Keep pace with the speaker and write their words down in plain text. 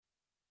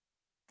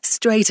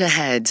Straight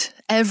Ahead,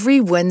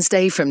 every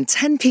Wednesday from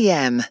 10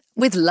 p.m.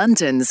 with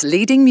London's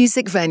leading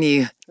music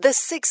venue, the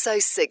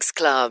 606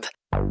 Club.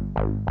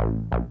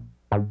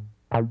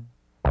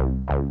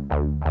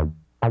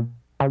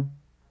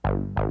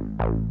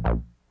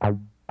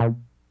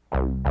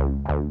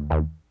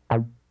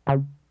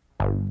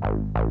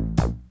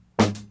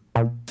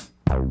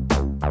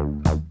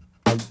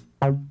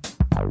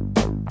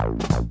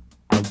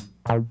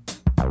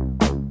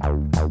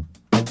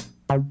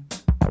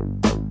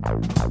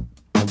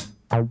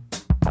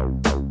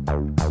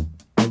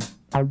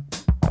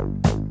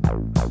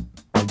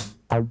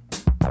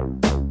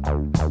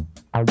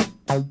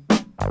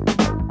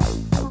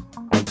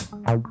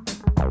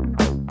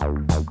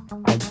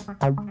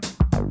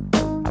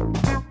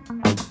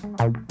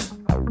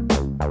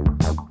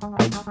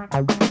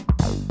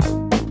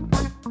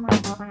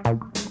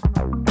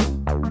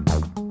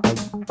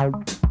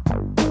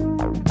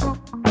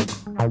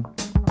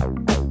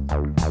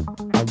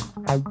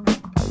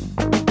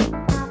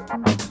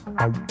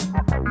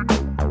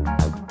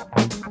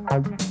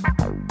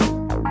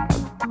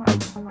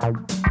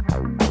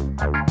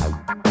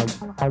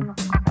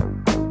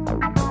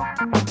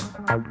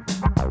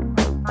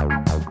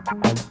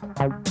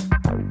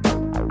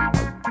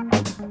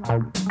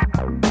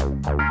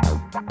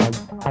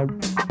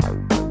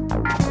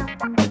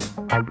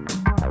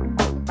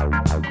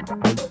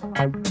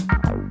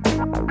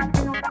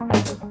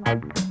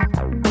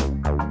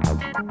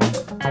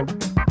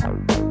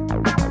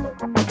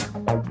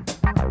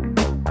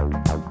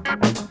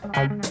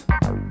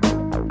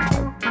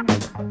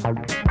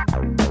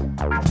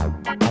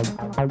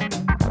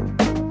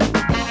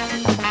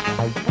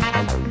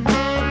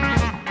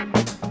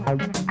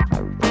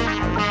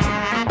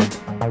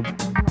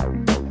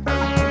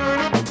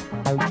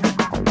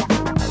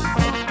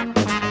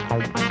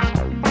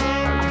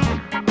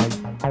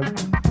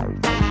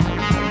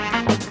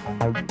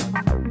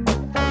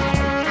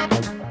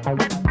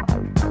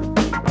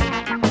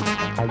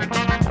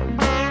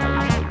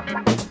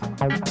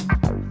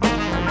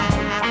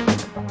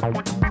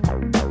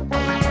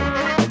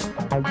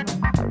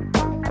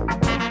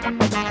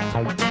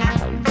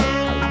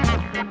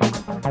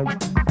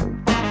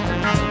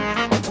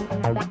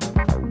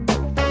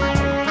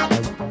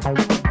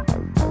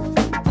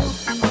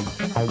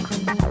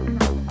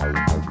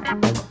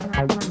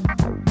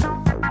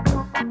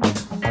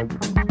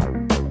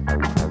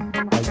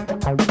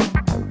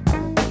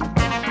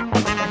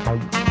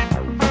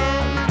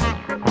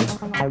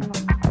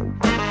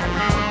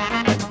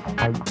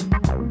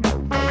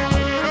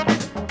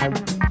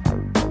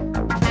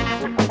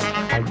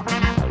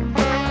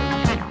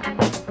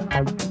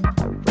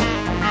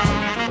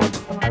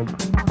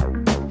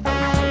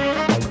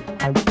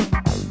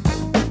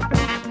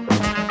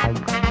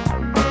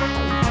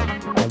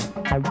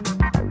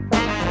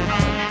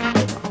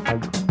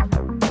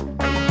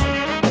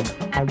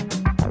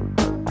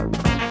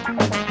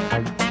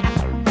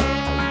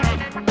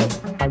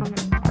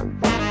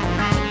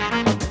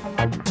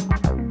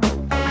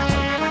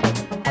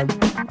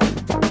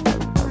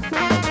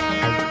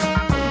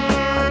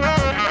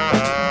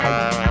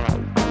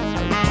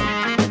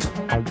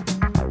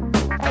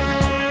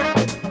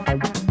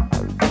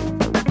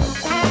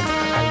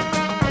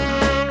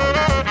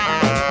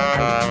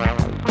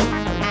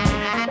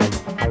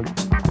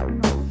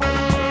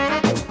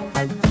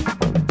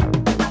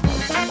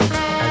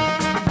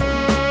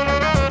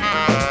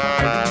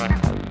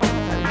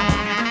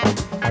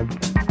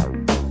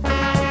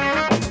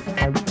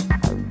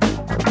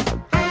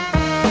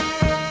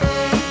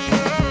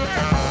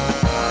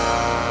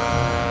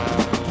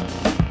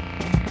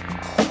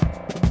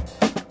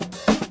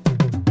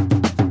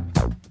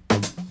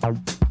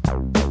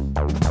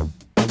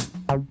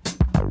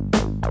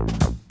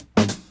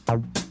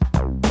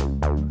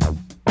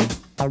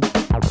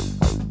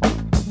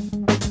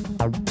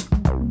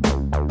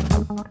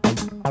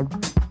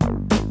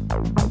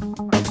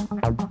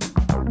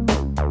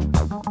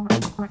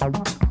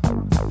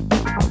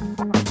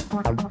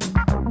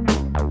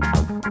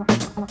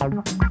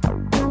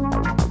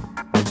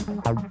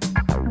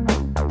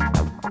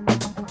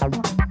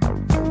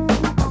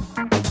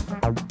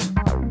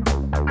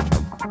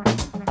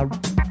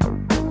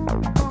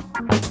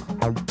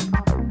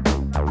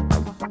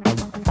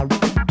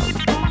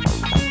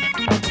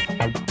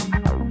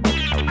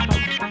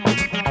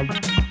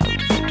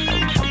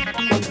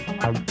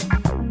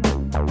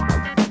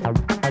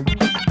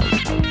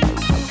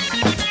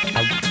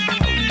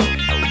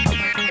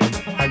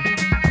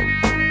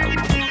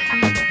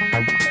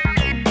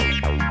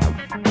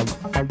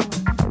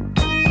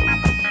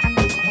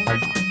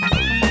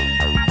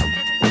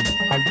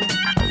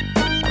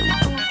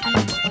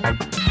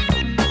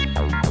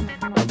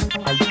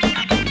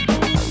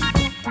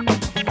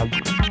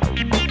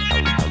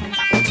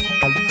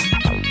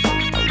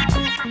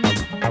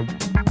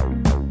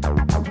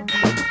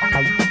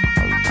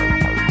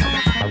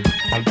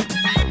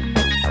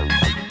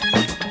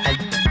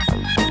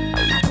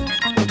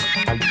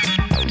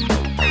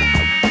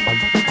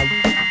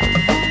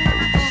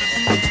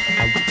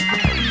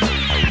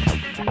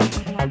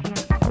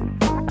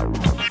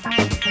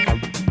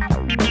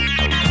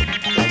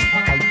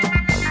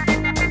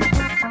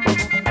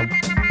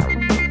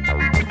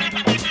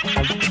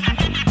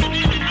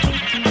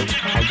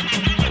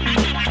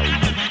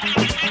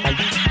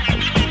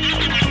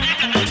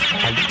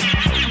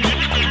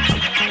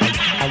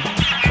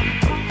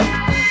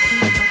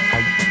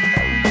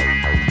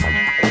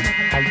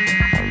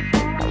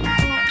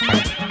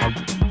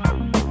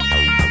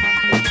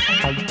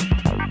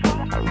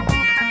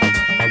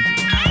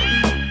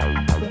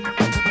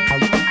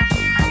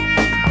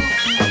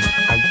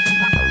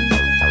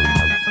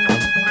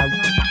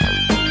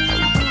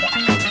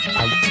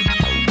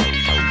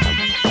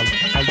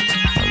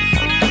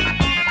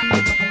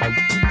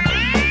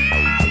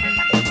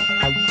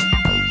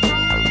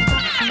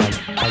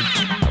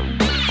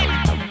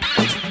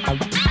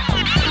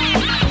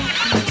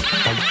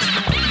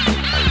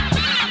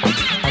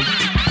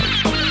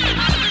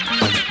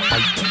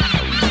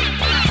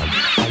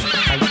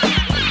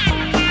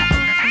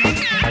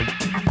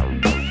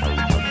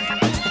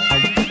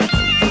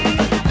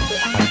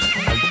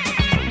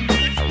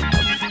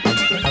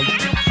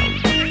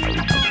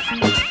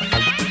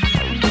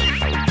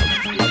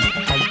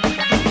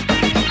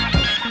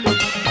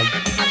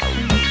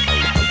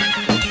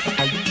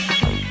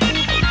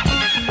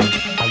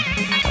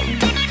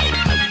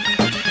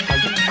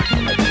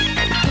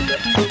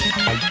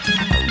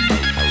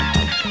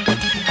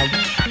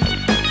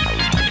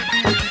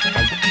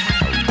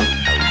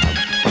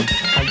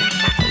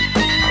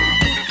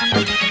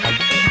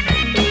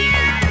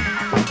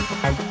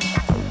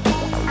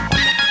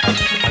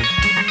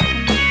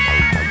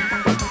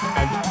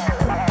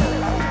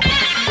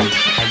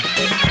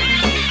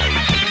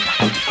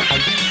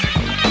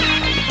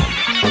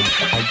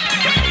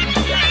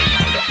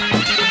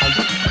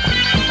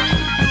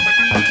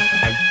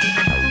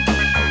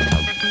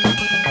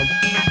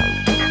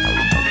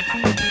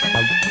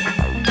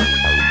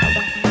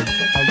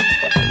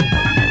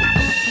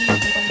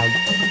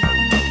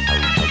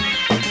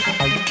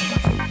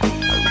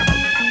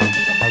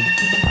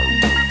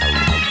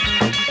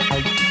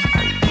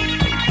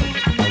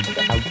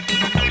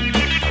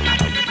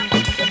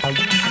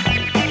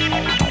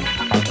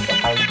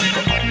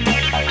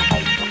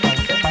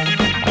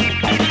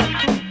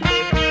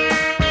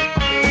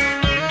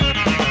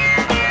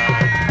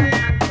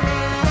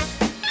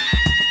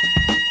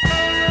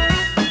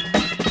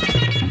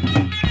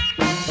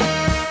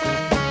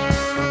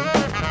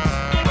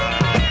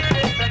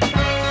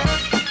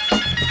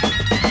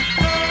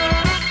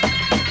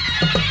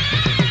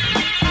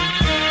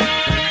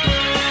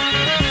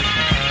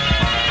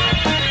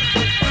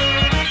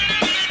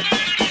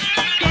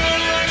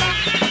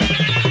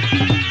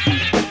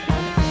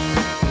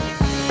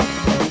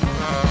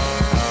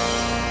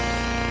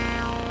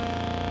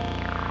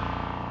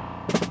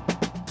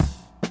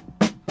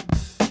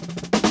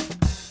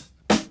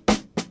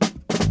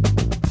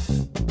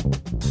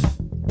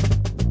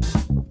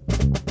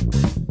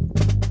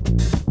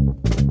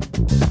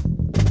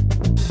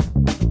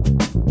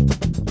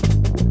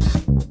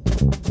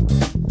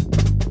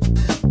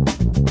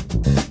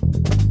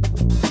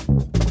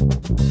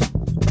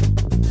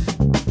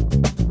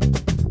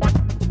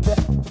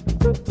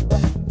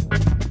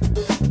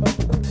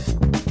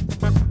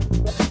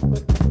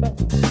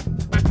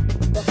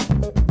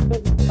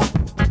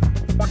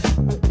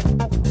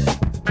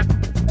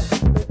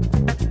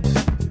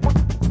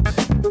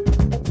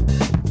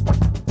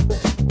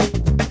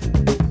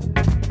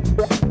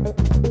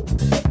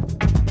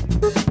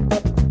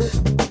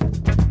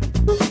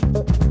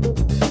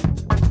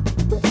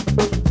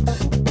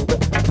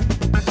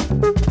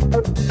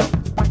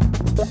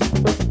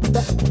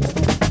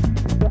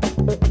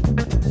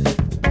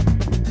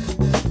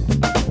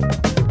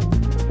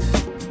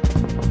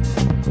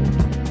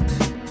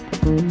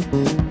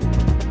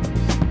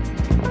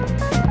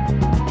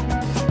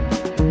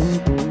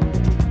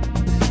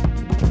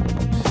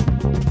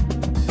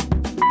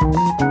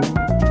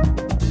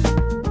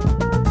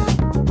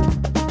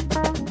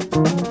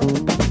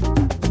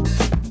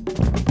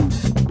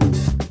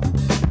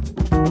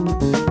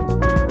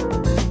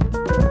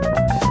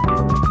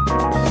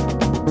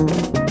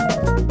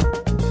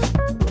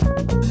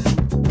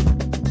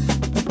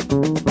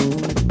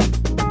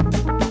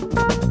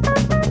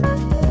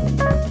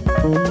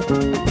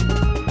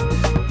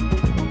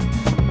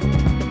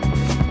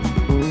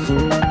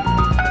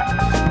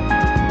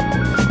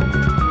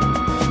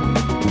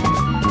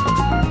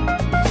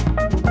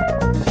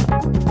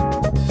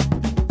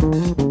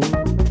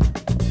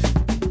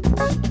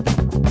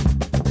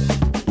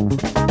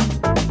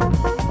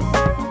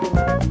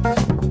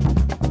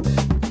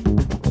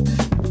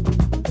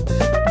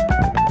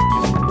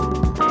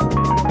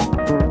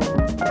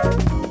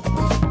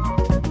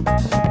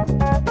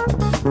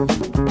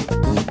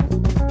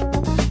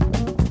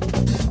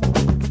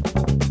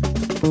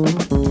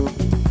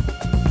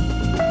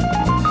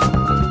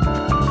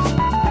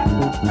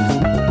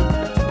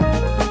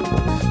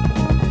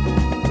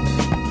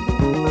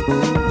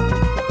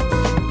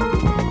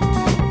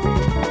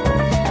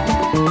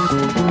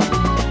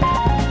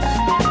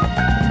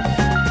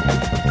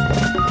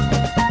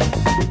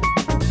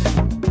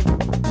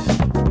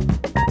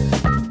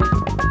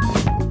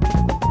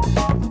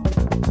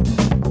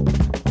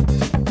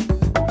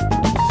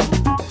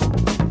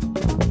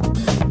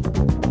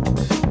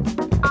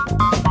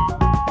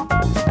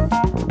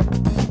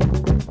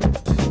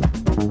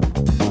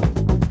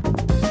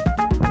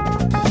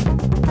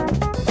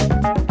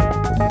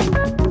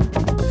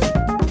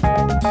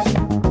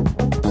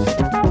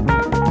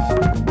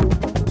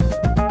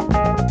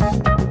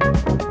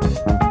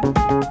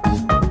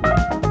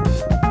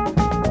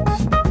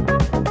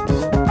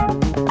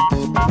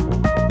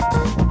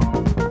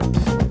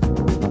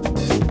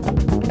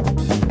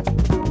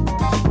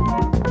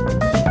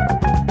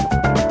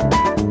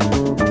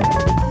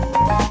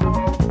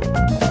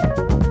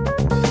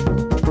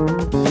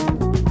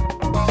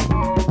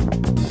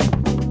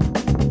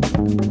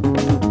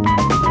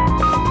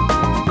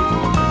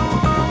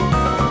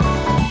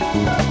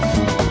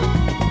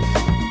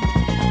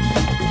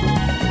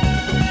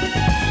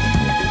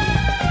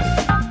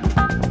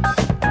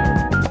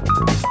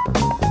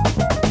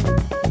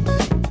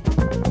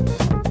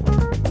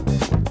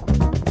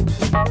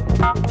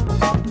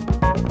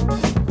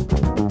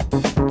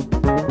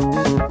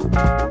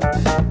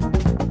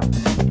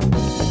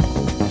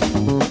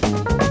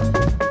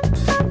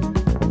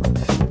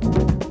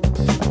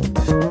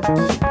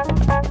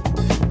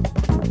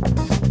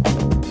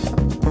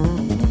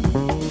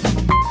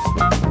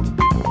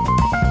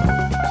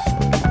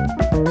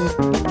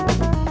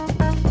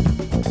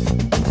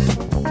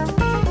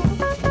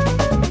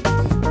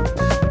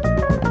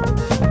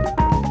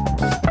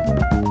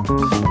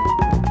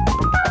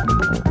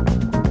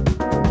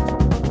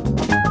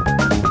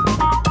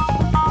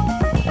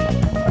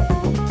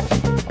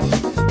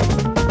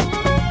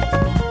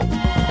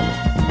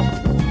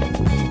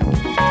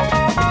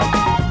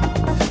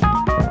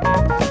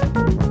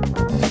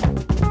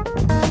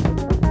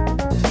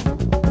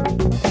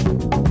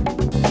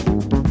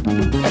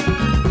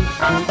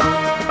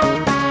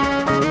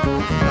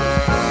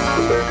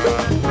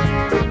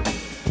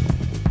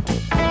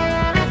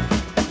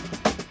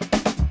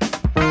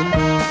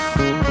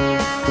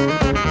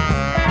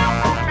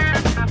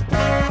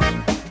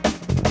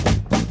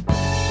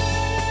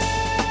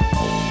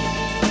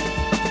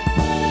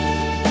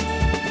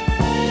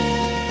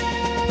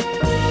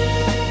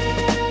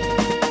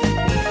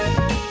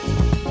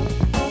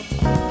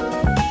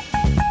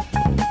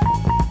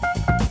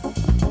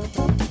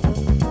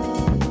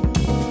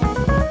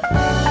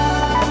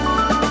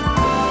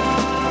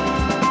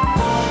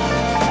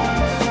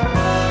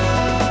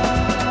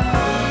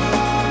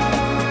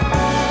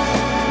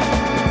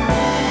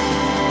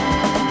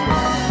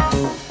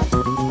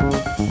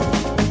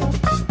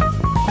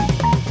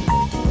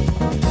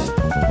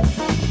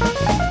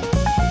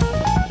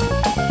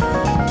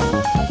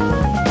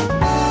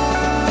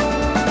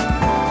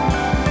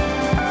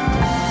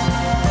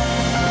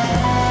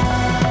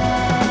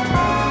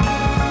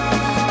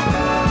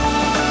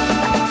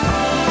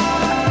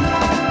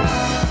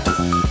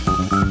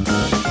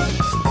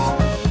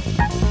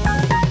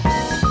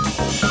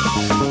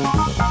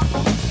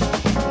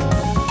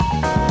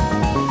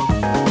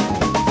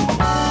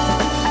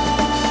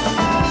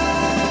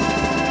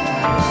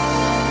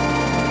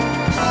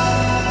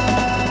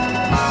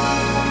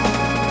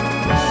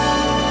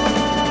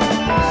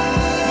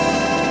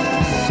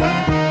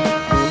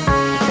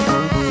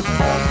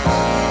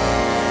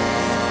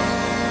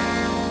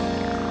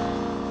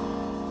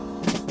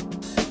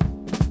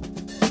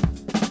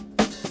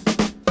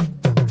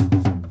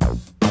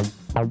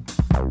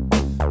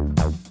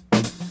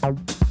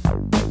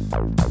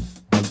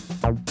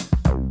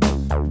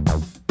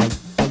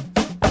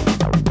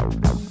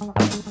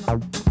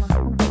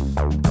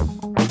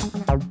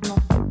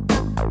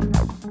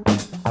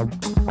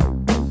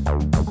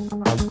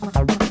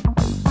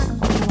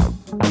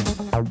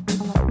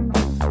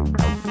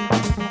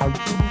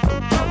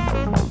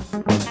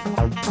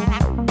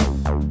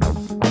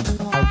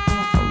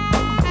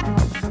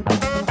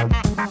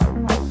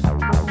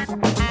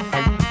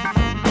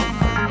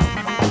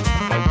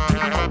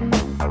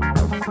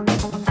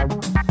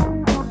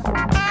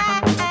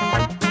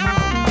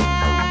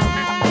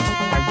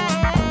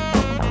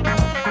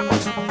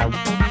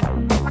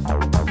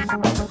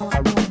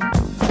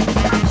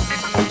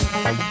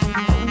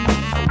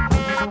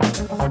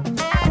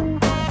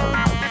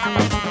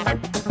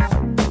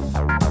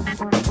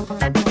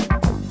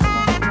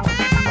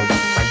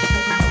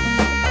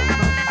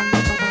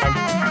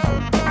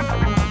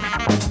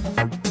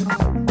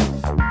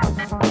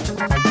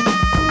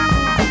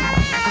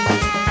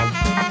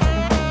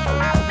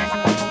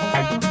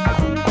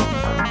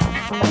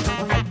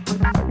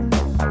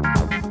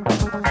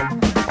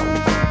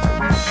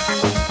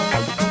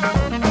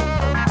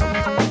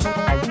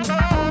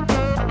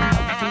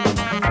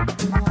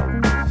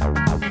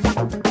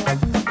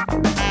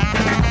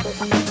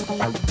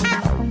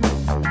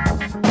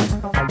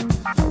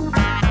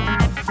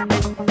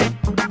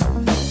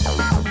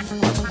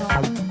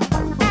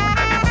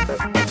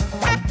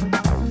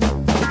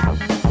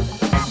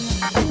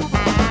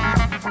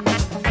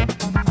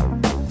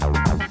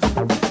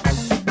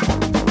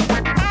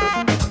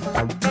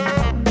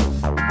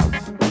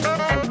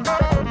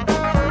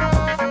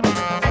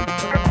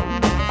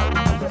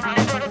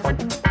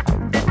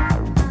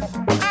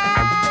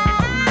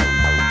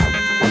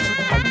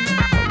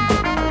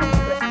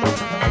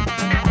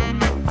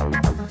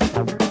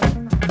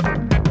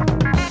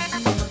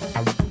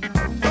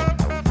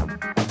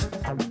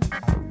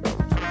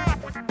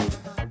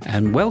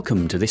 and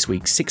welcome to this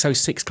week's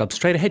 606 Club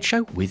Straight Ahead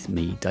show with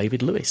me,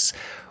 David Lewis.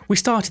 We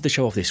started the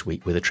show off this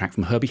week with a track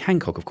from Herbie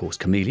Hancock, of course,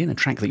 Chameleon, a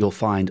track that you'll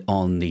find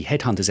on the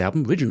Headhunters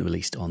album, originally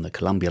released on the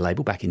Columbia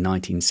label back in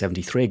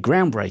 1973, a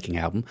groundbreaking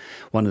album,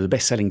 one of the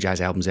best-selling jazz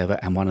albums ever,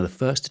 and one of the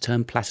first to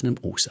turn platinum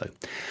also.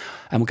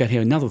 And we're going to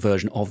hear another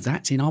version of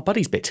that in our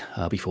Buddies bit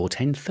before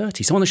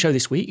 10:30. So on the show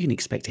this week, you can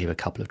expect to hear a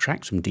couple of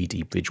tracks from Dee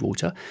Dee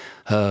Bridgewater.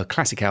 Her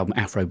classic album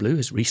Afro Blue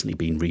has recently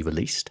been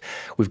re-released.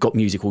 We've got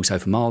music also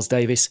from Miles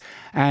Davis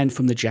and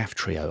from the Jaff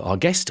Trio. Our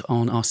guest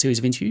on our series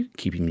of interviews,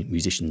 Keeping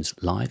Musicians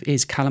Live,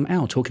 is Callum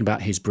Owl, talking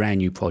about his brand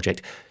new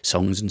project,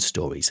 Songs and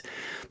Stories.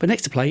 But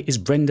next to play is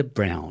Brenda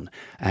Brown,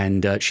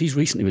 and she's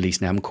recently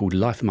released an album called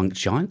Life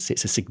Amongst Giants.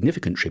 It's a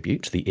significant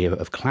tribute to the era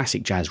of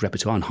classic jazz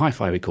repertoire and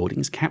hi-fi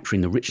recordings, capturing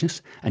the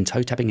richness and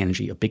toe-tapping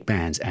energy of big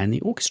bands and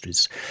the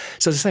orchestras.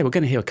 So as I say, we're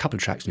going to hear a couple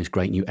of tracks from this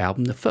great new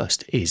album. The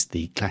first is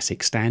the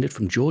classic standard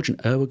from George and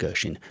Irwa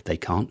Gershwin, They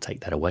Can't Take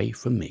That Away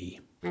From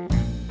Me.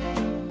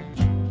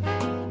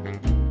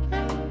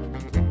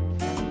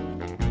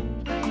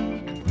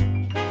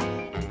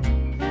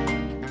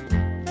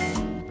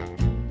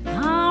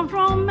 Our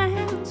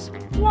romance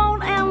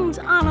won't end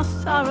on a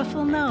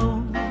sorrowful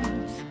note,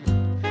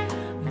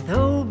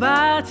 though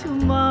by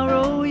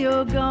tomorrow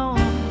you're gone.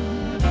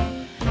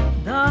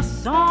 The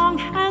song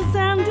has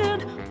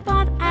ended,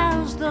 but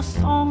as the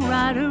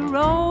songwriter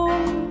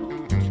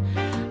wrote,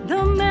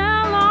 the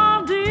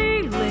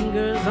melody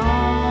lingers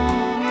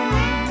on.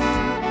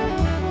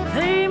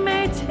 They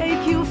may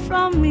take you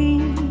from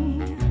me,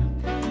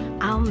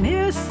 I'll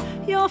miss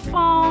your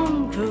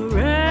fond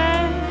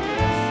caress,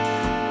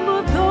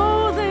 but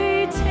though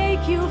they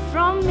take you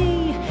from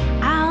me,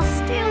 I'll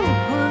still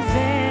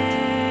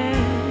possess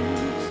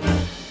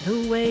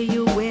the way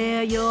you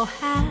wear your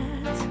hat,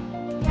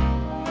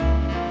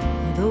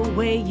 the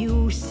way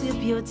you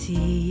sip your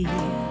tea,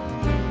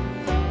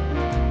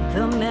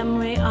 the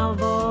memory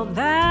of all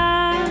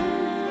that.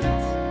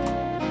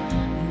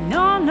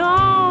 No,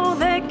 no,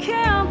 they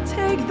can't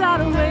take that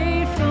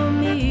away from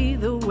me.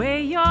 The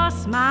way your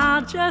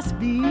smile just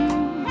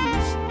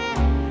beams,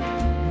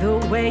 the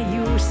way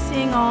you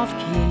sing off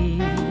key,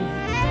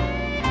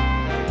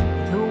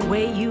 the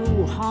way you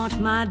haunt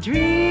my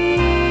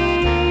dreams.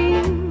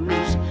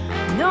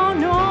 No,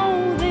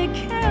 no, they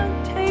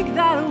can't take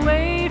that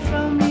away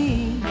from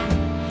me.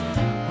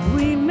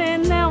 We may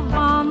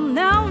never,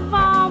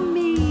 never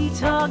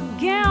meet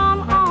again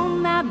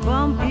on that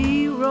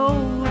bumpy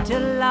road to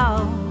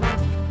love.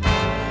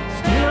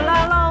 Still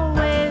I'll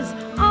always,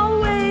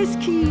 always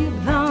keep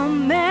the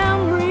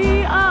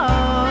memory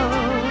of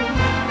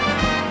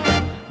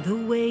the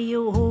way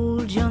you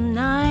hold your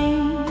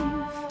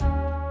knife,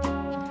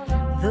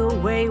 the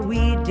way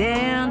we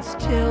danced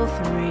till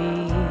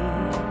 3,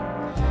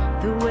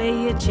 the way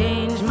you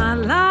changed my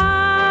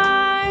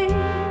life.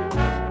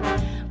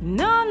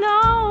 No,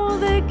 no,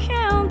 they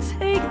can't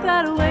take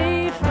that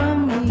away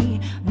from me.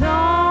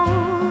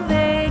 No,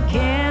 they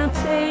can't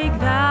take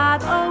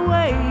that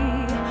away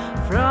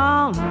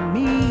from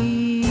me.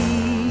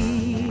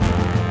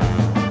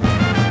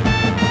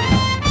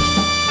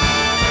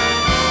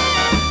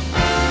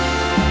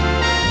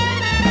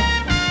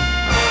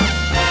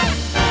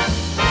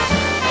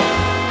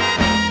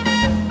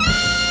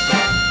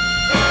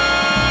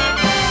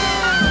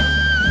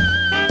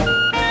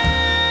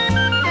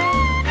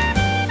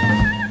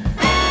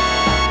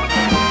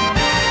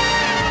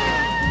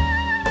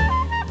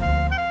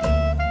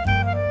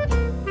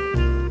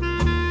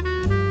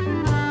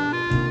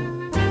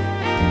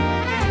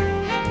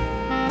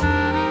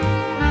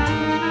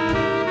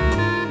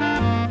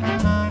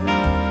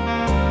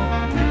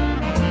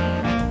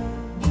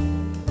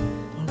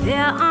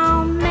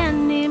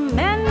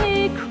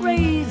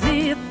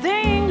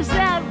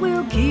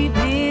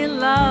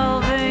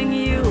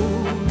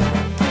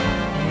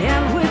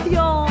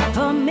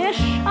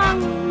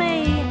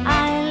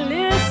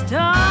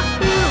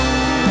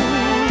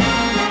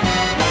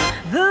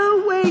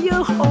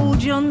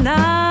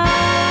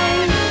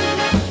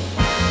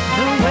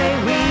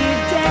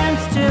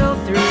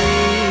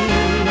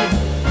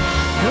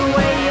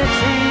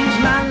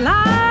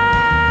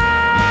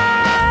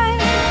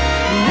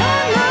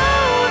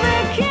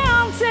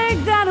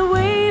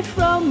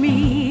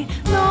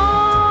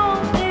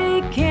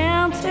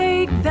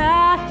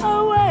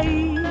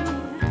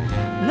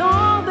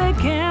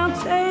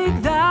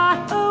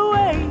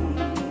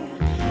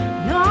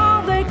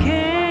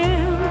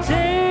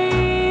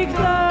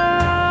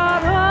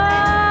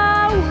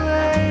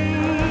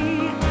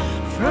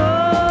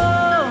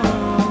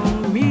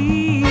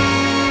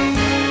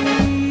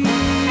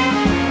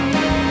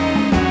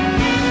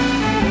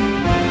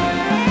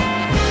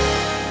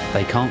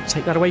 Can't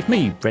Take That Away From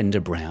Me, Brenda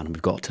Brown. And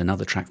we've got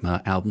another track from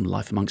her album,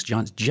 Life Amongst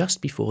Giants,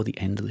 just before the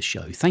end of the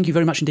show. Thank you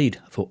very much indeed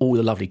for all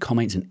the lovely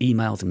comments and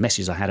emails and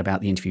messages I had about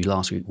the interview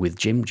last week with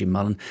Jim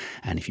Mullen.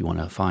 And if you want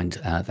to find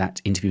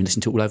that interview and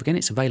listen to it all over again,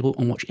 it's available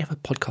on whichever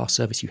podcast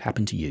service you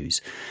happen to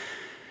use.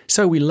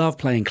 So we love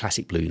playing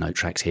classic Blue Note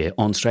tracks here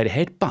on Straight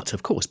Ahead, but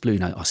of course Blue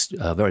Note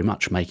are very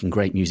much making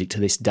great music to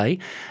this day.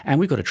 And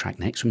we've got a track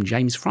next from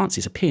James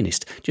Francis, a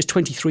pianist, just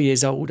 23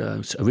 years old,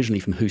 originally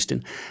from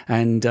Houston.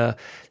 And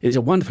it's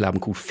a wonderful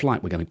album called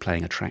Flight we're going to be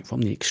playing a track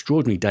from, the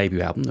extraordinary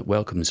debut album that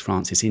welcomes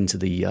Francis into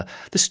the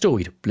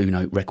storied Blue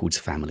Note Records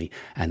family.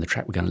 And the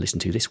track we're going to listen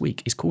to this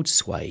week is called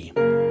Sway.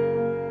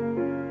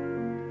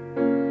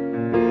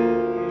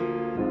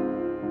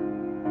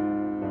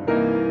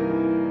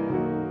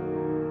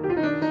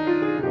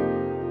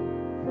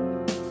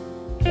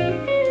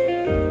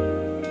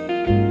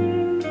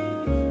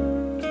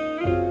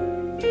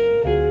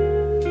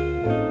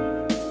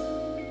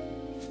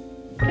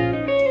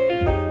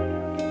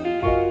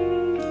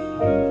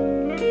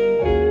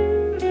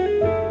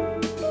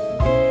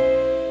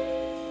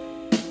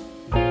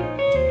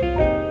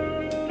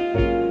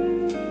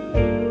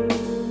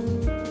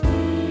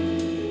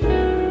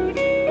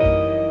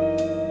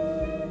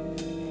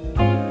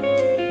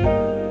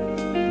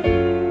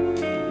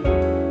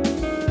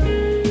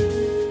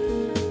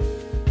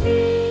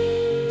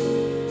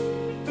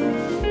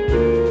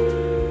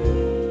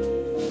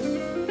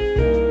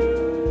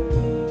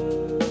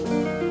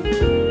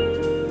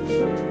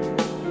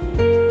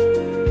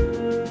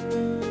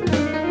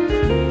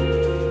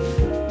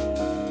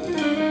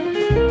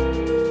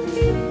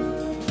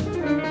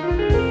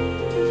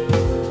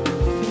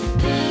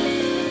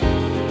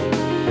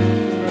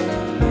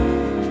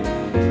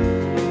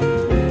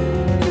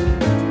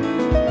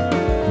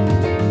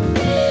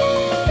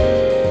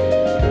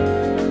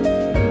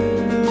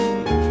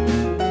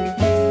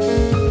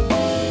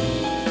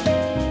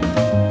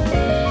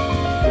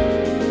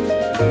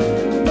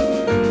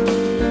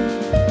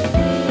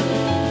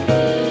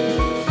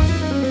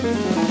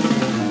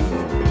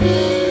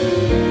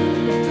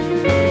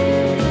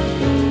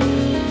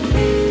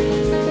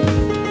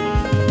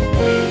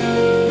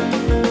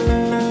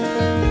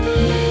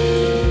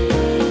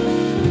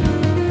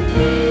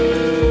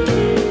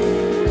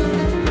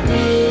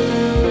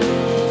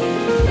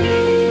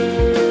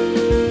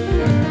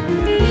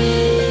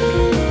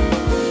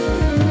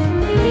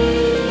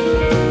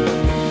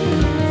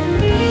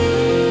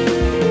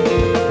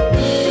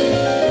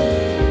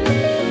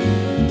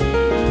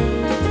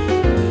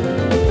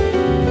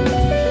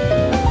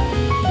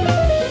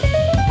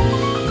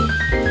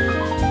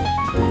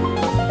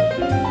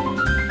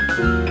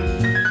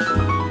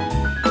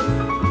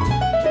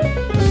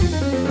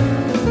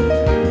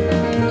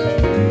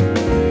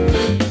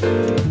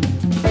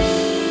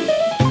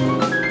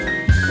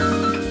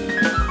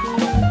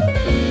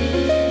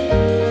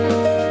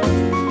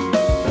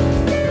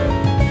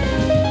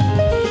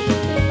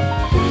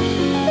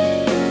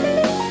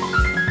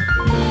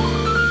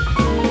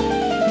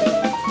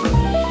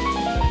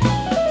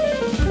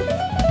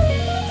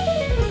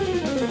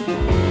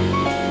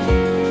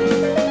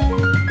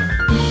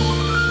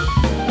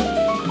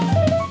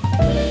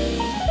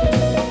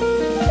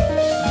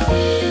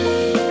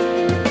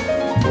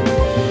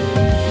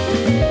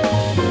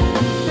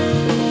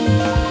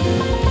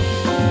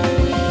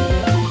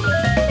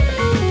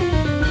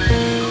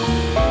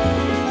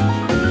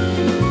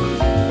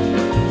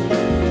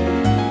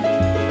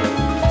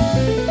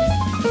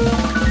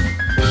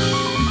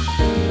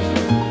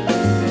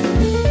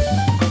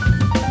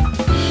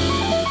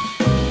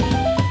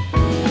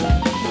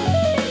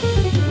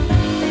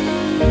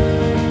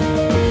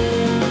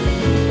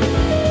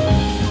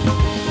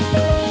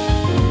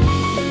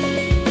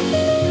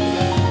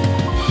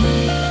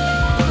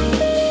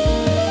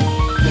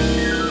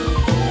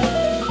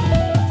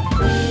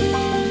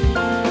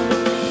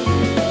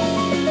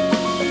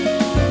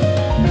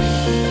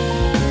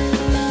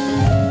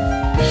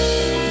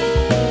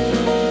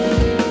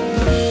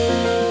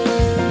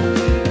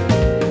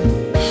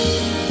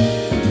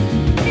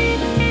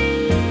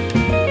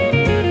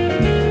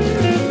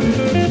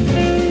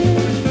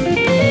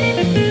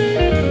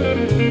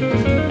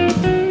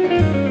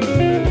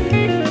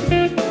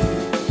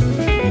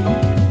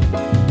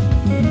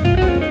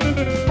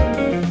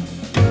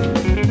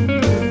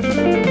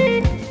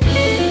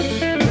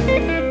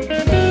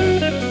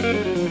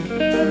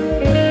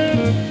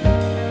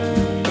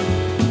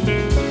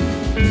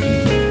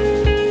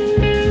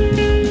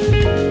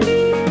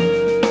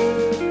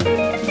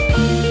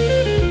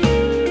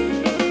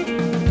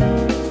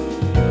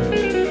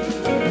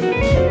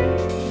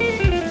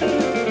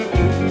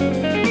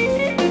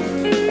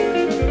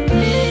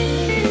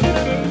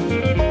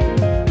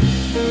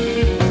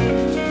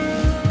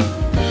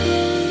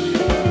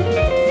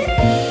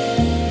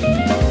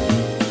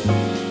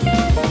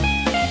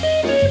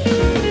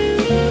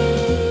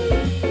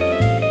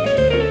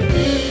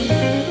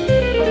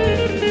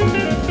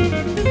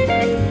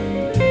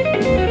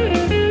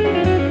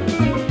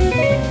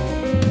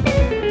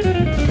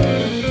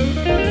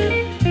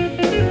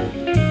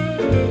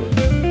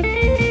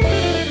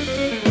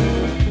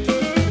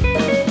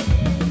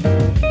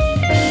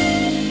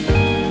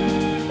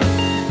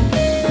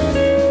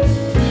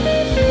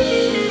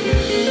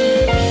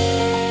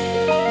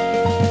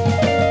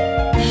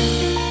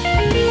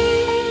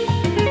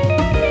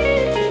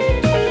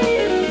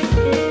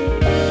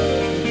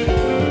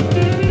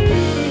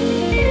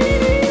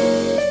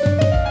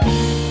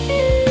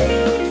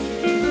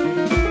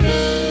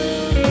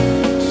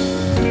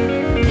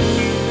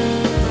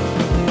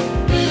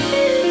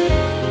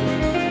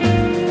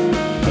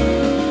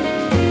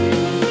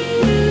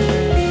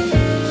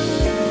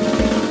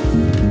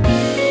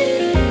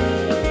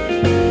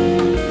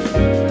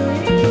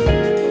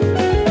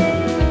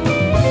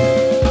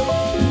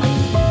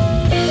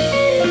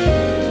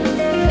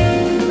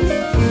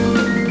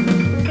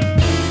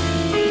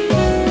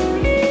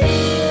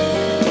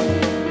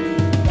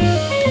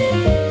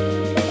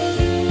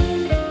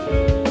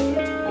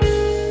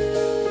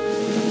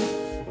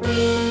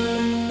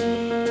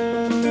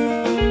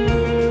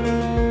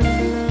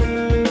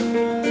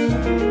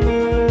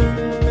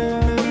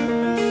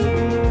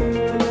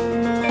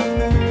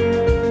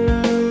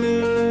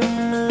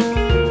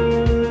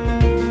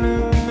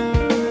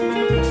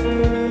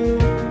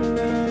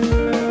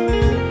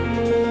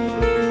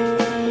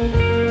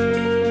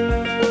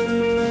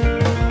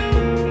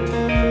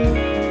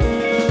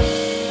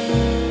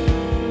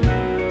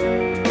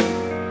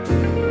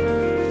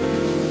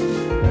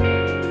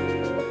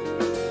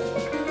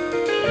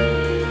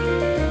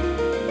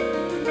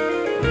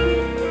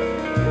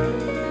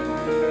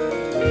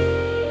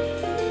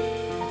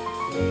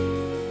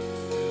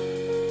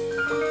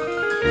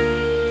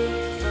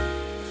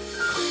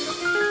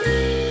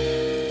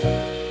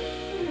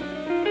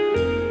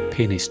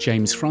 pianist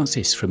James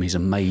Francis from his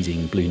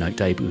amazing Blue Note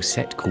debut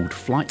set called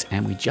Flight,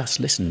 and we just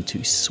listened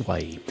to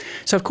Sway.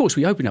 So of course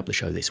we opened up the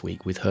show this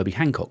week with Herbie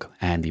Hancock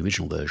and the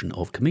original version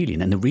of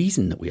Chameleon, and the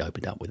reason that we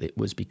opened up with it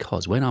was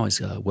because when I was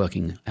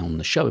working on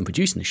the show and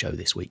producing the show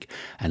this week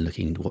and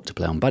looking into what to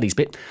play on Buddy's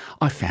bit,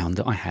 I found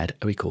that I had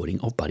a recording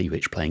of Buddy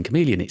Rich playing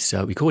Chameleon. It's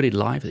recorded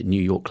live at New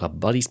York club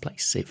Buddy's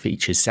Place. It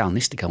features Sal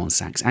Nistico on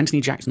sax,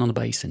 Anthony Jackson on the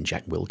bass, and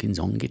Jack Wilkins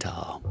on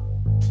guitar.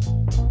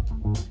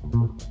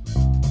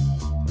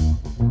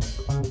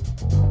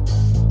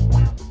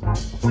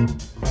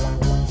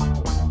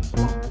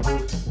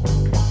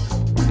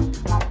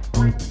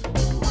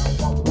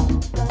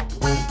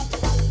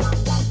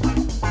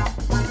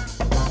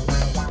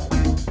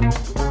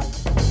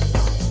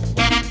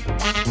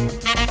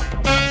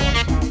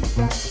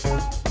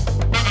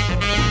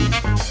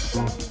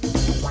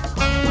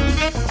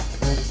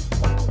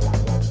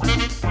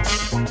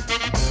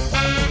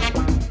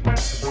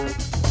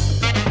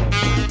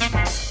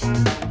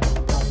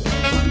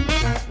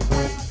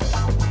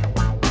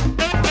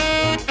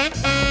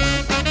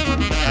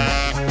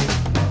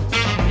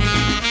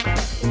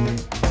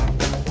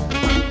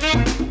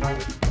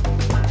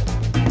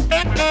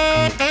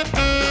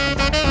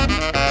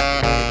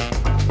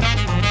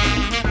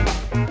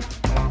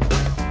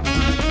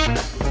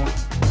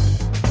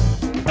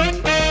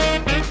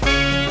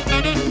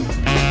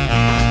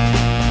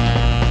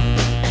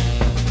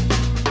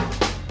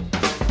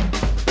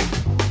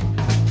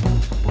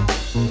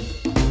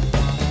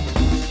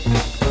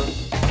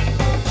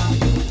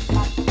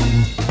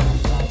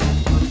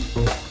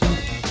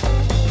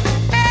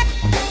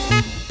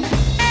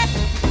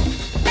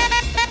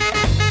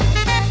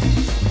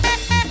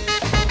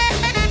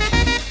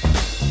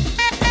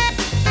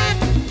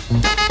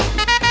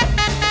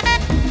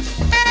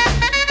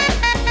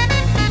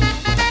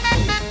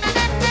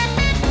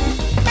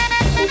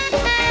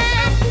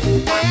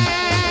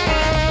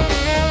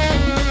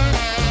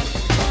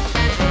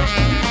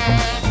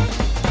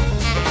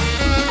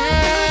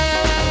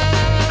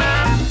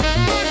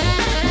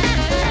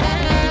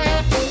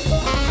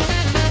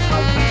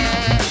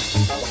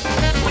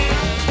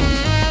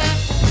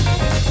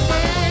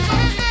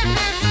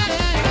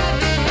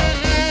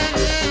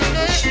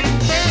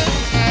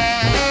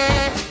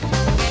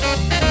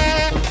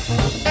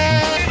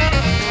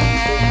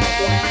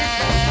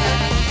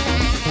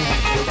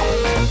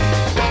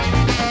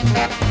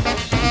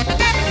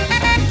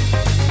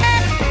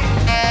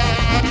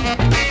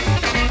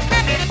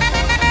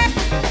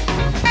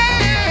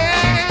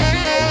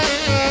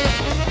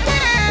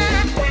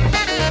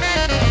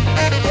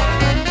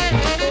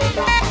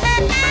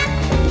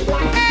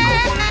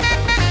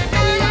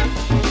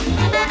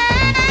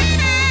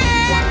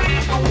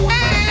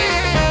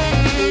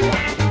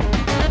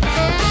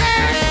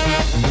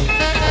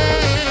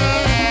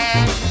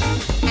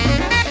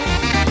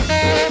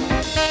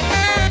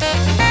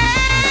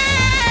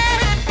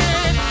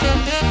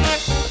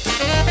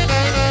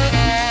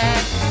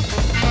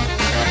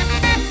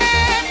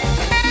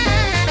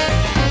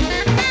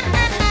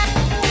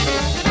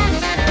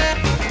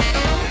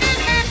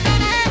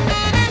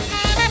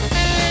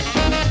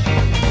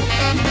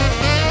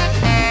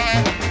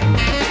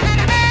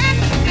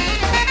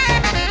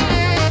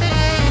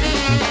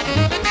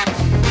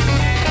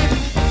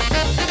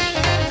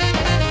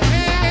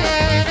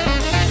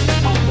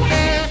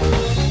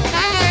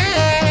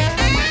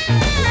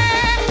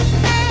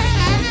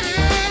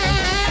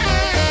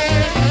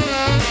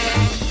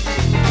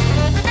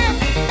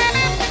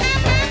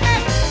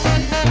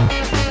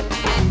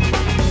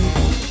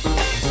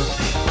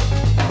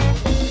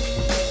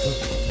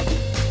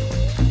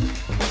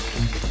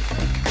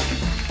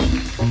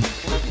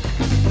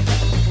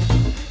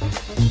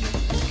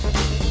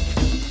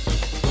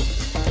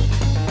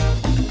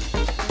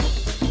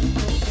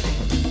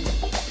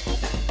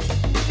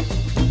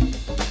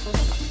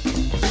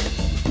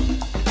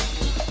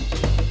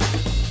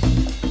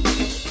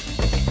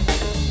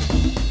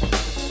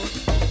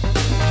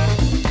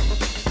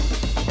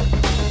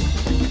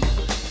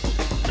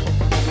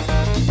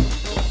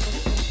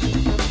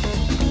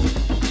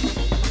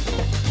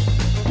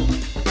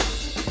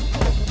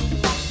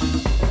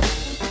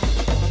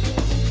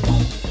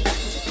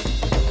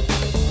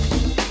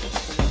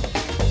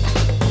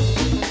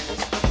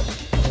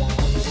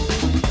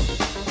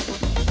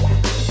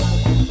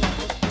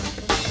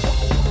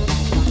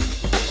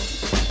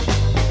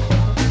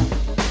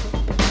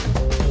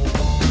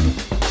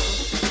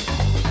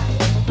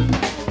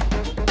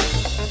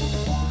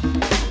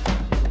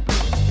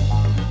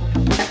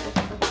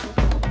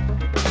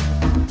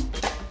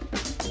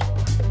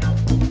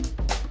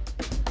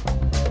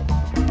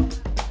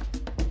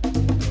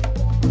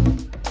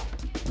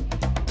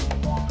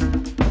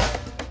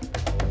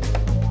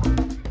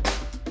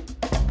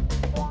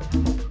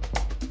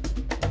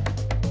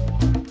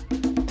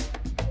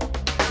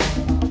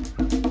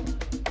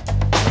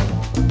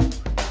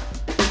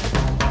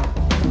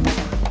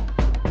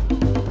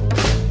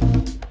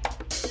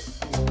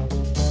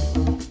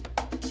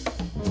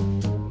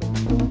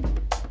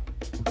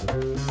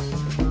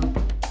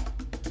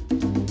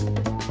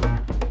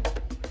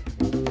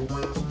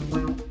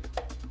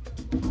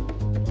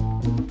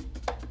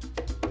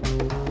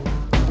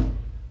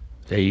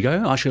 There you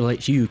go. I shall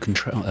let you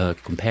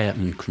compare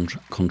and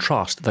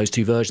contrast those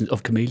two versions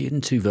of Chameleon.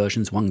 Two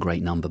versions, one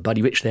great number.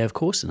 Buddy Rich there, of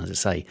course, and as I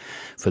say,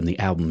 from the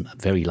album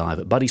Very Live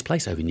at Buddy's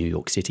Place over in New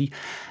York City,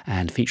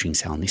 and featuring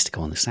Sal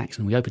Nistico on the sax.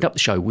 And we opened up the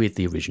show with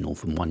the original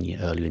from 1 year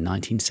earlier in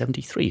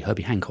 1973,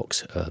 Herbie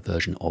Hancock's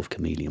version of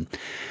Chameleon.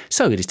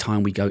 So it is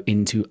time we go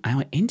into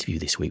our interview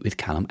this week with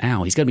Callum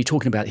Au. He's going to be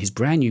talking about his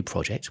brand new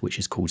project, which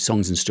is called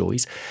Songs and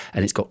Stories,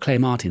 and it's got Claire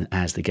Martin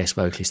as the guest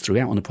vocalist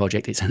throughout on the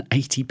project. It's an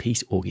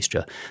 80-piece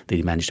orchestra that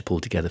he managed to pull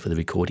together for the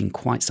recording.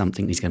 Quite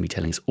something. He's going to be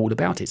telling us all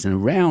about it. And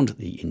around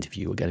the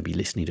interview, we're going to be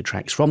listening to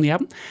tracks from the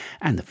album.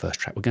 And the first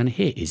track we're going to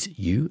hear is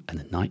You and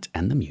the Night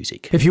and the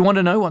Music. If you want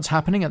to know what's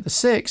happening at the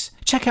Six,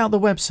 check out the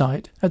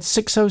website at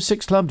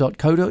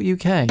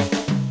 606club.co.uk.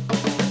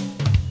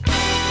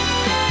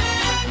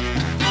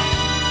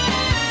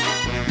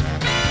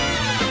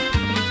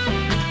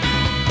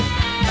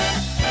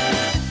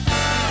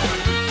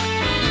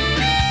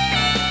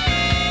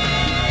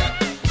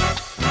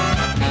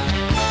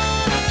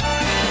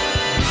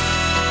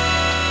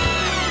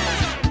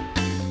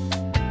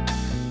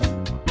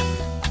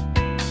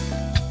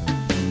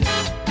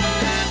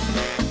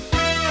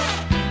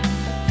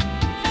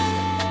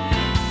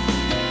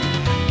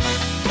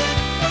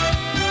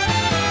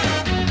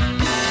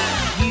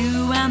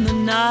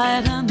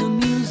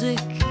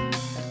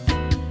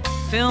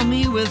 Fill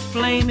me with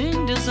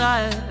flaming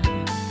desire,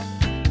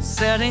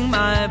 setting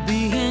my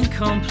being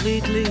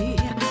completely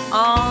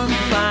on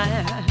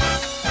fire.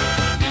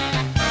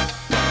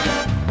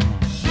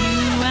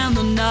 You and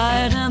the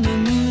night and the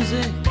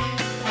music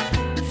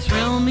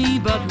thrill me,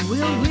 but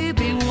will we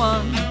be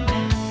one?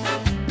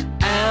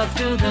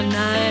 After the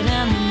night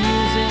and the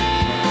music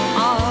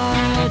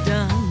are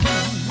done,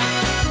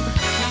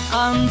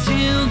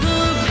 until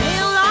the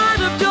pale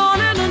light of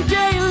dawning and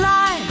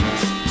daylight,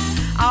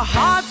 our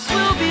hearts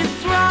will be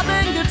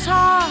throbbing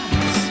guitars.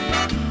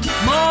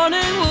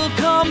 Morning will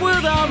come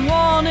without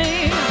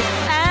warning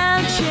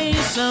and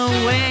chase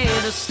away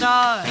the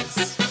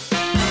stars.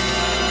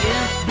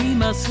 If we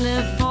must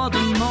live for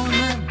the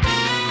moment,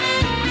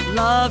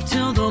 love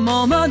till the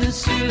moment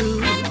is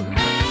through.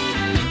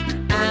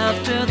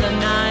 After the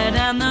night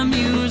and the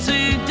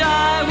music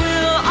die,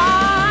 will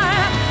I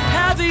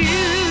have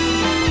you?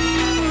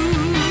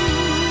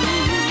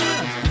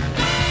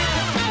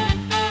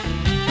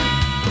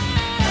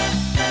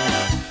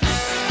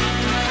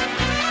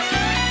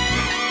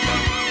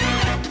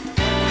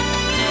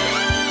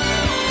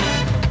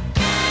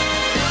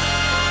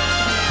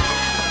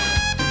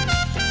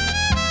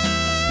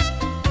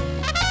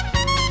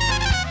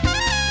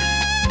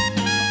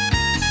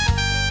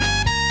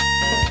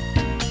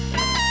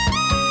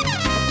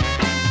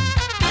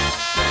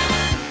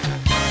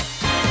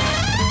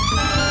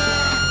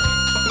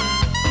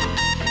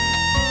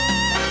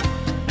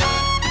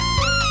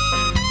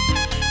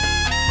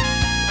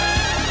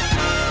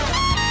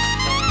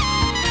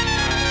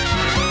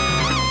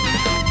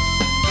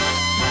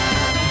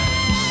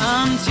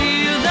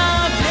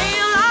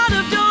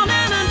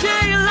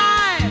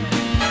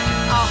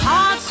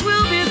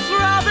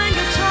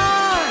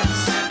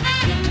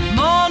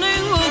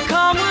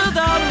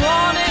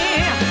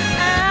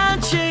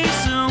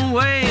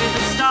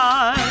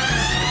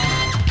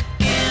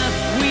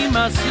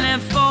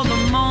 Live for the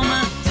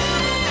moment,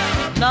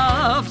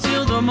 love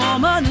till the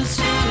moment is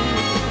through.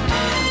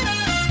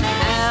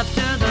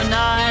 After the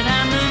night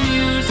and the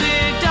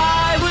music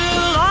die,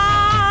 will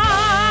I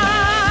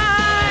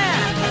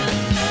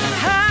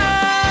have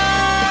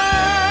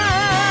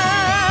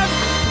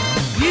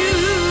you?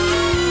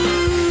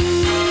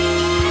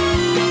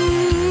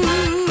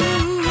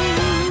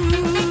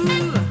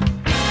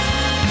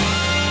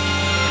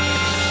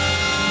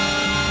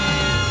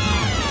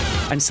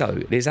 And so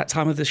there's that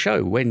time of the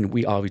show when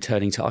we are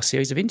returning to our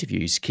series of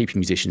interviews, Keeping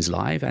Musicians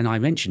Live. And I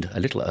mentioned a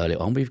little earlier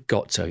on, we've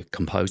got a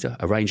composer,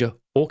 arranger,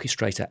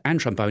 orchestrator and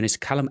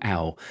trombonist Callum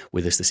Au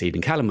with us this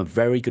evening. Callum, a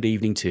very good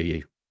evening to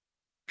you.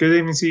 Good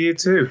evening to you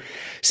too.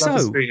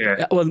 Love to be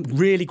here. Well, I'm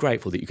really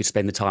grateful that you could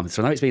spend the time with us.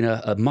 I know it's been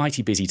a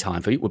mighty busy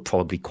time for you. We're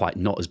probably quite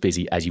not as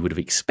busy as you would have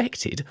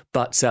expected,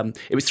 but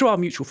it was through our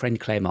mutual friend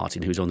Claire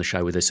Martin, who was on the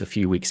show with us a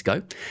few weeks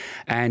ago.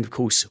 And of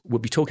course, we'll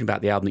be talking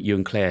about the album that you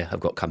and Claire have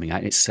got coming out.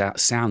 And it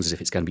sounds as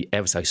if it's going to be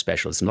ever so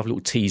special. There's some lovely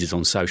little teasers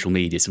on social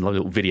media, some lovely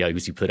little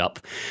videos you put up.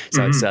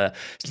 So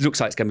it looks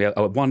like it's going to be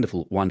a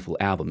wonderful, wonderful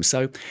album.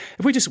 So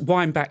if we just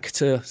wind back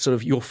to sort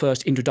of your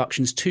first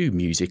introductions to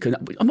music, and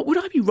would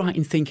I be right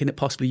in thinking that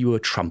possibly you were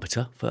a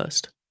trumpeter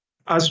first?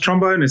 I was a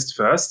trombonist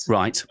first.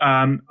 Right.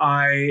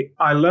 I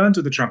learned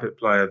with a trumpet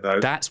player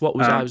though. That's what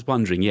I was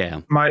wondering.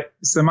 Yeah. My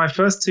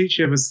first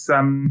teacher was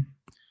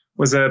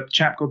a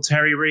chap called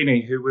Terry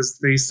Reaney, who was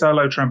the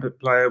solo trumpet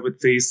player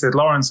with the Sid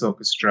Lawrence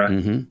Orchestra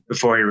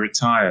before he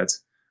retired.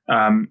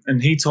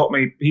 And he taught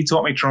me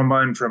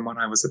trombone from when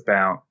I was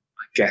about,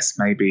 I guess,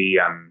 maybe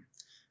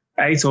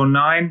 8 or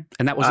 9.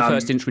 And that was the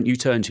first instrument you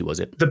turned to, was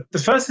it?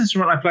 The first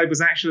instrument I played was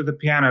actually the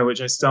piano,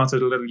 which I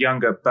started a little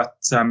younger, but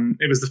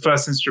it was the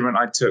first instrument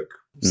I took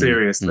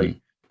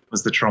seriously,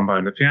 was the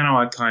trombone. The piano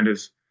I kind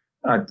of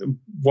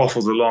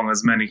waffled along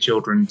as many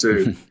children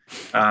do.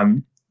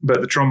 But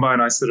the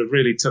trombone, I sort of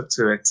really took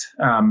to it.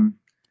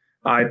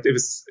 It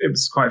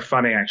was quite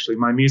funny, actually.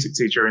 My music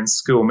teacher in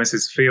school,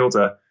 Mrs.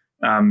 Fielder.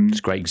 It's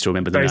great you still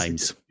remember the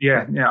names.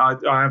 Yeah.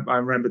 I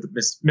remember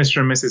Mr.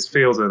 and Mrs.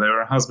 Fielder. They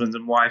were a husband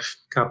and wife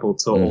couple,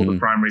 taught all the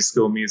primary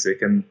school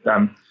music, and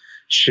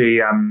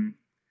she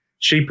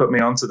put me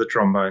onto the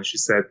trombone. She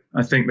said,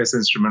 "I think this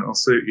instrument will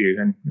suit you,"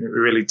 and it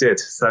really did.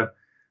 So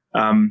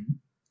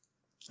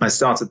I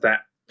started that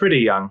pretty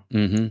young.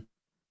 Mm-hmm.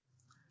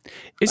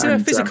 Is there a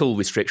physical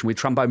restriction with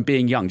trombone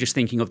being young? Just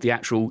thinking of the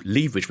actual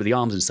leverage with the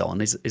arms and so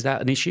on. Is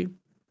that an issue?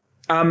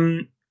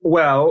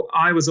 Well,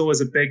 I was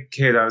always a big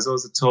kid. I was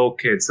always a tall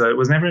kid, so it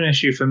was never an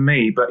issue for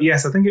me. But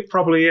yes, I think it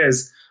probably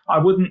is. I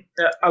wouldn't.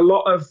 A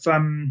lot of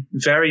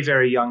very,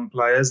 very young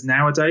players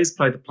nowadays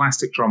play the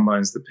plastic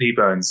trombones, the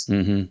P-bones,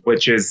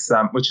 which is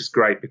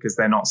great because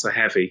they're not so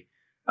heavy.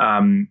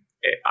 I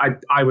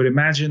would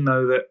imagine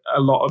though that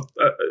a lot of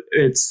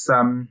it's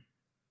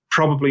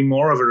probably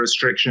more of a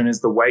restriction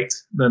is the weight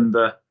than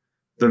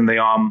the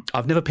arm.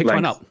 I've never picked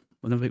one up.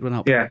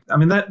 Yeah, I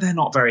mean they're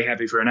not very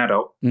heavy for an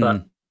adult,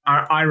 but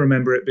I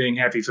remember it being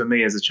heavy for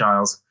me as a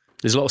child.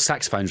 There's a lot of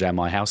saxophones around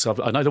my house. So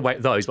I know the weight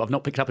of those, but I've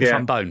not picked up a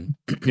trombone.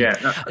 Yeah.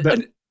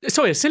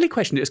 Sorry, a silly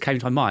question that just came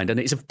to my mind, and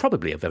it's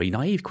probably a very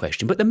naive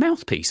question, but the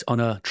mouthpiece on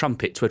a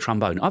trumpet to a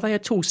trombone, are they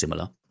at all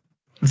similar?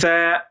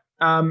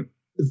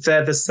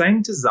 They're the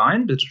same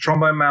design, but a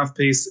trombone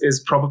mouthpiece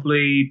is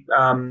probably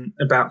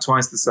about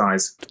twice the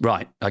size.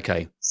 Right.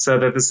 Okay. So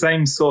they're the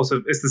same sort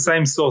of. It's the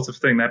same sort of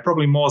thing. They're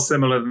probably more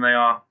similar than they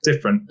are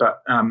different,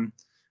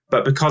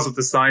 but because of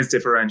the size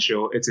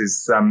differential,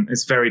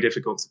 it's very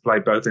difficult to play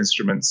both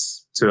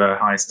instruments to a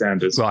high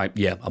standard. Right.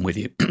 Yeah, I'm with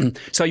you.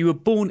 So you were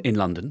born in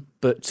London,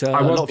 but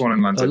I was born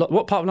in London.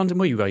 What part of London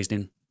were you raised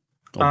in?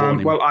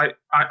 Well,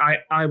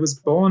 I was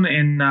born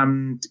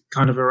in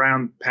kind of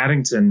around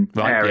Paddington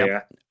area.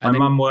 Yeah. My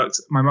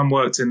mum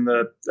worked in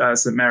the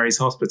St Mary's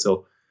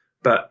Hospital,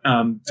 but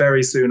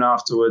very soon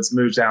afterwards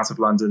moved out of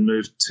London,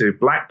 moved to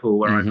Blackpool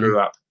where I grew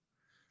up,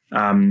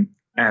 and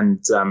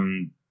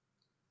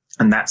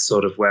that's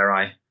sort of where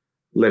I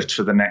lived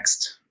for the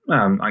next,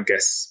 I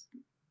guess,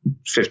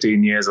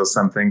 15 years or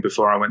something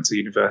before I went to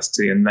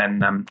university, and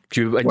then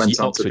you went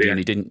to Oxford,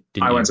 didn't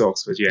you? I went to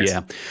Oxford, yes.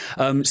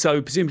 Yeah.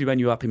 So presumably when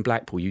you were up in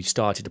Blackpool, you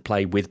started to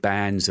play with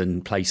bands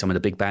and play some of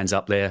the big bands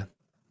up there.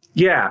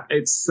 Yeah,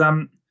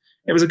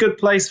 it was a good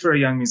place for a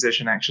young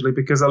musician actually,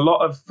 because a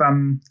lot of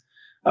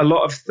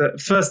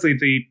firstly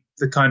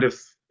the kind of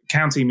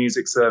county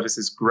music service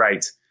is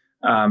great.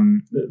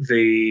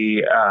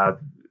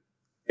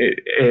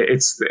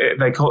 It's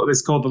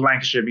called the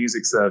Lancashire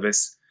Music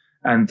Service,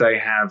 and they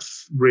have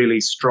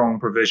really strong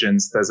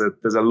provisions. There's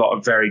a lot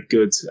of very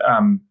good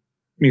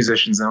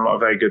musicians and a lot of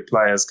very good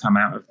players come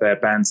out of their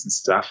bands and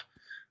stuff.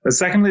 But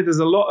secondly, there's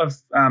a lot of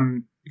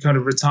kind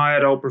of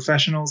retired old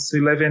professionals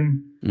who live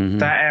in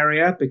that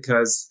area,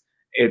 because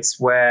it's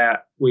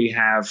where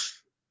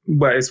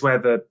it's where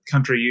the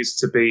country used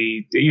to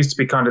be. It used to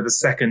be kind of the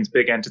second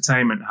big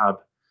entertainment hub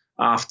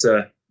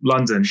after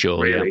London,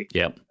 sure, really.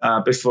 Yeah.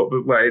 Before,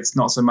 well, it's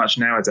not so much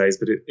nowadays,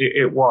 but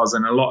it was,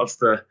 and a lot of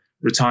the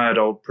retired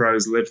old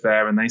pros live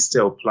there, and they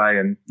still play.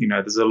 And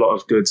there's a lot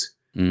of good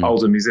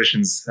older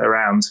musicians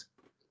around.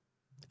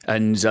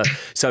 And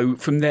so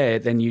from there,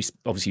 then you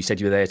obviously said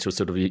you were there till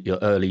sort of your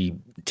early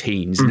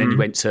teens, and then you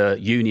went to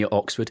uni at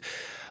Oxford.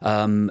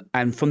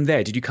 And from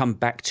there, did you come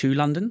back to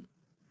London?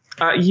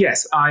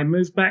 Yes, I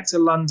moved back to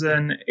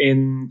London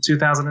in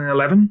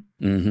 2011,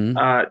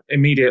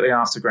 immediately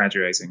after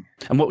graduating.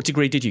 And what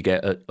degree did you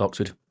get at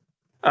Oxford?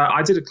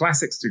 I did a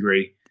classics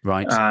degree,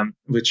 right?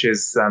 Which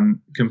is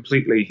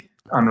completely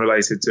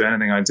unrelated to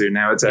anything I do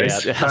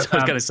nowadays. Yeah, I was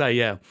going to say,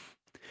 yeah.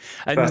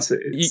 And but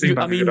it seemed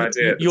like a good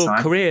idea at the your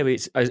time. career,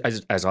 is,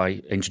 as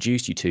I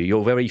introduced you to,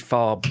 you're very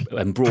far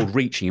and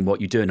broad-reaching in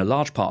what you do, and a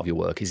large part of your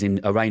work is in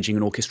arranging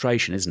and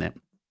orchestration, isn't it?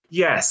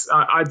 Yes,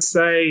 I'd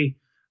say.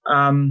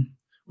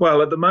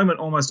 Well, at the moment,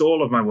 almost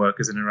all of my work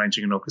is in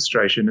arranging and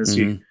orchestration, as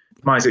you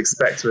might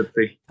expect with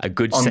the a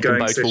good ongoing second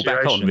boat to fall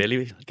back on,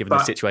 really, given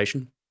the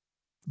situation.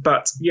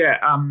 But yeah,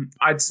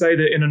 I'd say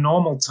that in a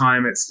normal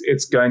time,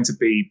 it's going to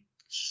be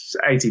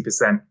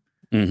 80%.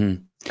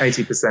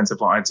 80% of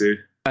what I do.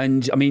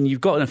 And I mean,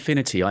 you've got an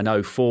affinity, I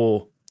know,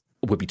 for.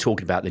 We'll be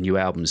talking about the new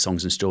album,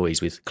 Songs and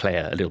Stories, with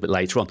Claire a little bit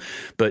later on.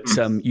 But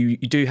you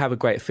do have a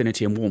great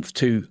affinity and warmth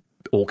to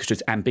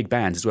orchestras and big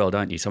bands as well,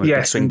 don't you? Some of the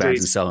big string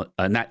bands and so on.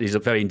 And that is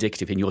very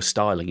indicative in your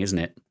styling, isn't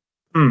it?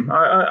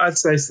 I'd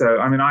say so.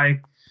 I mean,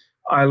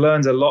 I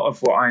learned a lot of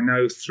what I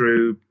know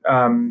through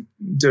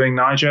doing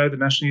NYJO, the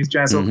National Youth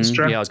Jazz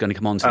Orchestra. Yeah, I was going to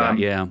come on to that,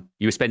 yeah.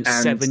 You spent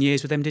 7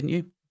 years with them, didn't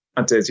you?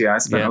 I did, yeah. I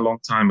spent a long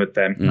time with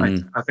them.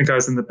 I think I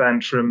was in the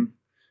band from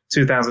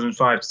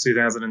 2005 to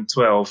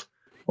 2012.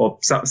 Or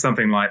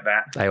something like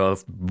that. They were a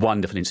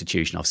wonderful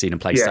institution. I've seen them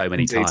play so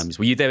many times.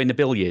 Were you there in the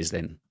Bill years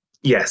then?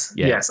 Yes,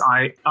 yes.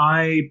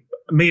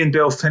 Me and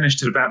Bill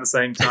finished at about the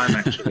same time,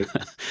 actually.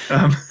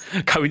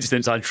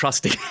 Coincidence, I'm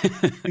trusting.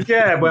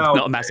 Yeah, well,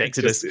 not a mass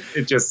exodus.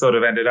 It just sort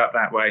of ended up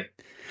that way.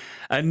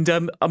 And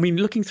I mean,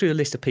 looking through the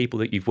list of people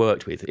that you've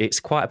worked with, it's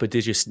quite a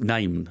prodigious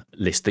name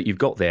list that you've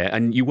got there.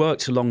 And you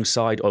worked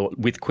alongside or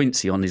with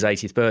Quincy on his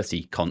 80th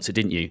birthday concert,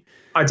 didn't you?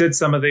 I did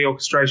some of the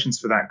orchestrations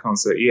for that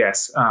concert,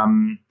 yes.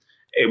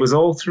 It was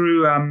all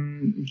through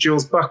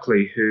Jules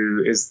Buckley,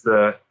 who is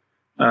the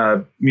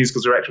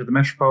musical director of the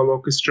Metropole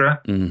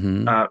Orchestra.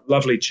 Mm-hmm.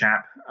 Lovely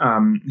chap.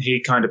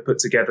 He kind of put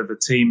together the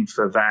team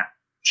for that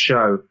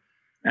show.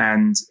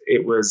 And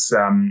it was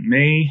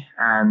me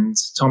and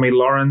Tommy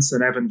Lawrence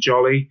and Evan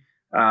Jolly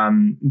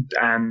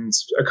and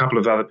a couple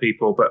of other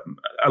people. But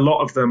a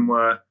lot of them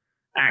were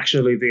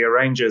actually the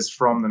arrangers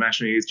from the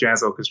National Youth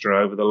Jazz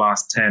Orchestra over the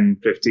last 10,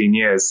 15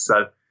 years.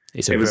 So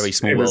it's a very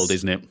small world,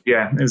 isn't it?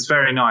 Yeah, it was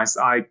very nice.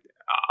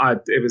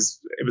 It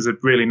was a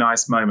really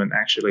nice moment,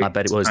 actually. I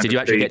bet it was. Did you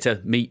actually get to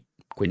meet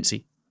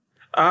Quincy?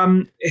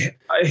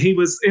 He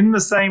was in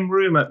the same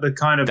room at the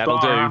kind of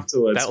bar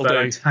afterwards, but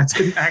I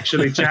didn't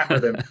actually chat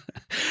with him.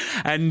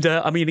 And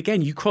I mean,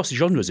 again, you cross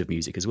genres of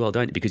music as well,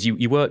 don't you? Because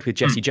you worked with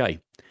Jessie J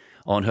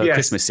on her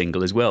Christmas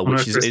single as well,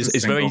 which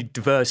is very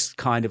diverse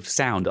kind of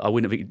sound that I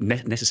wouldn't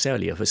have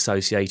necessarily have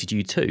associated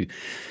you to.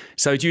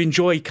 So do you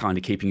enjoy kind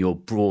of keeping your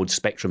broad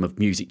spectrum of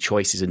music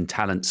choices and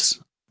talents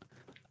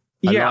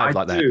alive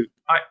like that? Do.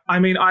 I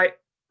mean,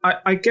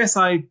 I guess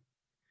I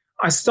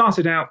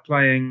started out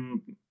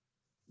playing,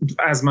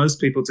 as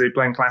most people do,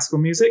 playing classical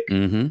music,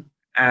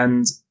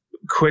 and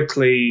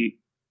quickly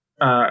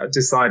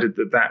decided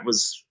that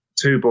was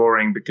too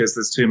boring because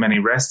there's too many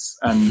rests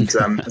and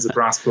as a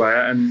brass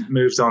player, and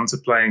moved on to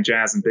playing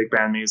jazz and big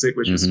band music,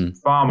 which was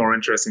far more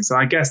interesting. So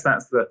I guess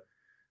that's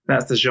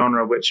the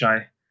genre which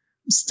I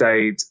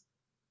stayed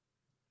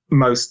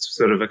most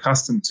sort of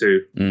accustomed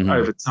to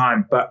over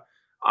time. But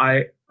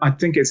I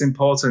think it's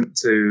important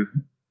to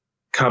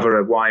cover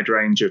a wide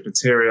range of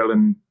material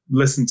and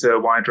listen to a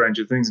wide range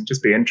of things and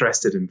just be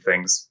interested in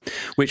things.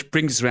 Which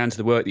brings us around to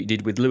the work that you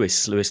did with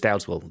Lewis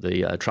Dowdeswell,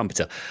 the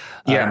trumpeter.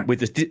 With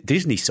the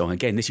Disney song.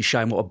 Again, this is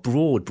showing what a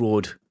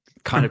broad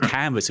kind of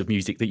canvas of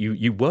music that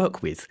you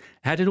work with.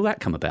 How did all that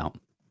come about?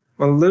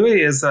 Well,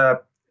 Louis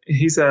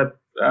he's a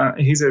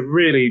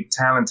really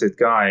talented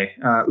guy.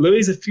 Louis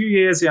is a few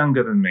years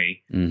younger than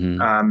me.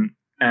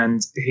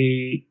 And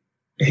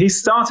he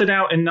started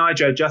out in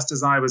Niger just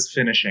as I was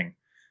finishing.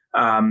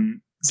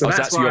 So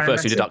that's your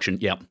first introduction.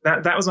 Yeah,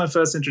 that was my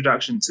first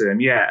introduction to him.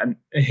 Yeah, and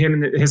him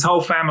and his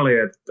whole family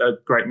are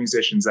great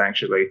musicians.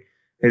 Actually,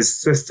 his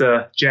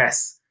sister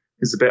Jess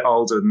is a bit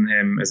older than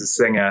him, is a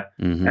singer,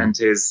 and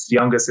his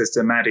younger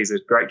sister Maddie's a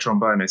great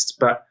trombonist.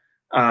 But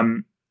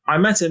I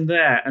met him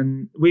there,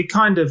 and we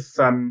kind of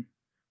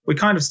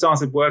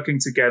started working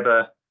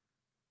together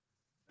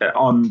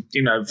on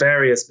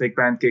various big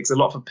band gigs. A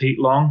lot for Pete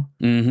Long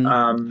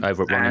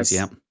over at Ronnie's.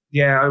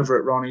 Over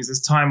at Ronnie's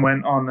as time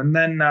went on, and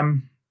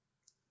then.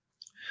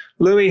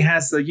 Louis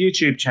has a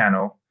YouTube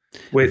channel,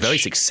 which very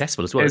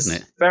successful as well,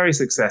 isn't it? Very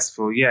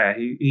successful, yeah.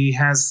 He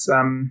has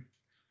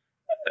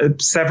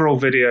several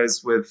videos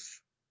with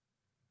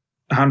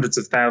hundreds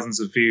of thousands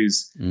of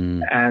views,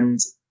 and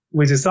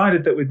we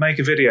decided that we'd make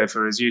a video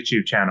for his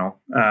YouTube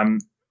channel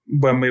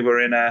when we were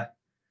in a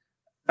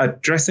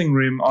dressing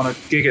room on a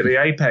gig at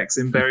the Apex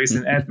in Bury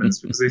St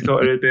Edmunds, because we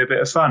thought it would be a bit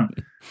of fun,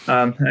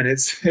 and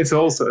it's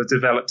all sort of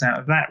developed out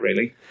of that,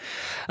 really.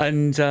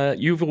 And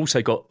you've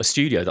also got a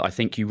studio that I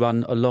think you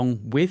run along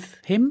with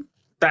him?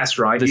 That's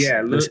right, the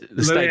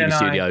stadium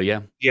studio,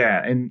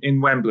 Yeah,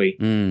 in Wembley,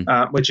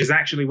 which is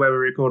actually where we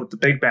recorded the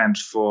big band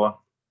for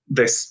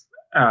this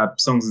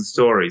Songs and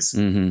Stories.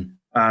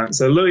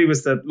 So Louis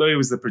was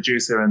the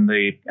producer and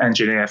the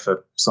engineer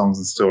for Songs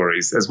and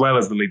Stories, as well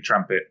as the lead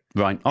trumpet.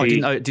 Right. I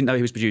didn't know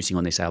he was producing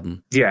on this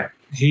album. Yeah,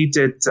 he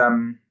did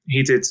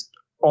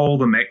all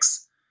the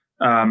mix.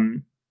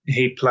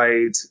 He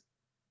played...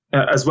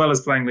 as well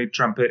as playing lead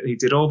trumpet, he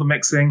did all the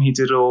mixing. He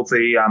did all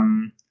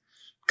the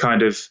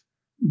kind of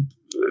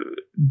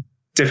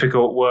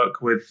difficult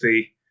work with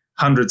the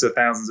hundreds of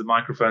thousands of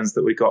microphones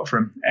that we got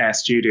from Air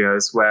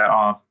Studios, where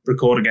our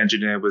recording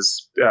engineer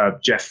was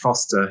Jeff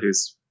Foster,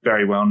 who's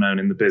very well known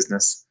in the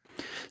business.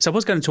 So I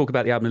was going to talk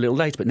about the album a little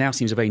later, but now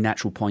seems a very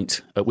natural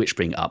point at which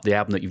bring it up. The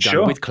album that you've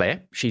done with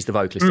Claire. She's the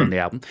vocalist on the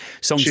album.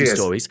 Songs and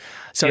Stories.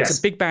 So it's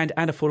a big band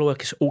and a full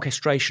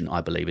orchestration, I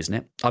believe, isn't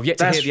it? I've yet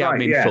to hear the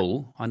album in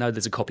full. I know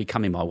there's a copy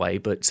coming my way,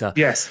 but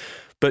yes.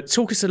 But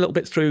talk us a little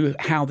bit through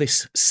how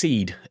this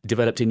seed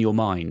developed in your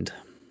mind.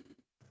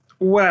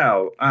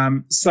 Well,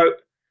 so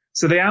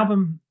the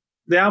album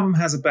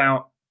has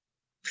about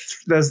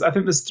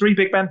there's 3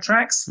 big band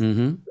tracks.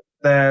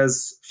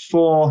 There's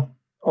 4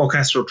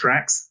 orchestral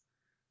tracks.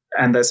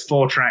 And there's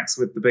 4 tracks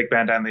with the big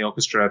band and the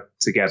orchestra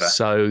together.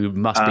 So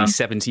must be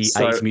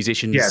 78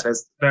 musicians. Yeah,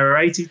 there are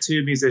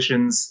 82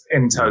 musicians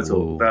in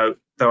total,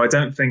 though I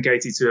don't think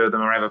 82 of them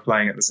are ever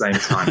playing at the same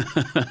time.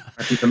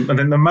 I think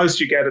the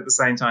most you get at the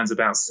same time is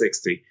about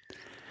 60.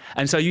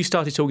 And so you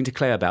started talking to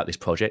Claire about this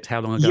project. How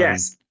long ago?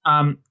 Yes.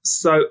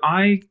 So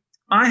I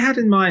had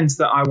in mind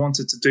that I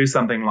wanted to do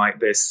something like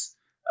this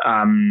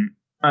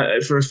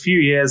for a few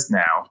years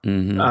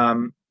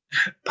now,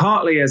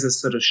 partly as a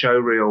sort of show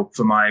reel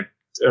for my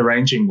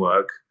arranging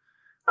work,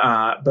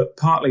 but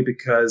partly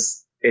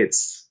because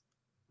it's,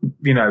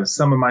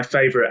 some of my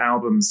favorite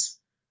albums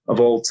of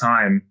all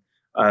time.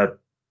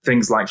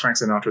 Things like Frank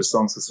Sinatra's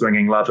Songs for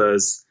Swinging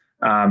Lovers,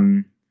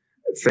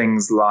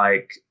 things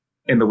like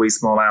In the Wee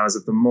Small Hours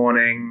of the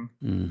Morning,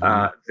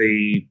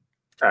 the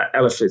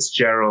Ella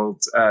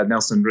Fitzgerald,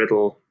 Nelson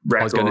Riddle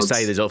records. I was going to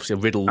say there's obviously a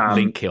Riddle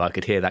link here. I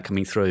could hear that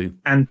coming through.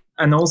 And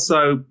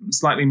also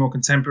slightly more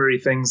contemporary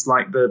things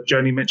like the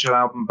Joni Mitchell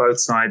album Both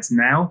Sides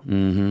Now,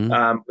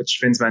 which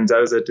Vince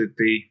Mendoza did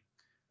the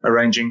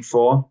arranging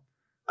for.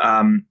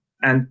 And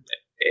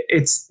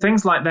it's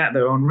things like that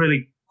are on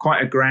really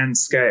quite a grand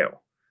scale.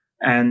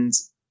 And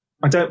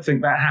I don't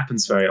think that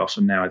happens very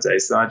often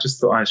nowadays. So I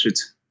just thought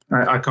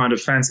I kind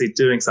of fancied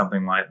doing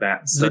something like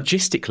that. So,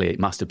 logistically, it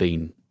must have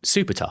been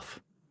super tough.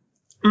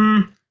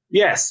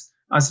 Yes,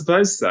 I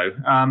suppose so.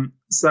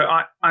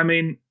 I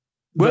mean,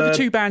 were the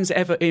two bands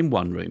ever in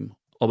one room,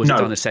 or was it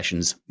done as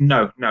sessions?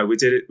 No, we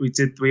did it.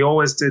 We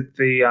always did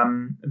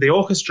the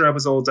orchestra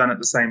was all done at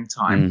the same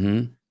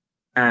time,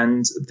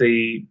 and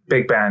the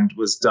big band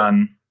was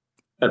done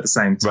at the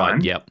same time.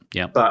 Right.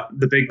 Yep. But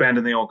the big band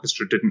and the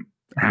orchestra didn't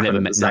happen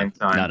at the same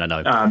time.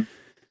 No.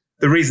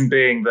 The reason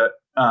being that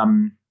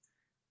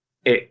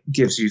it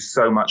gives you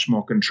so much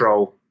more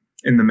control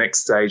in the mix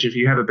stage. If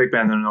you have a big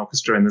band and an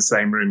orchestra in the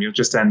same room, you'll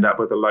just end up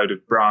with a load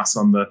of brass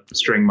on the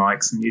string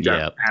mics, and you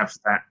don't have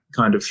that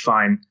kind of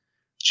fine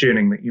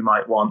tuning that you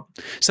might want.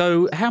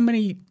 So how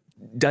many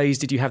days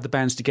did you have the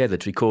bands together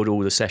to record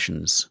all the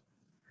sessions?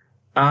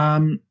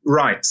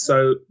 Right.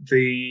 So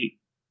it's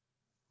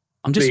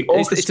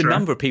the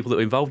number of people that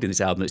were involved in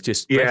this album that's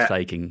just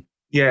breathtaking.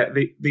 Yeah,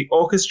 the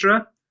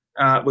orchestra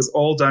was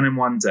all done in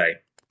one day.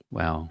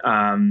 Wow.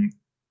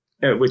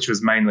 Which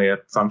was mainly a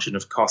function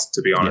of cost,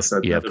 to be honest.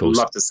 Of course. I would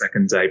loved a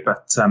second day,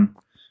 but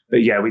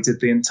yeah, we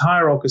did the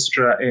entire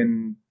orchestra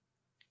in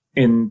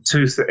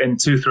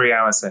 2-3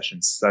 hour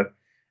sessions. So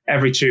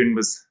every tune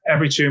was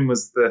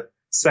the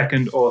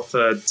second or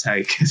third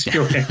take, as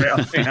you'll hear it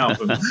on the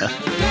album.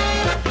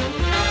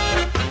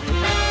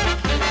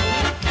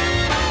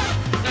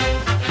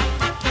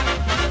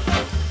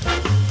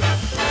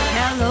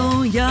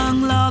 Hello,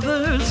 young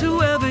lovers,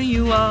 whoever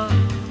you are.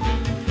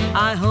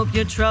 I hope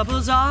your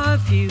troubles are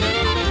few.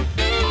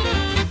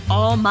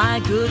 All my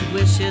good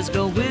wishes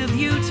go with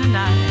you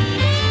tonight.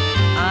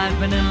 I've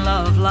been in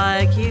love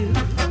like you.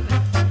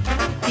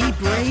 Be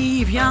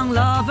brave, young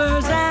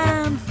lovers,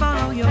 and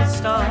follow your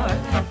star.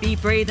 Be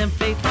brave and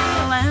faithful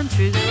and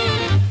true.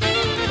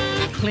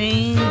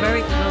 Cling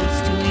very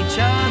close to each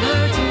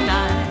other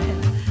tonight.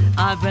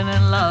 I've been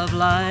in love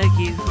like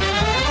you.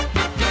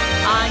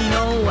 I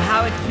know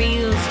how it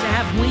feels to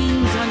have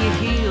wings on your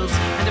heels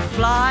and to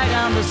fly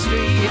down the street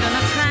in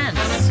a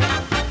trance.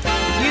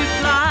 You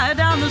fly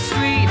down the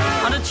street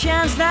on a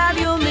chance that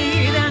you'll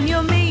meet, and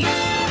you'll meet,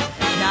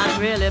 not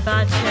really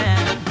by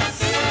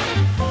chance.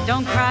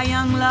 Don't cry,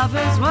 young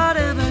lovers,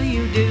 whatever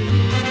you do.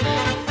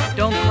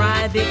 Don't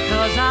cry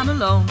because I'm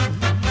alone.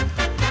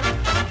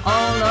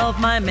 All of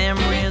my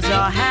memories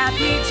are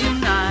happy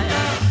tonight.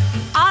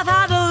 I've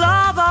had a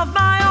love of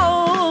my own.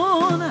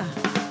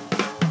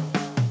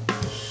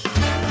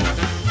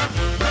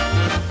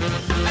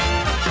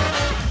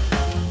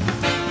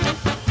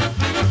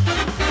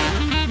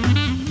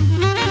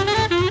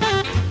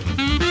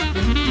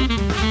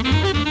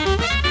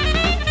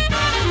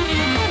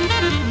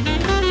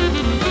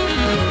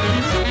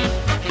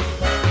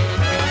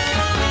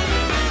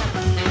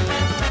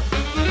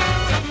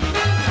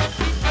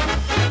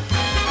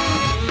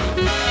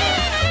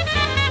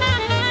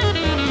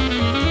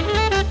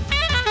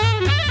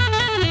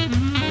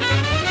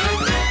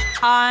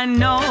 I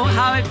know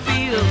how it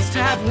feels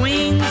to have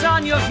wings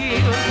on your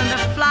heels and to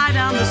fly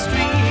down the street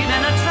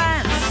in a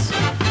trance.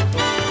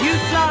 You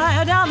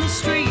fly down the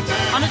street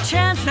on a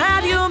chance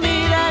that you'll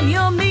meet, and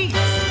you'll meet,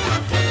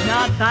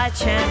 not by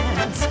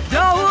chance.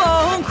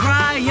 Don't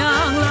cry,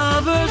 young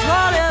lovers,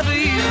 whatever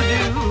you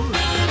do.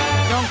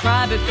 Don't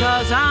cry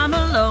because I'm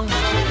alone.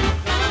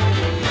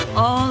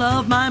 All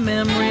of my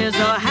memories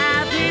are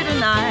happy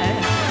tonight.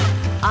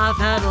 I've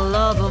had a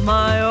love of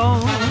my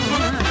own.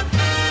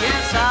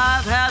 Yes,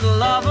 I've had a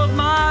love of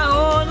my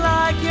own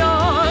like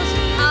yours.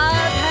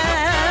 I've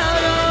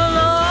had a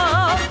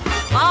love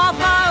of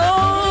my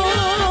own.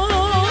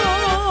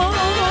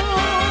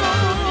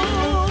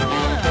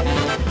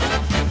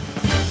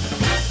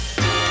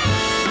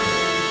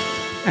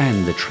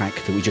 And the track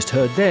that we just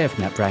heard there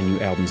from that brand new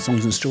album,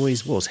 Songs and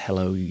Stories, was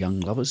Hello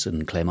Young Lovers,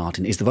 and Claire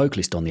Martin is the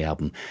vocalist on the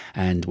album.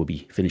 And we'll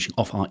be finishing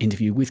off our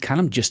interview with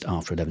Callum just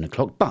after 11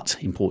 o'clock. But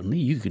importantly,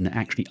 you can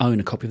actually own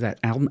a copy of that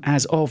album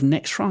as of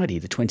next Friday,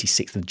 the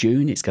 26th of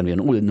June. It's going to be on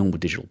all the normal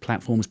digital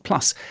platforms,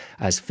 plus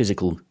as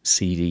physical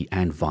CD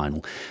and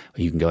vinyl.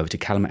 You can go over to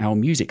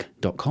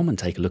callumhourmusic.com and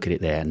take a look at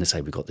it there. And as I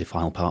say, we've got the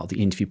final part of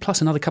the interview,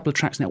 plus another couple of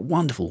tracks in that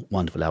wonderful,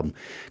 wonderful album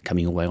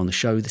coming away on the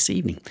show this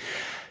evening.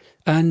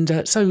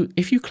 And so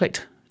if you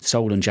collect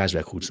soul and jazz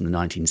records from the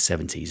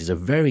 1970s, there's a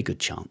very good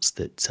chance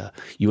that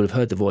you will have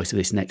heard the voice of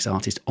this next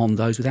artist on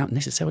those without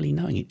necessarily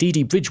knowing it. Dee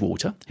Dee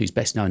Bridgewater, who's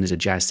best known as a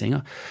jazz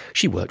singer,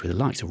 she worked with the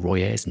likes of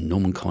Roy Ayers,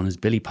 Norman Connors,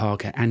 Billy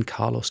Parker and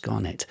Carlos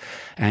Garnett.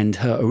 And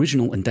her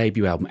original and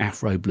debut album,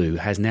 Afro Blue,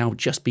 has now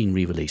just been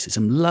re-released. There's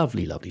some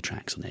lovely, lovely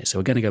tracks on there. So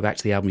we're going to go back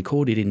to the album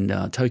recorded in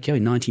Tokyo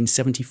in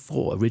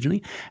 1974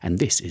 originally, and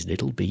this is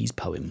Little Bee's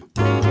Poem.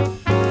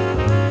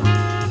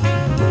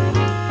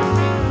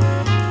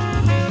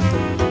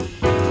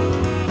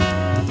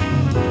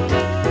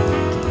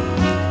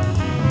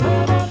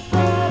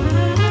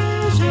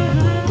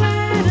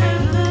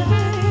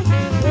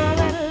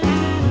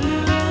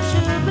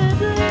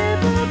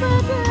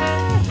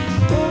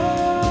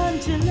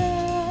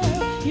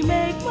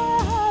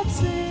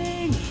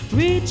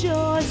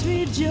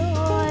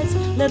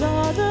 Let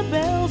all the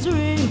bells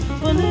ring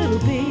for Little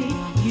Bee.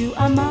 You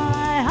are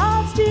my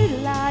heart's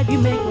delight. You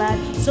make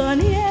life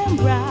sunny and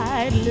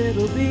bright.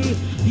 Little Bee,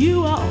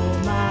 you are all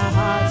my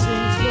heart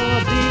sings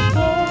for.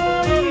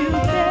 Before you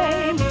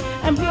came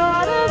and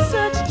brought us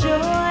such joy,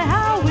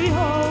 how we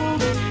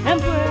hoped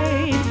and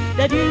prayed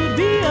that you'd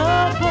be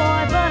a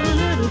boy. But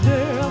little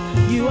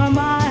girl, you are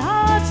my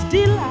heart's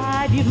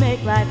delight. You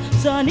make life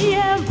sunny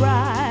and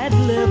bright.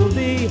 Little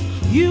Bee,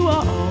 you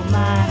are all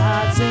my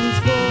heart sings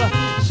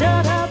for.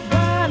 Shut up.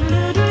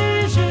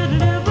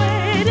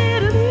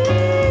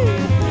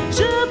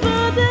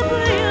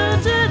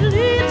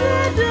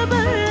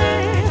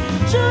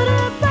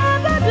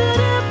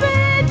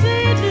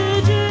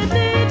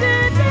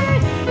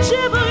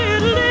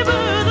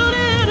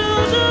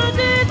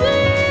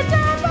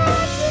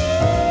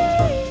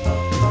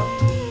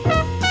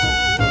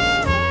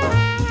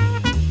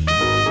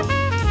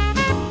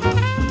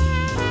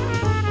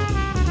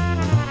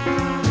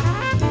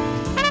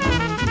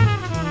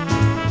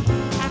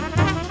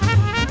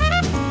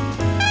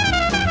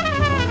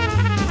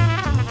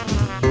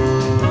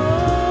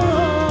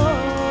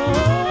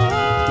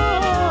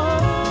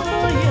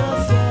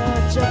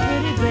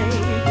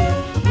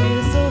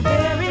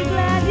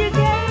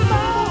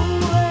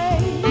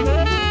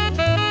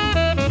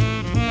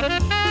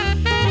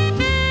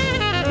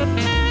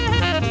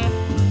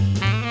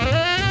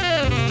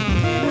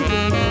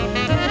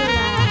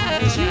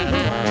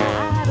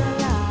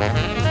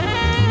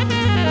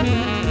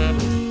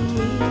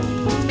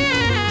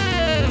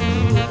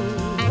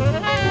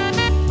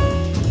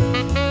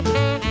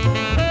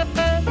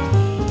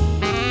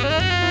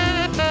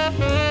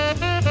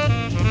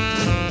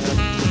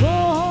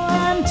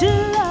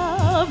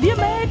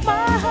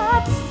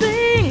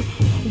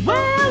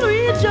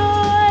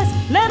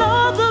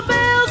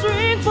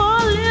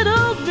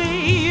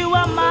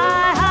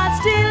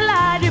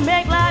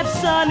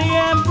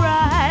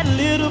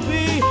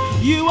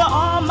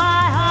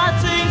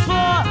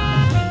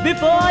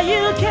 Before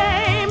you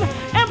came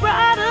and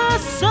brought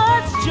us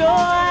such joy,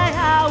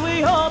 how we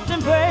hoped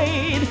and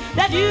prayed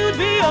that you'd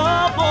be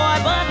a boy.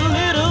 But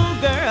little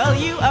girl,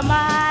 you are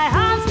my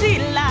heart's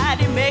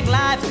delight. You make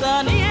life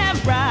sunny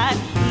and bright.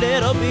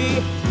 Little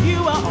Bee, you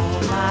are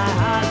all my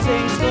heart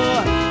sings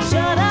for.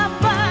 Shut up,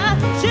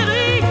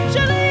 chilly,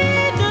 chilly.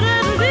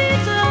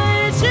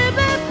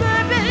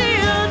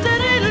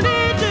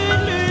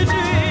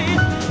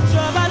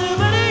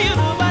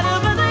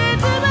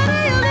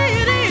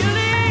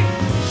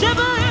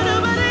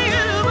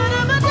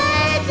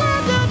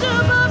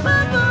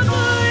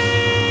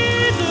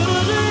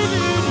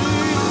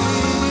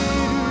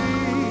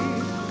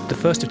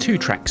 First of two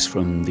tracks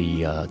from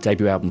the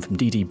debut album from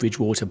Dee Dee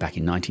Bridgewater back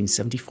in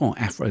 1974.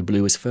 Afro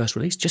Blue was first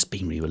released, just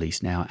been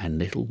re-released now, and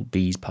Little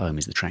Bee's Poem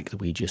is the track that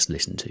we just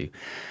listened to.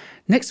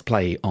 Next to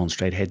play on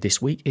Straight Ahead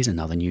this week is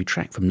another new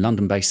track from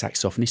London-based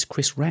saxophonist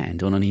Chris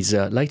Rand. On his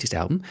latest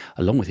album,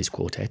 along with his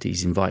quartet,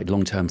 he's invited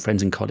long-term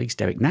friends and colleagues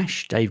Derek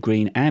Nash, Dave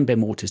Green and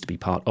Ben Waters to be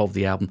part of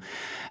the album.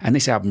 And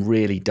this album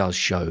really does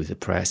show the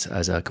press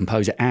as a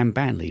composer and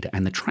band leader.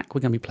 And the track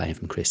we're going to be playing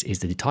from Chris is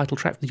the title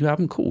track from the new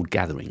album called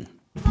Gathering.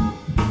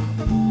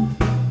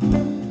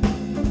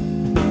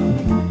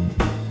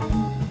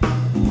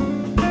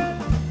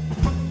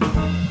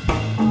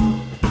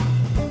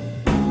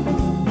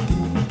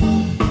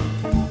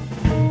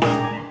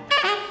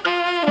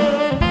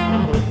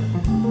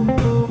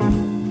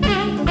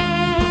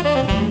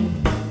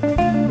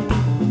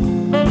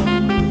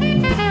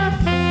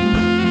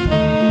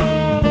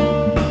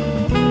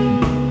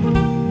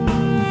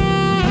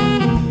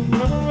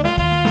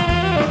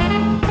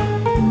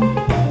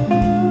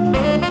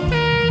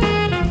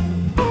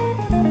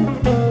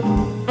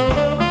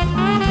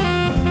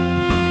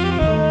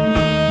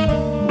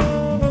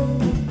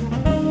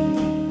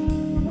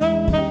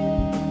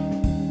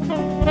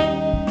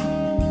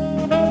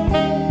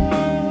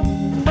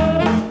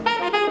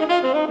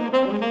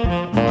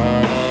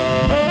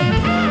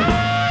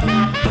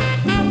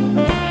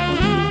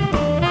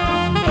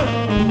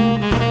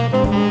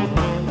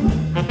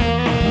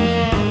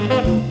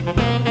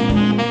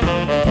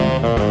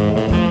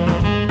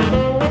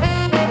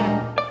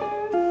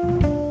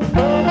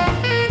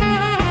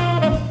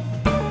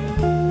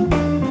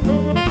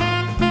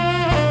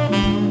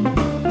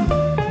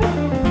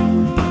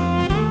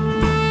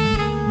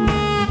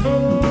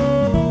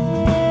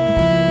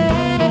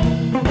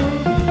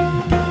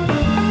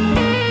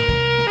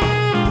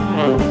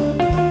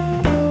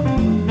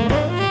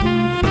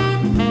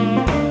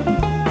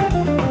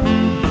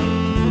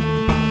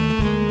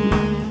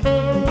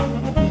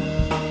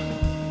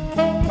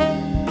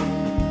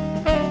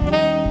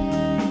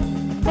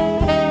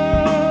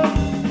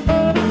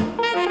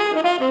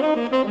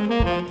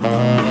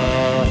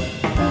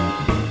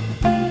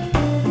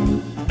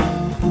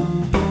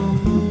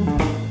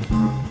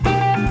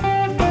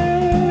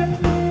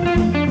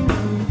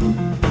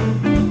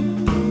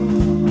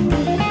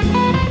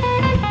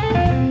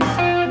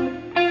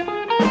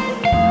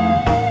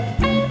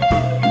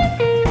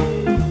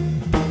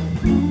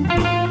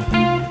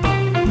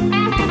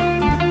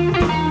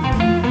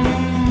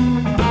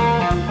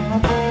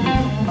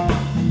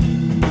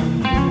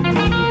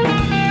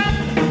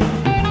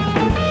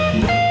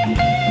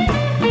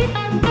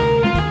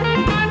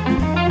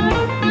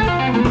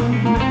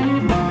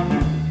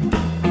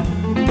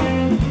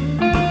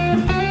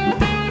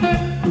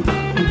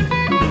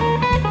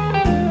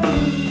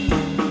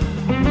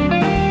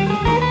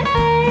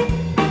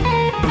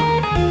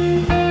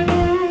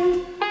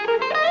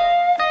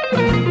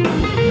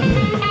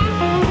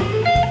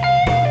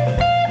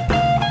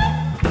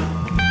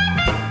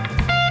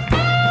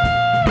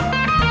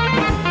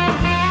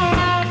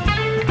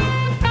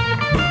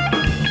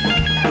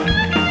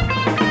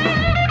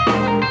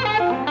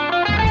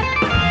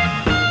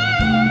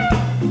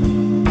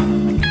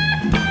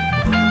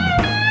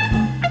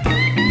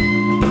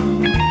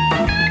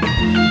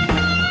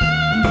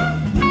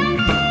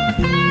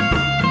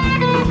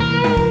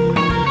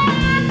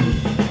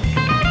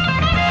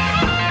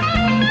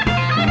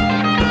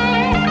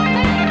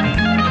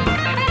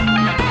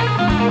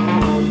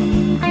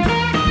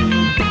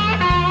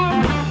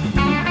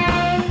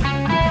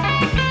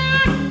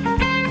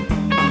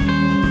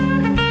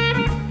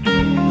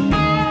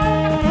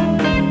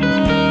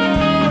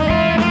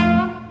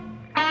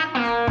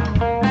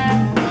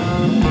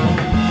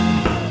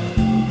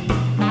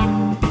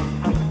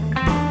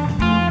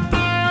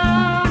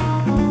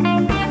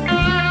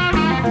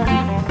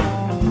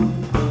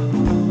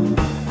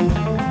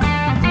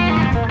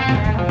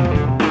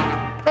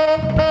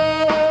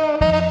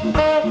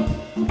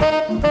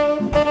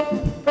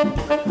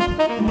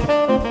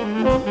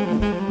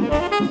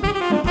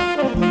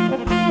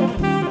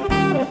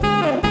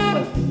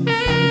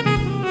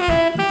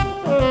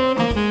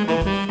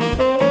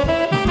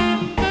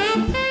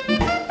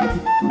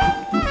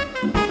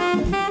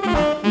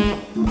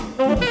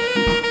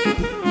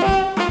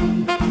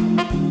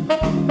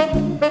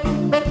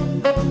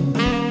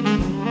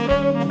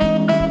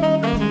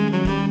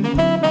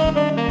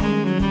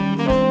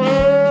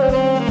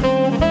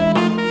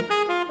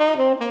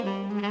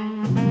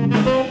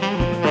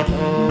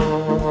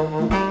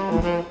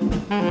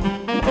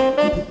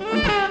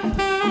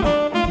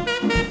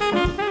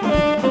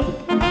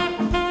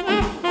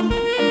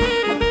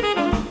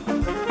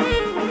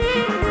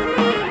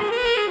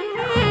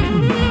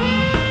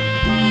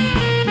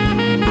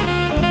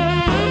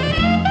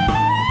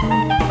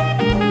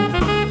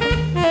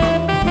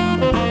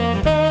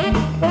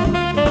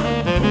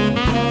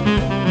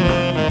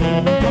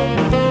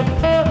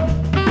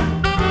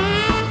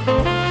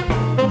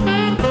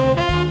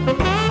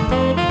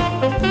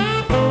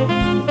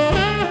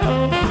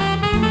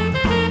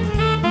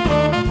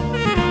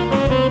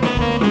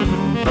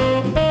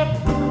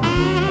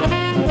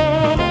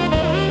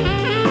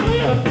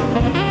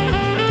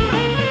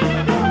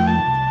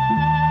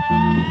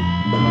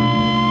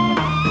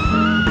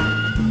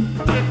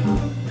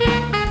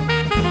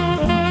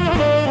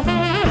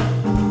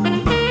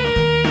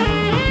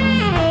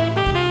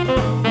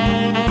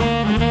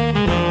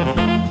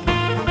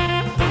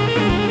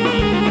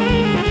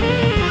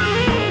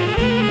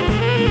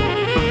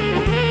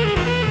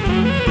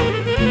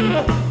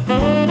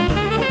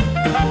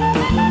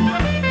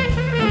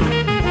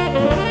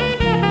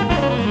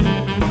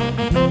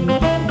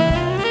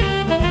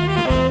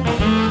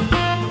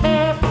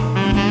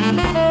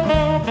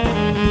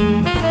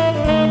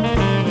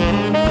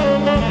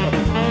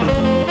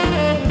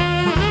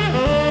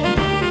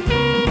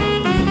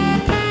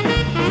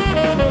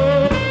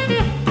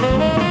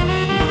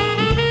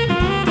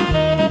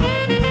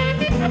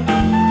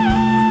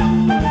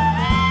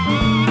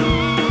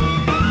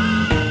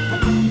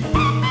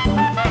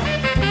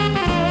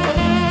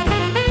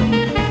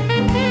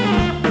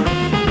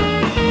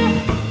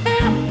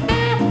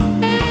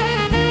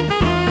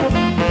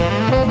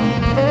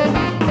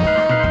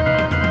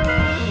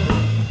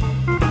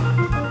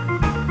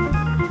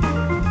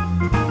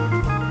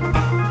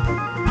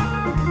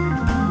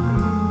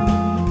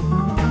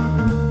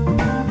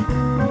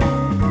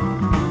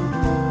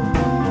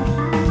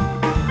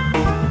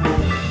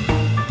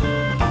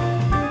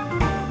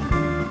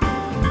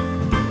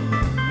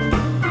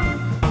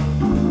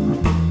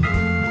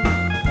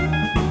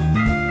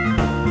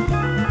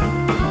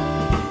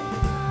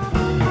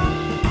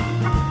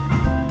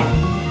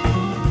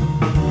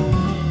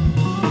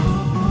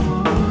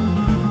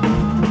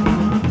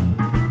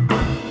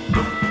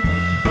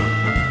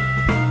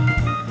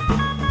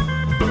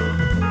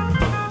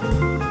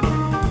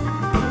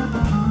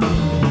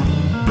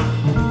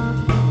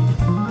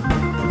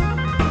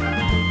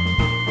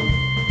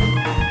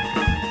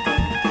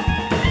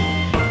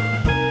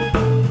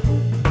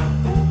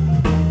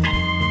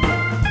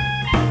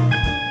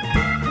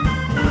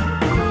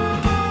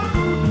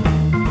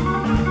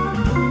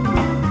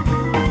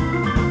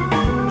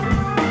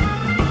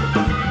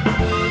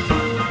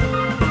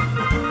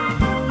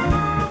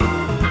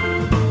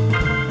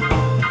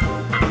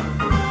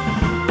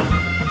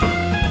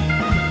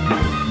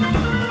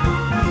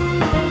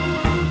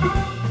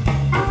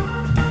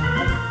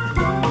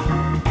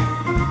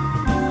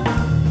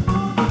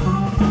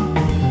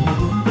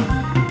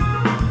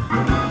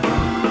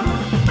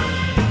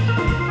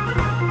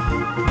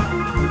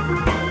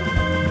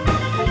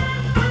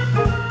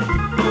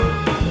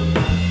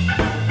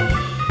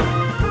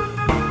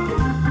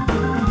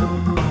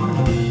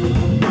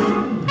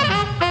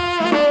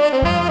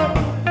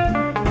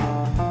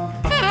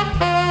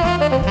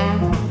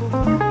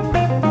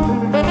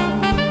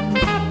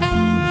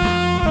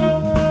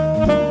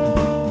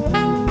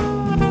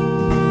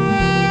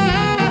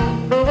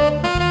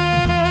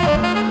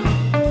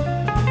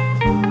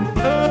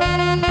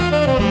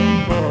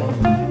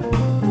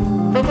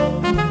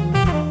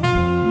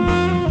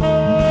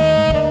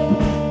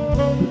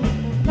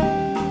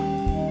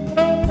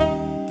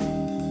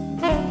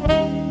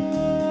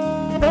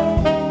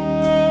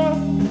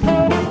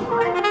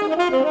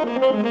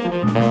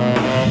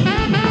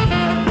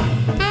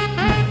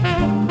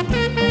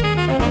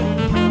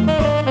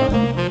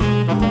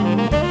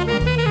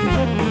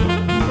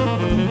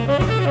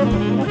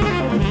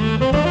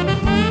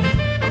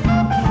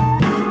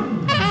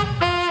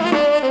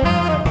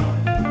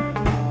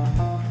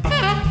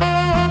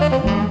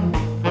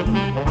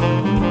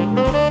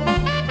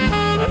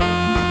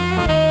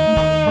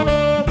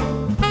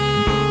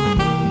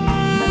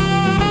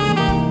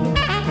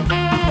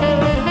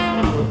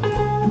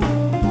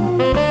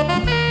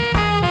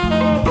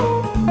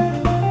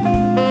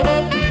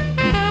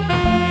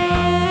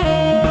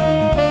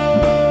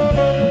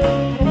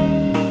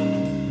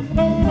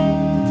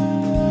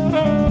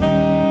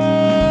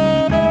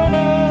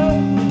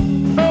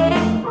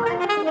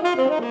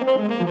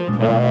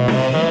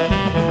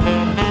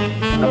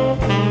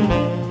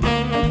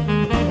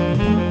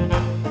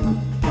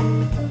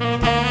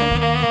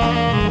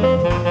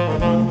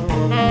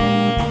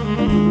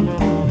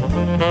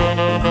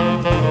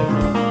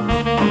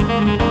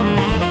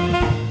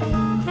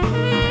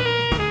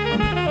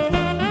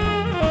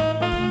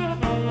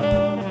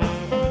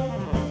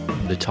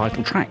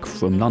 title track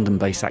from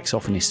London-based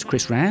saxophonist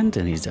Chris Rand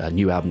and his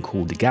new album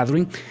called The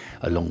Gathering,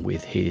 along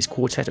with his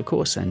quartet, of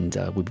course, and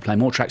we'll be playing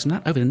more tracks on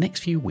that over the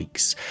next few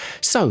weeks.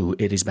 So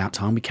it is about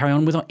time we carry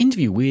on with our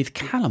interview with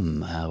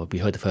Callum. We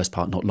heard the first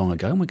part not long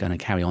ago, and we're going to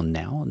carry on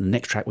now. And the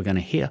next track we're going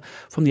to hear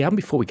from the album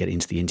before we get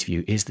into the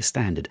interview is The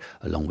Standard,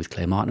 along with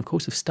Claire Martin, of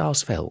course, of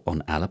Stars Fell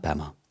on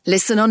Alabama.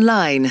 Listen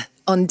online,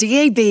 on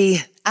DAB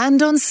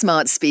and on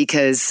smart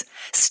speakers.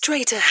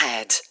 Straight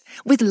ahead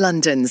with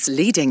London's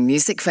leading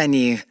music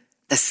venue,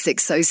 the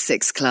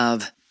 606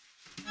 Club.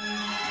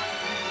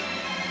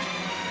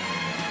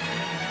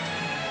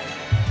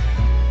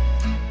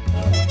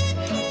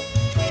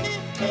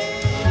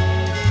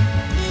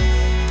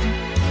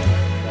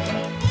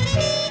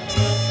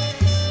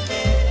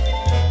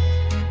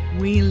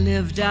 We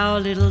lived our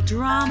little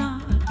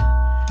drama.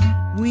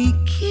 We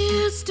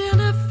kissed in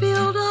a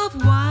field of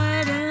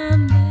white,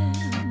 and then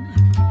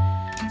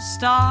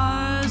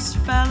stars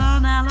fell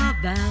on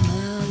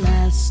Alabama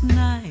last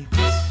night.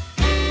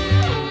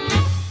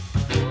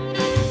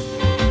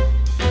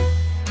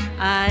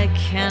 I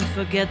can't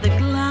forget the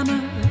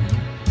glamour.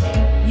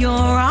 Your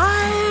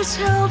eyes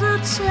held a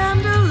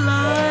tender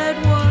light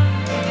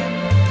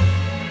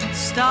while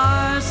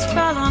stars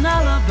fell on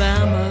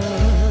Alabama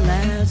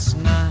last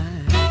night.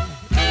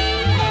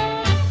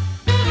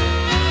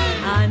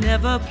 I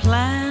never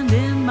planned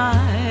in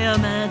my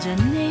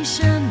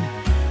imagination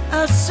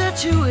a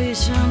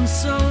situation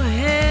so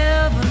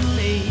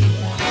heavenly,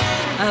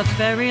 a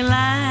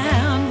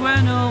fairyland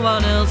where no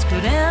one else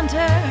could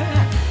enter,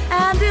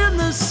 and in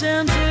the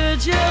center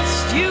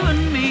just you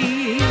and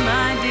me,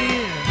 my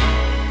dear.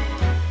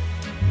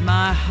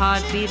 My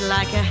heart beat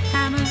like a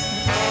hammer,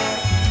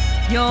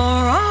 your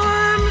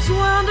arms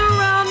wound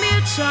around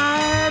me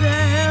tight,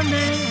 and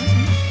then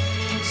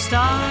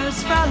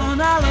stars fell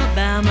on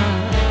Alabama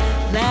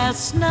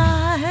last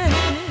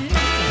night.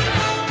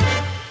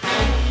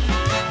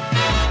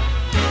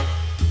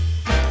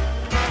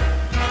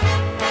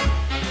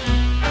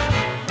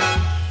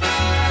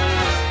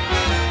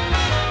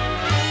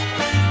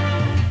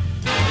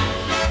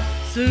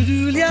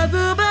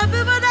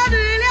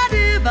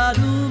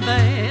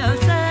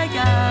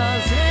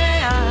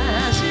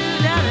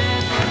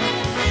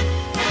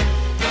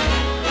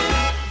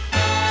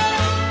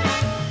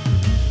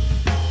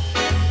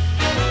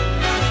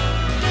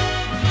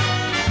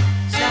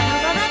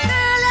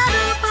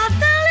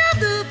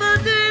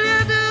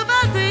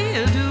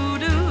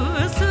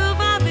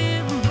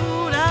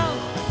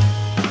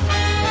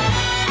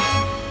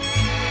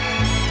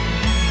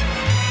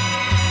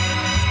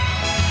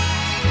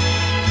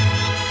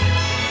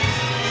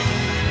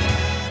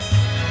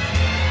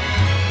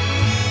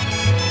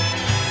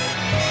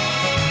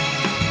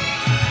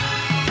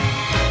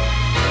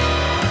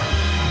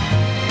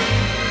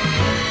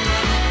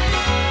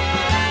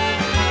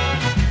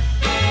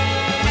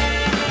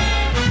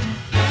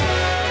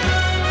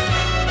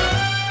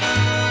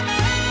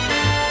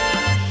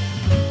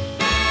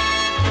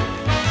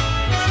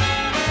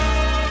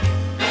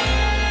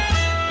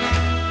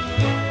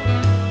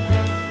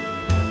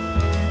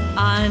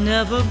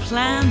 Never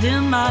planned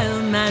in my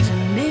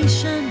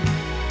imagination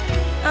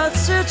a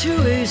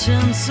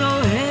situation so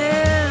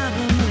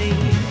heavenly,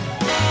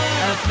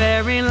 a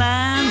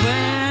fairyland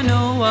where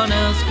no one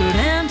else could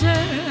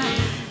enter,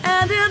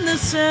 and in the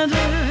center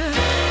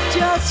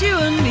just you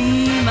and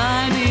me,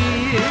 my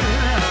dear.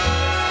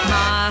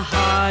 My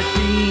heart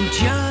beat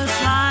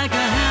just like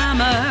a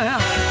hammer,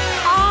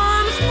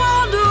 arms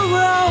wound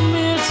around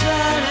me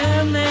tight,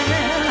 and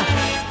then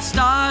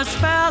stars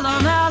fell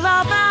on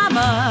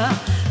Alabama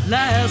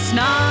last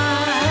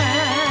night.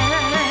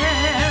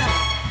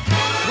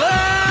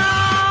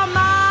 Well,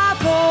 my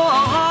poor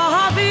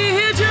heart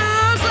beat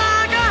just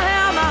like a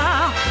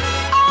hammer,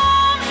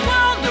 arms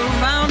wound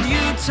around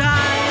you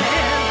tight.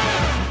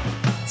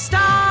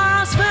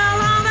 Stars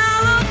fell on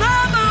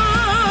Alabama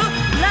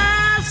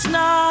last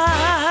night.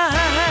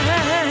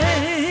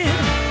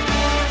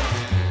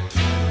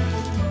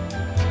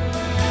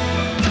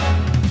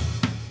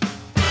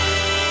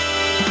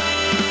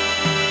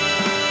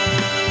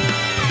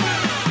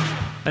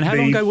 And how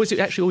long ago was it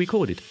actually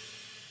recorded?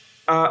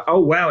 Oh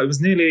wow, it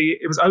was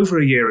over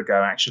a year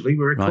ago actually.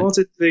 We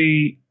recorded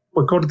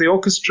the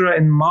orchestra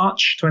in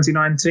March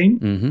 2019.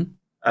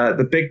 Mm-hmm.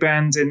 The big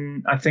band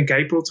in I think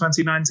April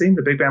 2019.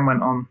 The big band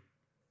went on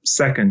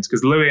second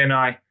because Louis and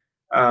I,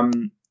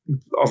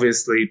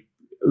 obviously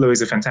Louis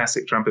is a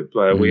fantastic trumpet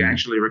player. We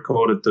actually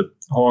recorded the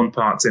horn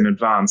parts in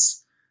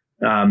advance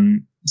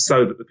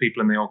so that the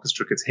people in the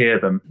orchestra could hear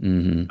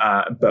them,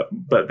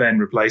 but then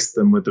replaced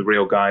them with the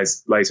real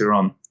guys later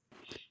on.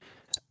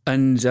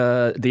 And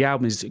the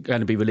album is going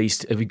to be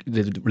released.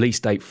 The release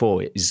date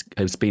for it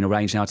has been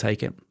arranged now, I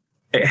take it?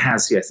 It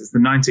has, yes. It's the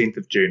 19th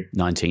of June.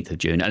 19th of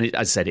June. And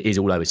as I said, it is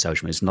all over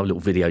social media. There's no little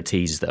video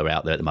teasers that are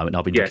out there at the moment.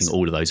 I've been looking at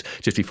all of those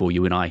just before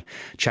you and I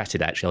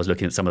chatted, actually. I was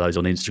looking at some of those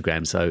on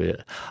Instagram. So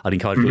I'd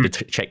encourage people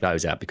to check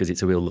those out because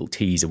it's a real little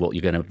tease of what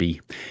you're going to be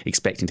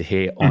expecting to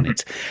hear on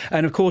it.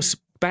 And of course,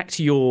 back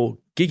to your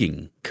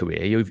gigging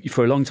career, you've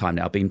for a long time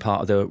now been part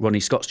of the Ronnie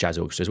Scott's Jazz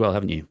Orchestra as well,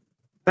 haven't you?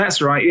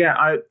 That's right. Yeah,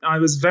 I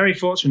was very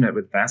fortunate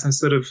with that. I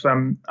sort of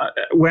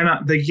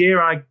the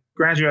year I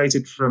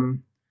graduated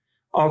from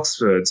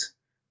Oxford,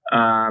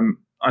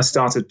 I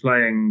started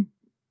playing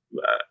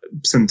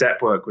some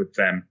dep work with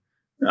them,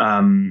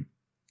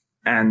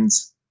 and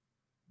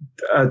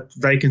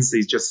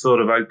vacancies just sort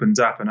of opened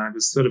up, and I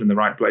was sort of in the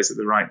right place at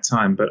the right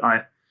time. But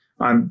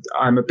I'm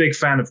a big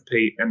fan of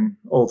Pete and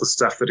all the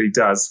stuff that he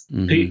does.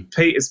 Mm-hmm.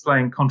 Pete is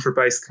playing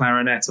contrabass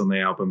clarinet on the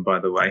album, album, by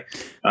the way.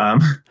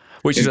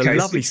 Which is a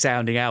lovely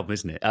sounding album,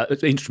 isn't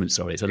it? Instrument,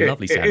 sorry. It's a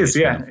lovely sounding It is,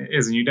 yeah, it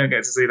is. And you don't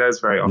get to see those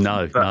very often.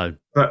 No.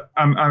 But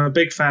I'm a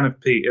big fan of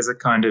Pete as a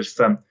kind of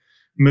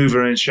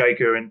mover and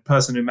shaker and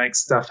person who makes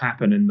stuff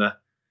happen in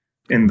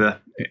the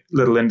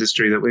little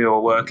industry that we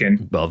all work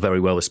in. Well, a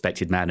very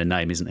well-respected man and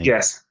name, isn't he?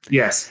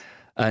 Yes.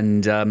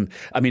 And,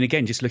 I mean,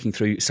 again, just looking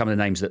through some of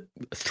the names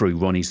through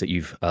Ronnie's that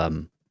you've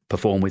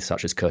performed with,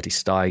 such as Curtis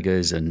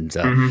Stigers and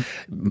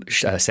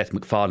Seth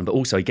MacFarlane, but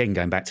also, again,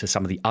 going back to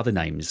some of the other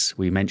names.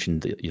 We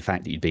mentioned the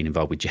fact that you'd been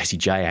involved with Jessie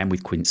J and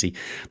with Quincy,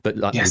 but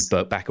like with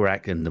Burt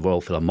Bacharach and the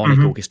Royal Philharmonic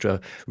Orchestra,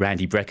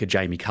 Randy Brecker,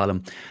 Jamie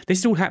Cullum.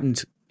 This all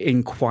happened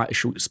in quite a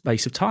short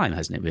space of time,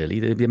 hasn't it,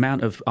 really? The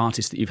amount of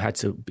artists that you've had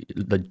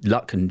the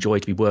luck and joy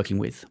to be working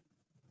with.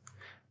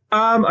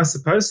 I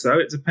suppose so.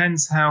 It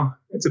depends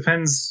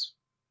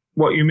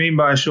what you mean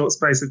by a short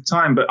space of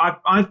time. But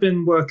I've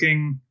been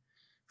working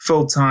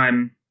full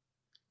time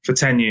for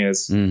 10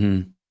 years.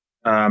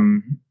 Mm-hmm.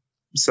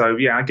 So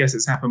yeah, I guess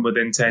it's happened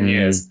within 10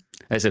 years.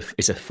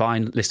 It's a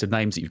fine list of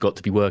names that you've got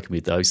to be working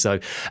with, though. So,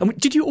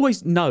 did you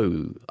always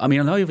know? I mean,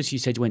 I know obviously you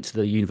said you went to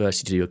the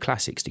university to do a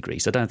classics degree,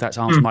 so I don't know if that's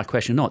answered my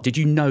question or not. Did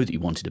you know that you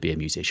wanted to be a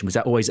musician? Was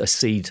that always a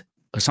seed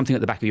or something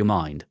at the back of your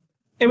mind?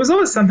 It was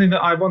always something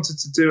that I wanted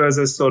to do as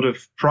a sort of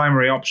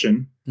primary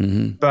option,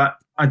 but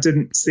I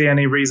didn't see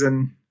any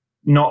reason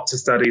not to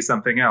study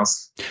something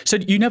else. So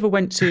you never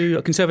went to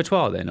a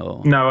conservatoire then?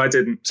 Or no, I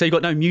didn't. So you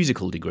got no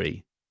musical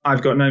degree?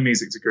 I've got no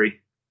music degree.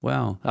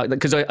 Wow.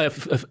 Because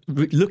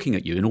looking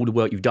at you and all the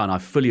work you've done, I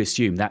fully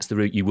assume that's the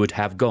route you would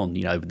have gone,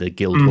 the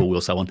Guildhall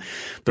or so on.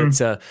 But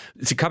to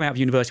come out of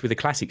university with a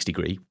classics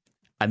degree,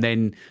 and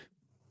then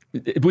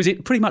was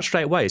it pretty much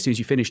straight away, as soon as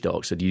you finished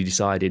Oxford, you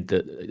decided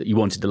that you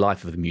wanted the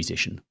life of a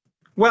musician?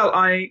 Well,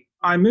 I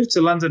moved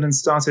to London and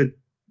started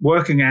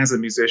working as a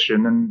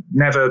musician and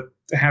never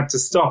had to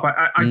stop.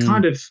 I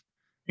kind of,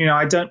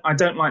 I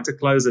don't like to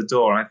close a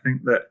door. I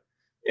think that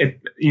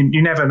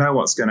you never know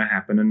what's going to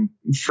happen, and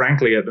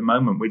frankly, at the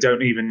moment, we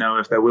don't even know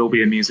if there will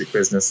be a music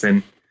business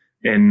in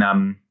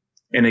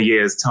a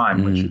year's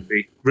time, which would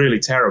be really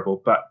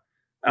terrible. But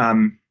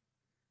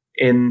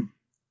in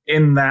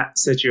that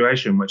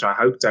situation, which I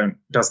hope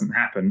doesn't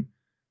happen,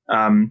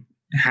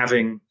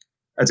 having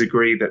a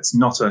degree that's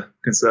not a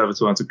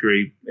conservatoire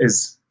degree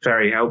is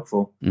very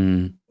helpful,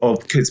 or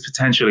could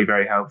potentially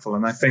very helpful.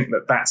 And I think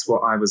that that's what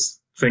I was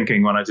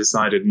thinking when I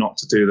decided not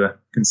to do the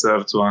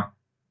conservatoire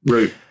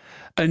route.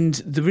 And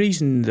the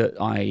reason that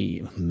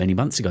I, many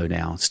months ago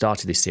now,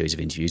 started this series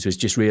of interviews was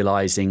just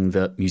realising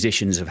that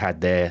musicians have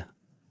had their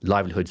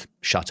livelihood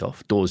shut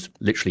off, doors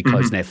literally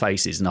closed in their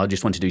faces, and I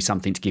just want to do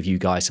something to give you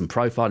guys some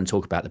profile and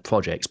talk about the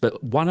projects.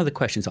 But one of the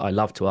questions that I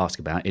love to ask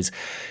about is,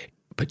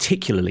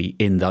 particularly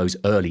in those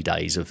early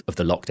days of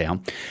the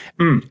lockdown,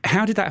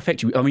 how did that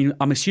affect you? I mean,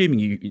 I'm assuming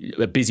you,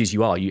 as busy as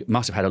you are, you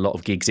must have had a lot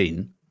of gigs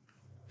in.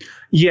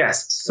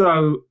 Yes.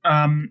 So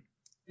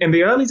in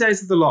the early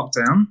days of the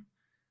lockdown,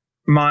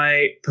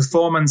 my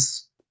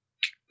performance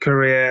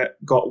career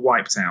got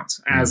wiped out,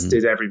 as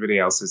did everybody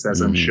else's,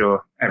 as I'm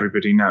sure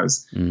everybody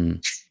knows.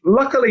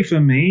 Luckily for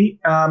me,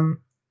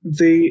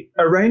 the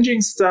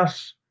arranging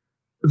stuff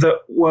that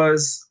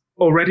was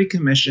already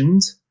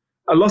commissioned,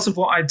 a lot of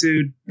what I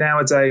do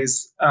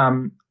nowadays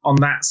on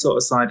that sort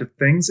of side of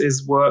things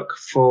is work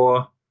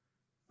for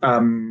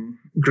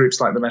groups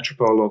like the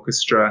Metropole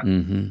Orchestra,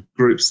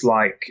 groups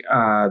like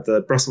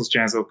the Brussels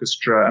Jazz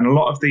Orchestra, and a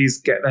lot of these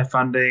get their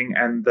funding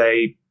and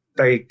they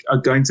are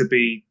going to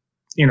be,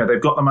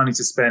 they've got the money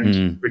to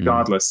spend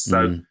regardless.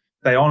 So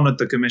they honoured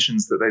the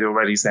commissions that they'd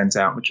already sent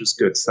out, which was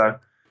good. So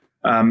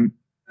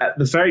at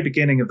the very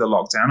beginning of the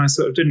lockdown, I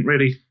sort of didn't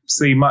really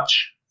see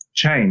much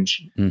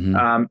change.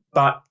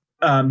 But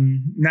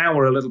now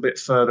we're a little bit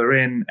further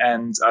in,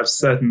 and I've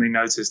certainly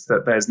noticed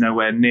that there's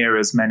nowhere near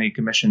as many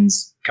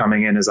commissions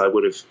coming in as I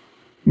would have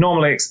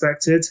normally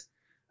expected.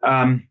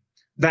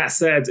 That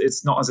said,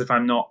 it's not as if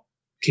I'm not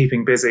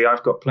keeping busy.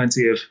 I've got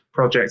plenty of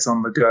projects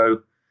on the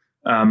go.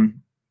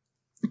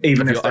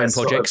 Even if your own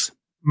projects,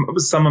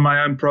 some of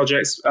my own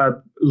projects.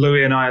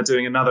 Louis and I are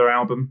doing another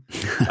album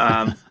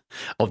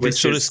of this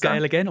sort of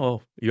scale again, or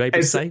are you able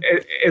to say?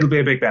 It'll be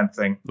a big band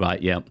thing,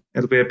 right? Yeah,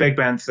 it'll be a big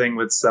band thing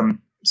with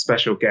some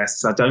special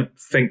guests. I don't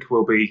think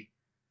we'll be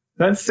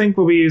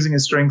using a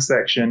string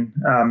section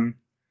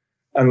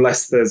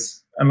unless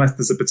there's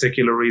a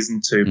particular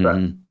reason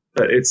to.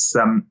 But it's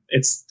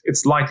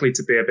likely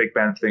to be a big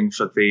band thing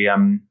for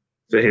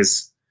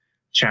his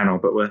channel,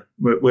 but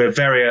we're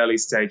very early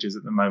stages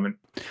at the moment.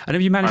 And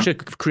have you managed to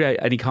create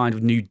any kind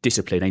of new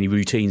discipline, any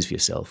routines for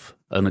yourself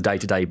on a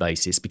day-to-day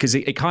basis? Because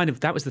it kind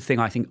of, that was the thing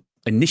I think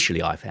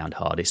initially I found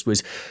hardest,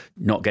 was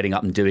not getting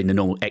up and doing the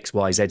normal X,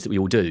 Y, Zs that we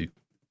all do.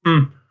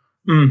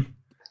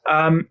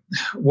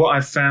 What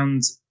I've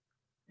found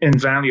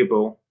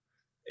invaluable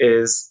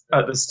is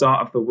at the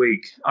start of the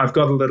week, I've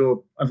got a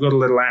little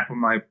app on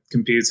my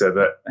computer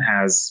that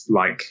has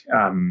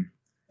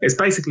it's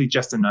basically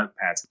just a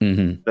notepad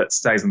that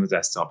stays on the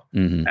desktop.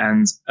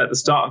 And at the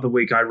start of the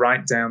week, I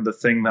write down the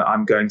thing that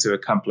I'm going to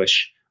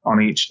accomplish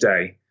on each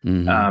day.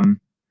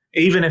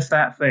 Even if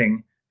that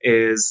thing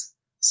is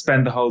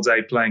spend the whole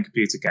day playing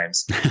computer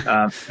games.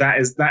 That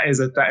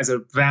is a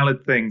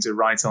valid thing to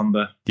write on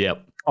the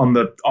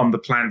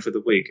plan for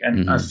the week.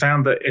 And I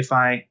found that if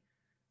I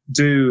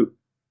do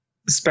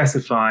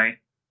specify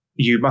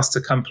you must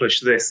accomplish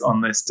this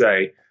on this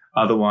day,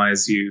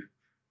 otherwise you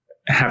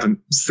haven't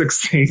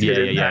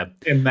succeeded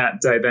in that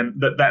day, then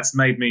that's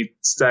made me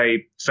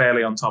stay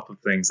fairly on top of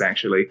things,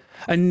 actually.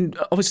 And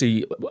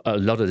obviously a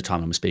lot of the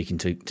time I'm speaking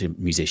to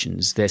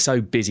musicians, they're so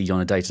busy on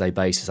a day-to-day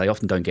basis, they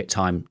often don't get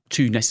time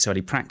to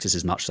necessarily practice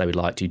as much as they would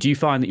like to. Do you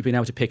find that you've been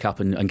able to pick up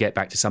and get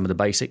back to some of the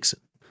basics?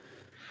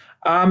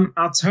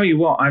 I'll tell you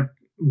what, I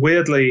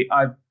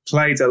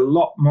played a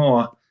lot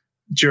more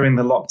during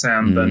the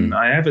lockdown than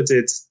I ever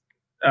did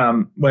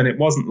when it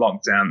wasn't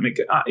lockdown.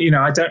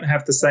 I don't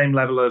have the same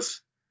level of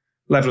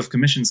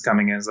commissions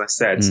coming in, as I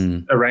said,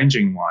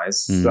 arranging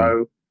wise.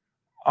 So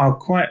I'll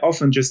quite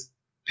often just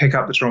pick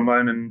up the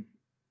trombone and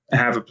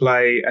have a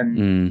play.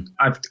 And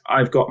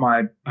I've got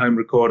my home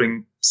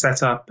recording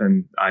set up,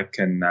 and I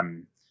can,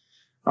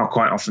 I'll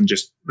quite often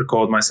just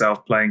record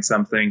myself playing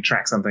something,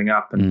 track something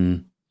up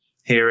and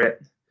hear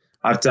it.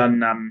 I've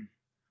done,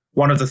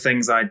 one of the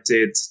things I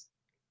did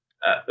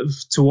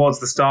towards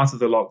the start of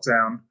the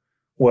lockdown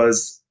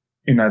was,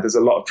 there's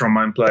a lot of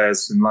trombone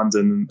players in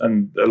London,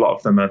 and a lot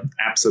of them are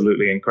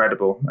absolutely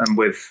incredible. And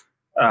with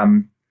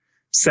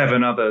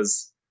 7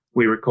 others,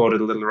 we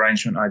recorded a little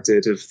arrangement I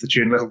did of the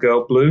tune Little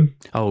Girl Blue.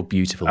 Oh,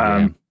 beautiful.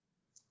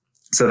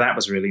 So that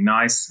was really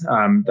nice.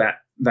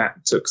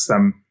 That took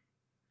some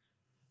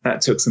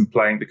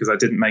playing, because I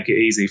didn't make it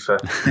easy for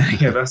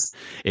any of us.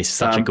 It's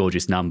such a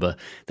gorgeous number.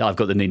 That I've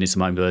got the Nina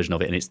Simone version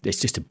of it, and it's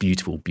just a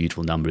beautiful,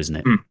 beautiful number, isn't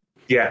it?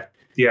 Yeah.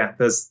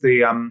 There's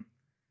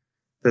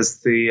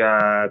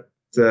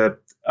the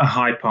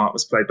high part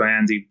was played by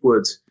Andy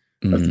Wood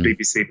of the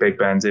BBC Big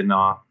Band in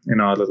our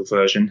little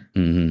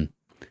version,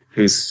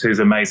 who's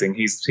amazing.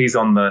 He's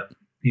on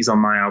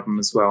my album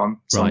as well, on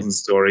Songs and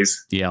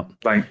Stories. Yeah,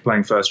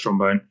 playing first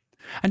trombone.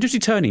 And just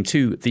returning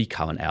to the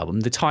current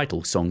album, the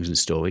title "Songs and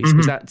Stories"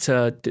 is that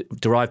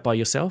derived by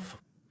yourself?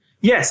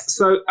 Yes.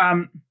 So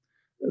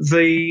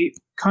the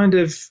kind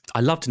of I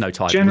love to know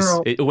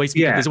titles. There's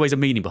always a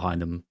meaning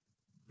behind them.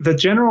 The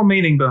general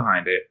meaning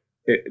behind it.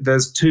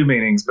 There's 2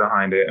 meanings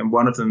behind it, and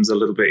one of them's a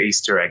little bit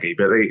Easter eggy.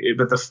 But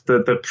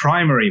the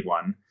primary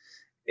one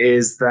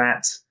is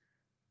that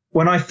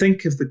when I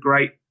think of the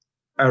great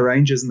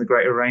arrangers and the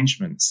great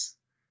arrangements,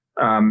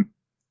 I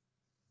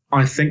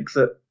think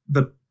that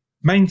the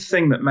main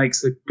thing that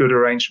makes a good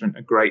arrangement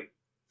a great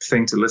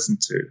thing to listen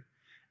to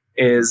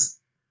is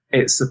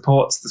it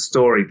supports the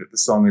story that the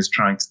song is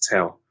trying to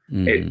tell.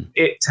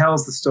 It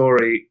tells the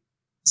story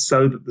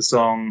so that the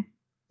song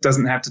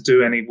doesn't have to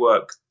do any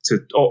work a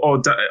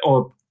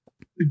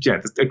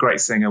great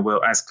singer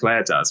will, as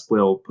Claire does,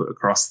 will put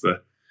across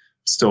the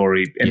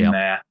story in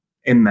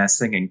their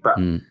singing. But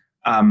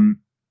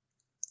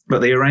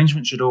the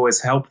arrangement should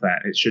always help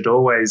that. It should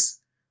always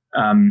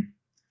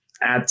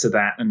add to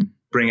that and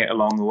bring it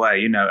along the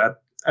way.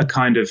 A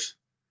kind of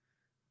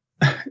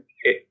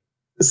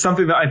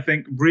something that I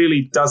think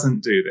really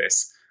doesn't do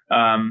this.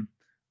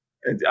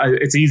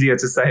 It's easier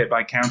to say it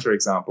by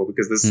counterexample,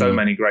 because there's so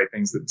many great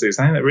things that do.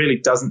 Something that really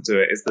doesn't do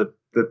it is the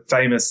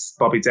famous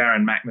Bobby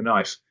Darin Mac the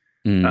Knife,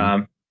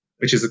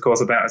 which is of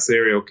course about a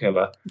serial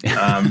killer,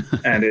 and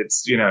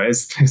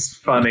it's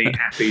funny,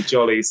 happy,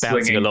 jolly,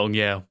 bouncing along,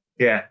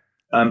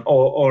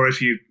 or if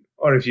you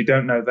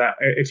don't know that,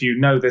 if you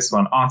know this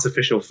one,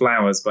 Artificial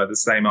Flowers by the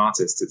same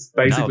artist, it's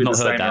basically the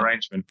same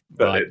arrangement,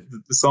 but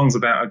the song's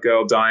about a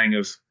girl dying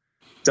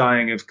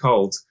of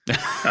cold,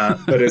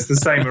 but it's the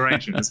same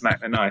arrangement as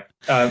Mac the Knife.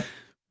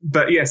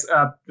 But yes,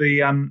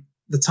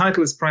 the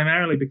title is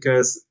primarily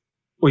because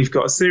we've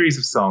got a series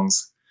of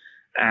songs,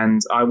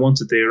 and I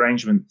wanted the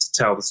arrangement to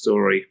tell the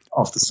story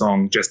of the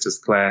song just as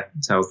Claire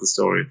tells the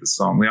story of the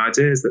song. The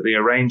idea is that the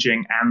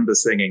arranging and the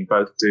singing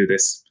both do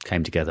this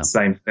came together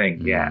same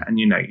thing. And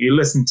you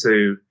listen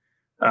to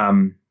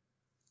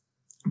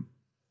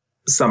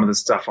some of the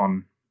stuff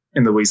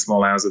in the wee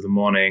small hours of the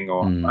morning,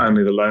 or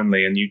Only the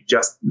Lonely, and you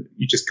just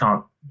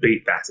can't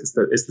beat that. It's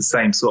the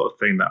same sort of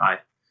thing that I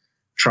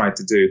tried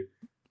to do.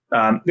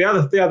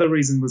 The other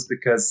reason was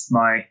because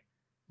my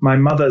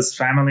mother's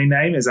family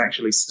name is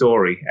actually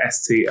Story,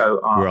 Storie.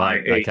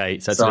 Right. Okay.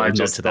 So it's a little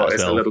nod to that as well.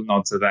 It's a little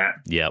nod to that.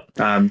 Yep.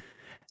 And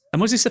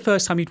was this the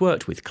first time you'd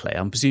worked with Claire?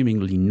 I'm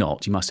presumably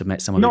not. You must have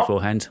met someone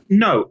beforehand.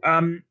 No.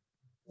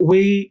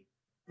 We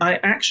I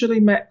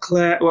actually met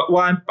Claire.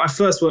 Well, I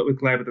first worked with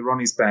Claire with the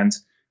Ronnie's band,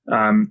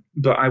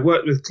 but I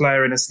worked with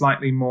Claire in a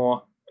slightly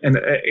more, in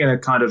a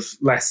kind of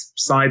less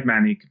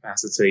sideman-y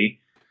capacity.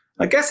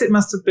 I guess it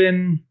must have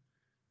been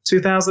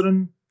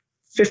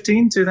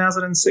 2015,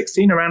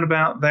 2016, around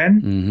about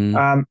then.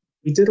 Mm-hmm.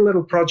 We did a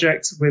little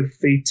project with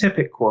the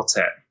Tippett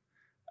Quartet.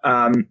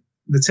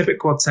 The Tippett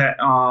Quartet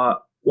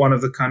are one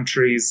of the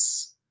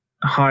country's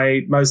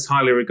most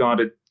highly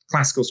regarded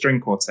classical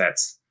string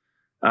quartets.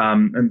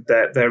 And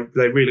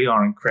they really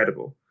are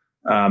incredible.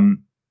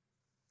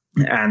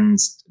 And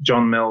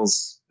John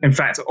Mills, in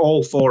fact,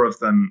 all four of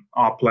them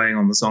are playing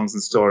on the Songs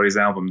and Stories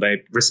album.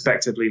 They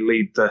respectively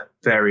lead the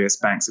various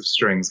banks of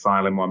strings: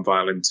 violin 1,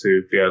 violin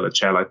 2, viola,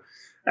 cello.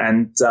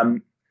 And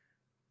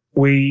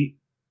we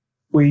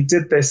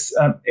did this.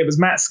 It was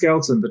Matt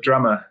Skelton, the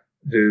drummer,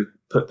 who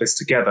put this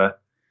together.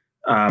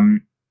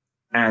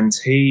 And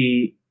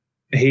he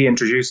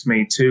introduced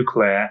me to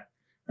Claire,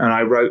 and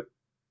I wrote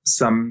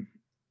some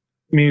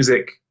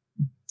music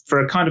for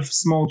a kind of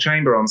small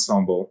chamber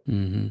ensemble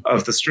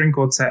of the string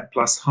quartet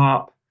plus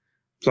harp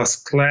plus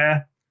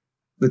Claire,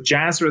 the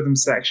jazz rhythm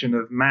section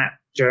of Matt,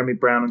 Jeremy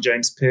Brown and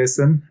James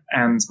Pearson,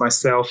 and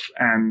myself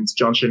and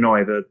John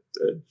Shinoy, the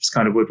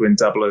kind of woodwind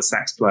doubler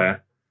sax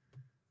player.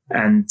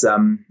 And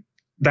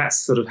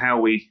that's sort of how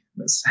we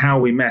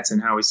met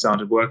and how we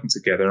started working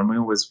together. And we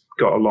always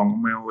got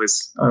along, and I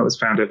always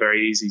found her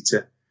very easy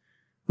to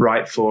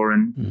write for,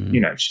 and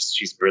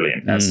she's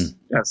brilliant, as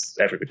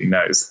everybody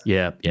knows.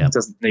 Yeah. It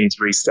doesn't need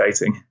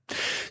restating.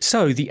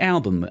 So the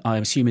album, I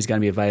assume, is going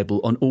to be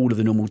available on all of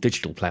the normal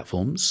digital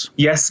platforms.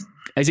 Yes.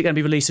 Is it going to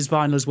be released as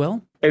vinyl as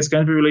well? It's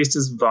going to be released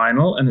as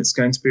vinyl, and it's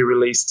going to be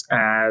released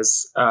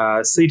as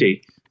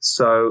CD.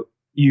 So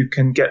you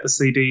can get the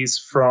CDs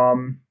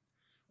from.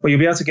 Well, you'll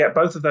be able to get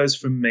both of those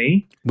from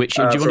me. Which,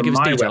 do you want to give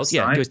us details? Website.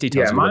 Yeah, give us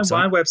details on my the website.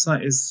 My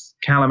website is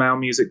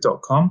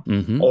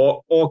callumowmusic.com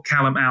or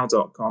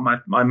callumow.com.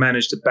 I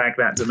managed to bag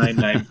that domain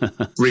name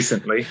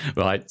recently.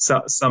 Right.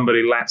 So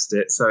somebody lapsed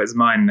it, so it's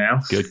mine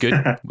now. Good.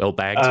 Well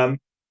bagged.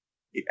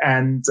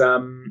 And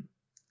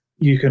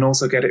you can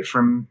also get it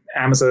from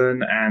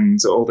Amazon and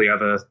all the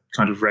other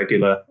kind of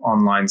regular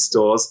online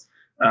stores.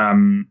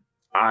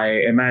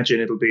 I imagine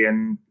it'll be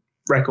in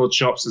record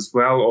shops as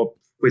well, or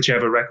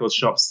whichever record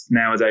shops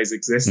nowadays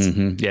exist.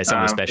 Yeah,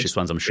 some of the specialist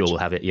ones I'm sure will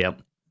have it, yeah.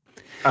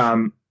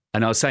 And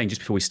I was saying,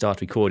 just before we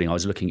started recording, I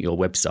was looking at your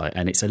website,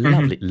 and it's a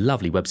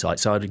lovely website.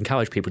 So I'd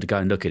encourage people to go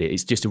and look at it.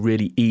 It's just a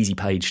really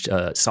easy-paged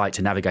site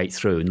to navigate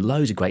through, and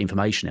loads of great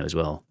information there as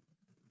well.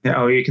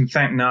 Yeah, you can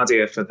thank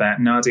Nadia for that.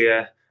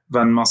 Nadia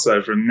Van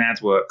Mosso from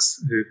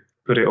NADWorks, who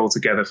put it all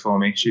together for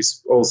me.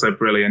 She's also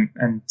brilliant,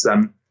 and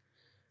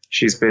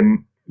she's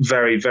been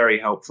very, very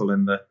helpful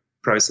in the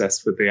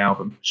process with the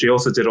album. She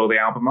also did all the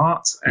album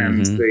art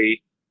and the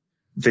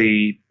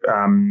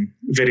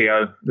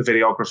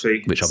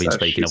videography, which I've been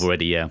speaking of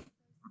already. Yeah.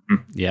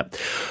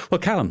 Well,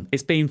 Callum,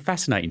 it's been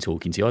fascinating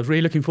talking to you. I was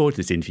really looking forward to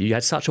this interview. You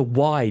had such a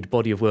wide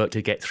body of work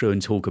to get through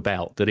and talk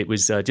about that it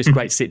was just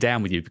great to sit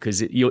down with you,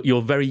 because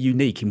you're very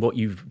unique in what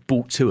you've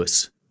brought to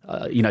us.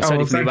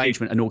 Certainly from the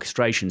arrangement and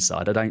orchestration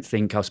side, I don't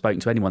think I've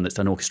spoken to anyone that's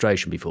done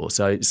orchestration before.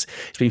 So it's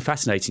been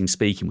fascinating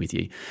speaking with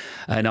you.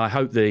 And I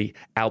hope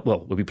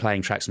we'll be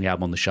playing tracks from the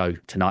album on the show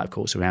tonight, of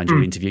course, around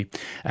your interview.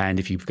 And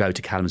if you go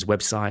to Callum's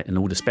website and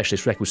all the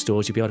specialist record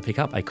stores, you'll be able to pick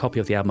up a copy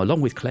of the album along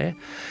with Claire,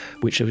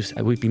 which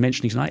we've been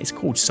mentioning tonight. It's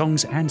called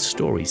Songs and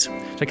Stories.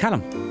 So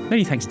Callum,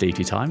 many thanks indeed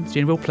for your time. It's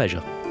been a real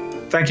pleasure.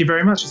 Thank you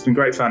very much. It's been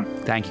great fun.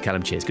 Thank you,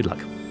 Callum. Cheers. Good luck.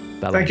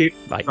 Bye-bye. Thank you.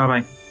 Bye.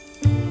 Bye-bye.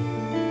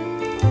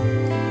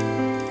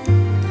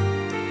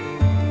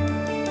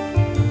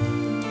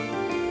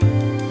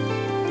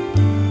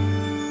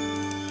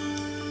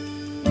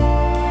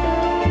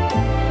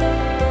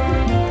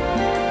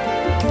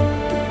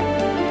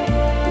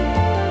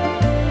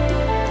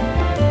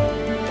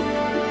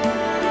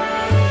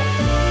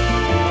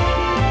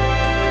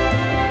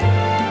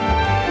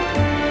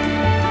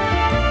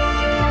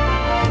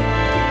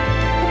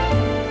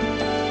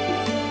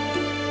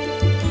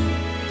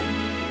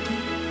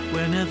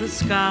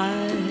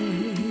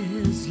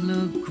 Skies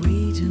look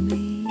gray to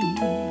me,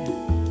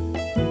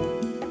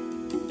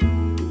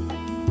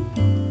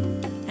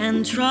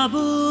 and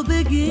trouble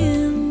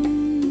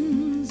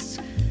begins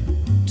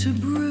to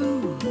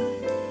brew.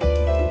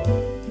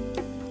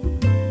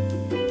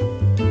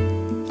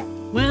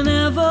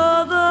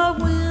 Whenever the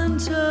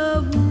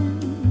winter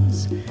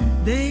winds,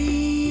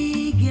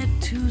 they get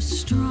too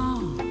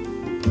strong,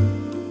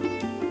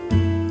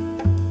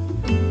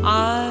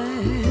 I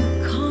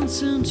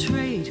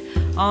concentrate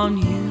on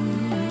you.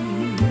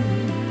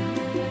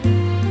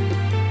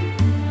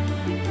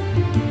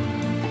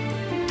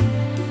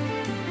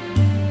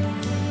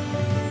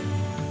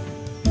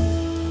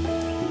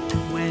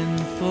 When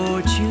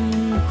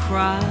fortune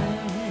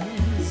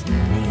cries,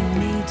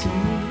 nay to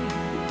me,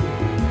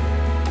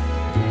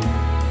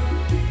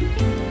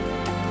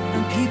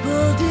 and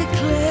people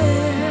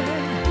declare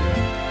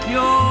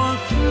you're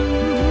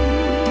through,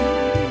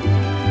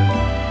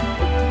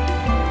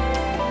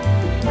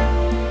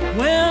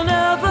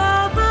 whenever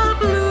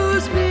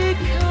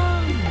become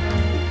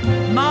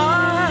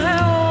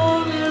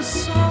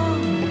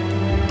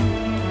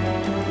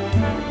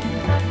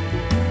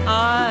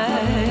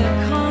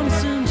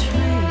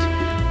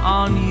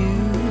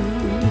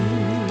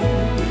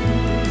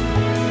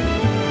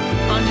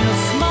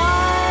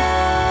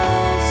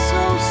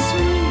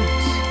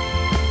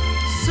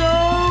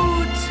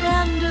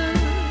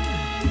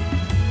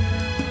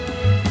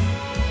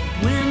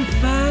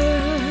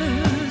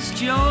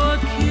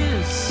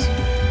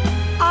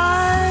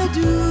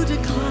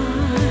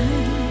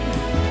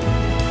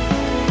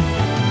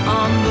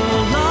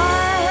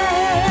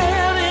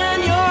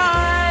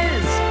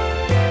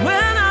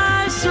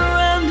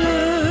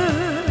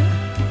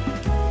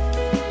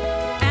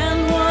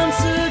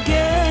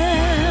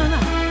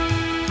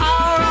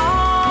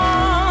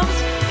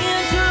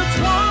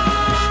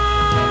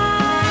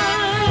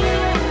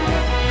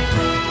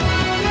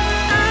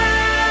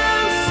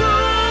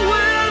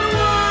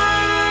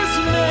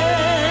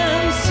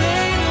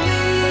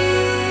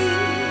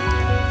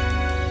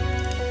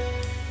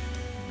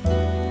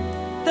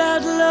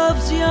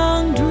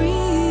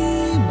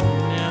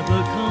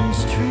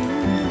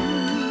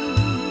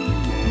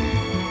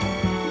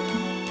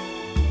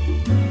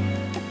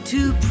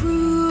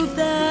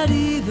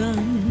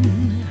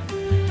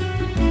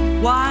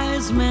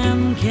wise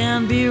men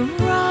can be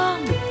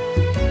wrong.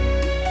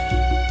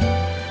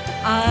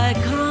 I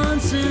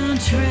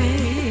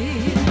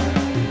concentrate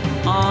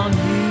on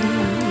you.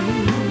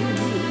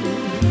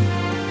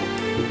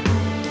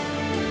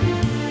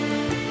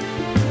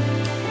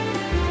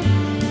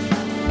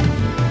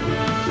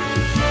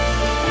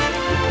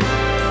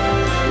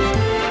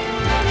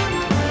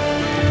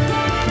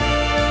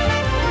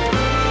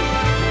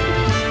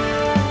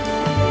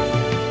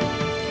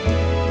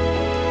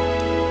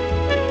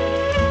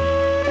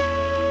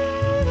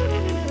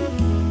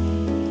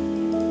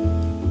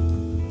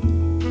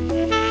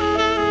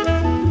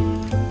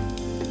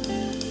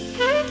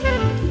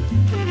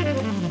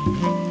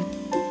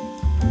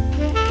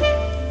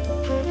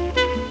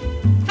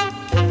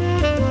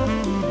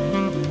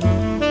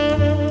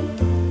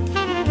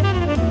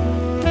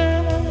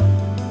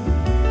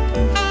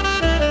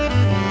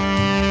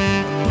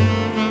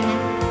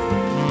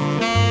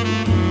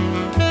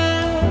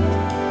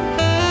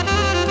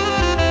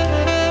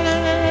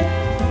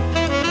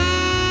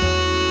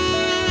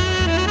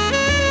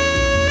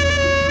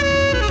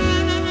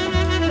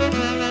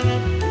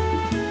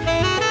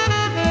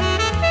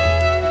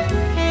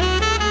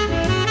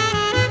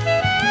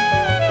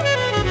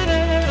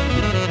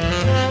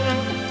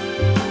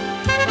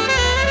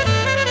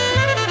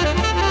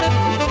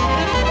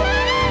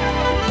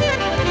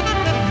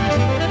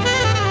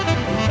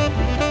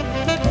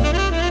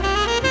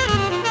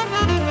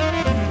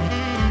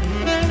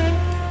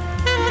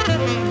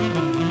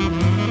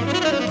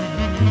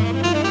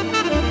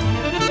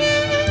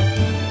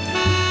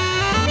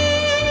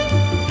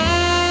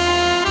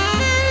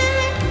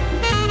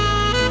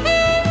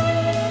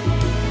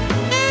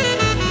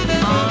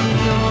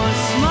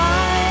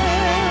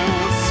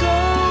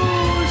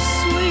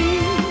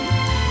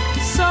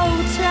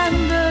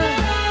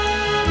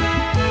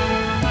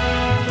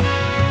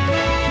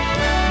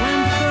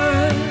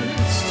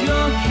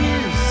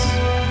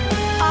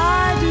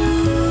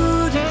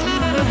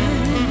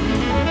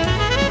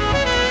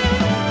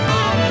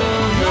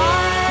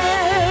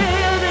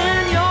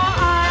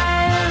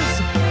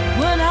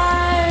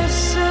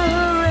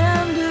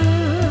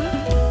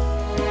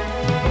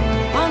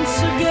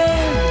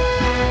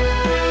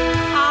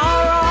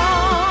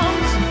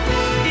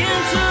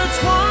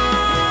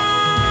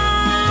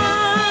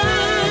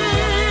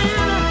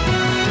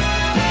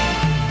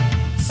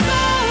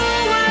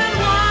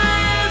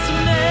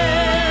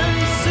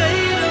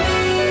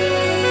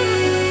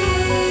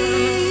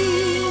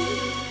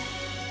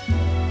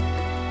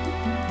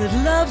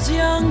 Love's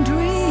young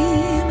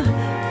dream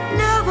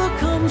never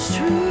comes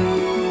true.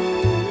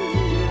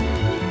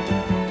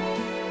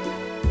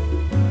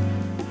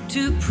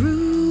 To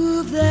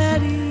prove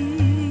that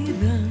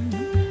even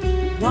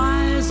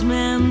wise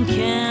men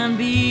can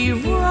be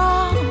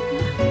wrong,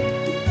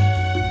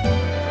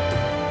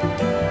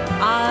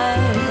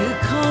 I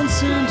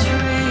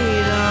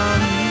concentrate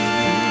on you.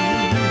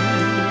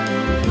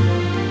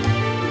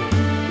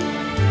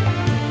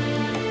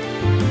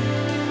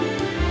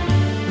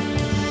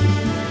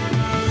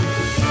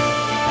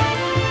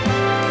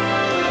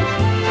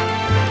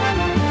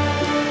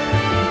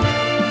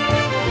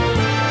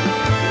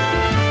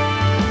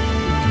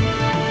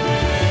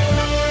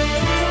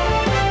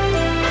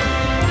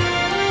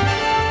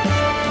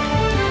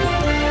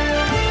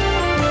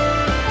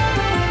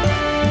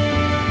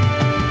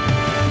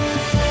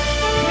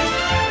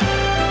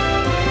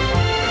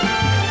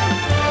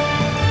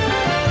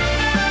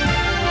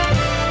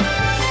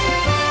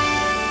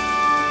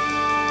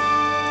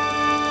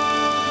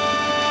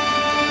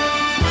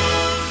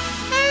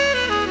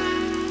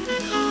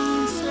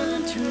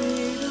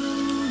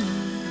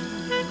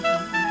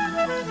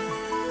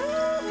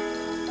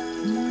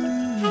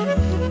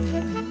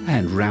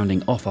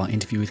 Rounding off our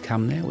interview with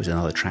Callum there was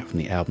another track from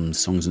the album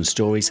Songs and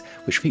Stories,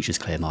 which features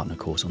Claire Martin, of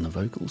course, on the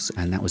vocals,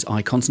 and that was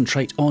I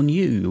Concentrate on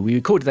You. We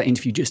recorded that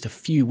interview just a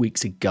few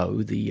weeks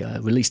ago. The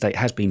release date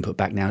has been put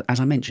back now, as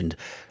I mentioned,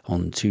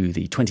 on to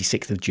the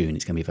 26th of June.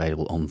 It's going to be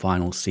available on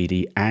vinyl,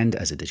 CD, and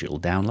as a digital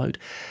download,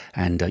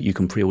 and you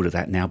can pre-order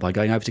that now by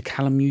going over to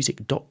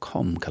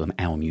callummusic.com,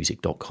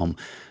 callumourmusic.com,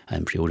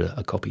 and pre-order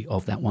a copy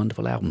of that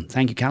wonderful album.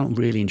 Thank you, Callum.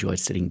 Really enjoyed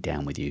sitting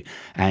down with you.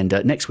 And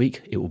next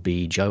week, it will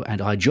be Joe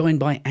and I, joined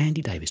by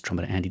Andy Davis,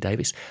 trumpeter Andy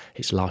Davis.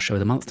 It's the last show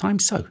of the month time,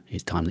 so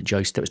it's time that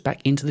Joe steps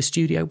back into the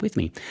studio with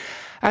me.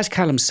 As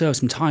Callum served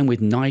some time with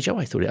Nijo,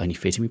 I thought it only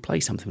fitting we play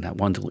something from that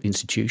wonderful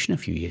institution a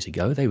few years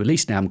ago. They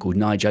released an album called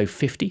Nijo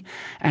 50,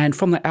 and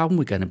from that album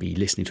we're going to be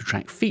listening to a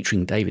track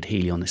featuring David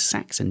Healy on the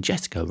sax and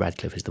Jessica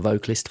Radcliffe as the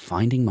vocalist,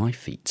 Finding My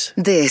Feet.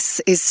 This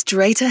is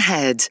Straight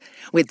Ahead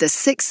with the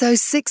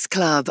 606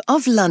 Club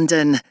of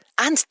London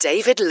and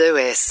David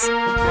Lewis.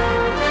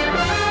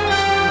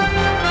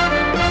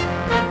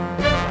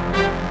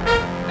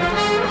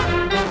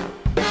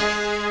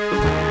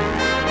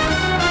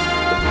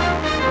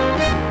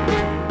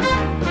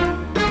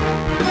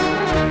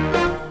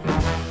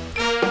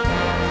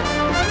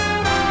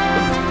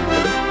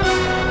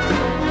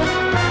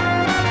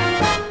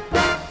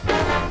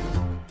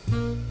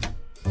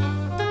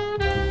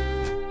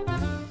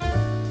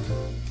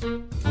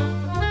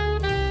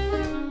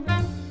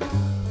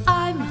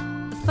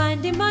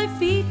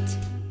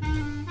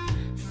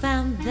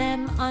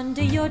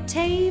 under your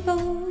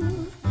table,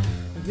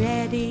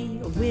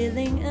 ready,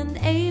 willing, and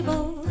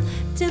able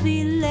to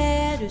be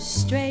led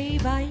astray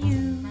by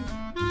you.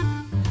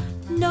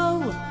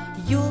 No,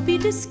 you'll be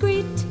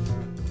discreet,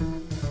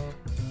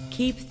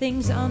 keep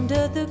things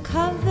under the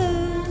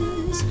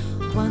covers.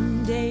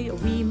 One day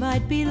we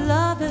might be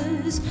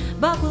lovers,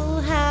 but we'll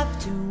have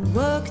to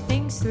work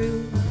things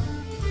through.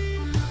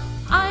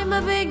 I'm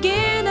a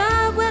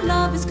beginner where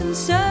love is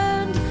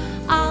concerned.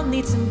 I'll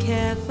need some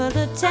careful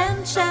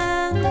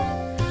attention.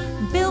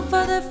 Build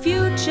for the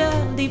future,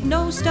 leave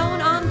no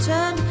stone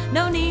unturned.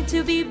 No need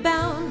to be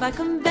bound by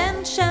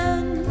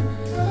convention.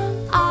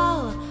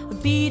 I'll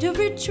beat a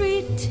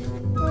retreat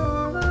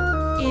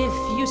if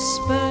you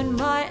spurn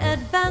my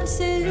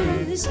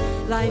advances.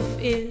 Life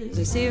is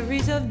a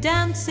series of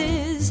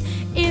dances.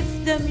 If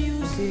the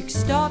music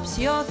stops,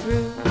 you're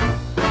through.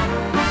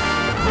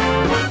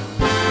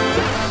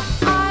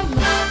 I'm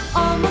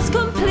almost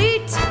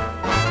complete.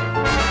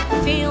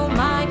 Feel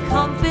my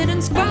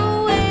confidence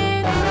growing.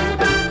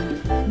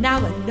 Now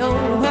I know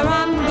where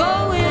I'm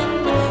going.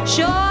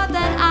 Sure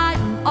that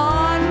I'm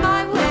on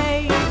my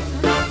way.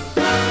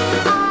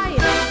 I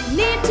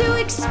need to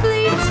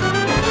explain,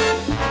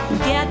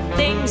 get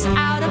things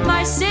out of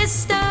my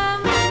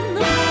system.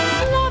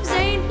 Loves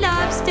ain't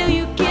loves till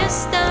you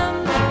kiss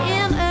them.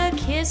 In a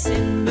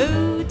kissing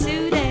mood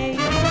today.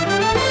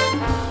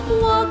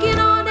 Walking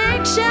on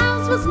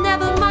eggshells was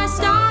never my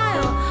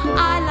style.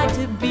 I like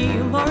to be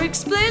more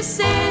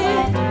explicit.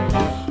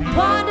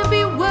 Want to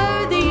be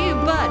worthy,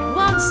 but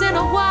once in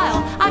a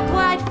while I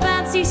quite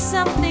fancy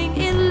something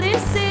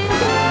illicit.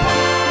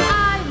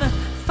 I'm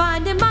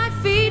finding my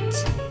feet.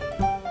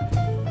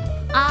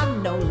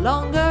 I'm no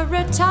longer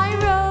a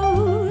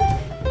tyro.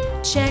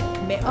 Check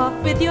me off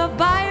with your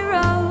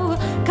biro,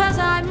 'cause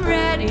I'm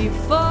ready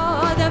for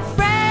the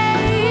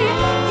fray.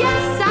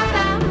 Yes, I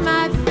found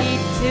my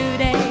feet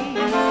today.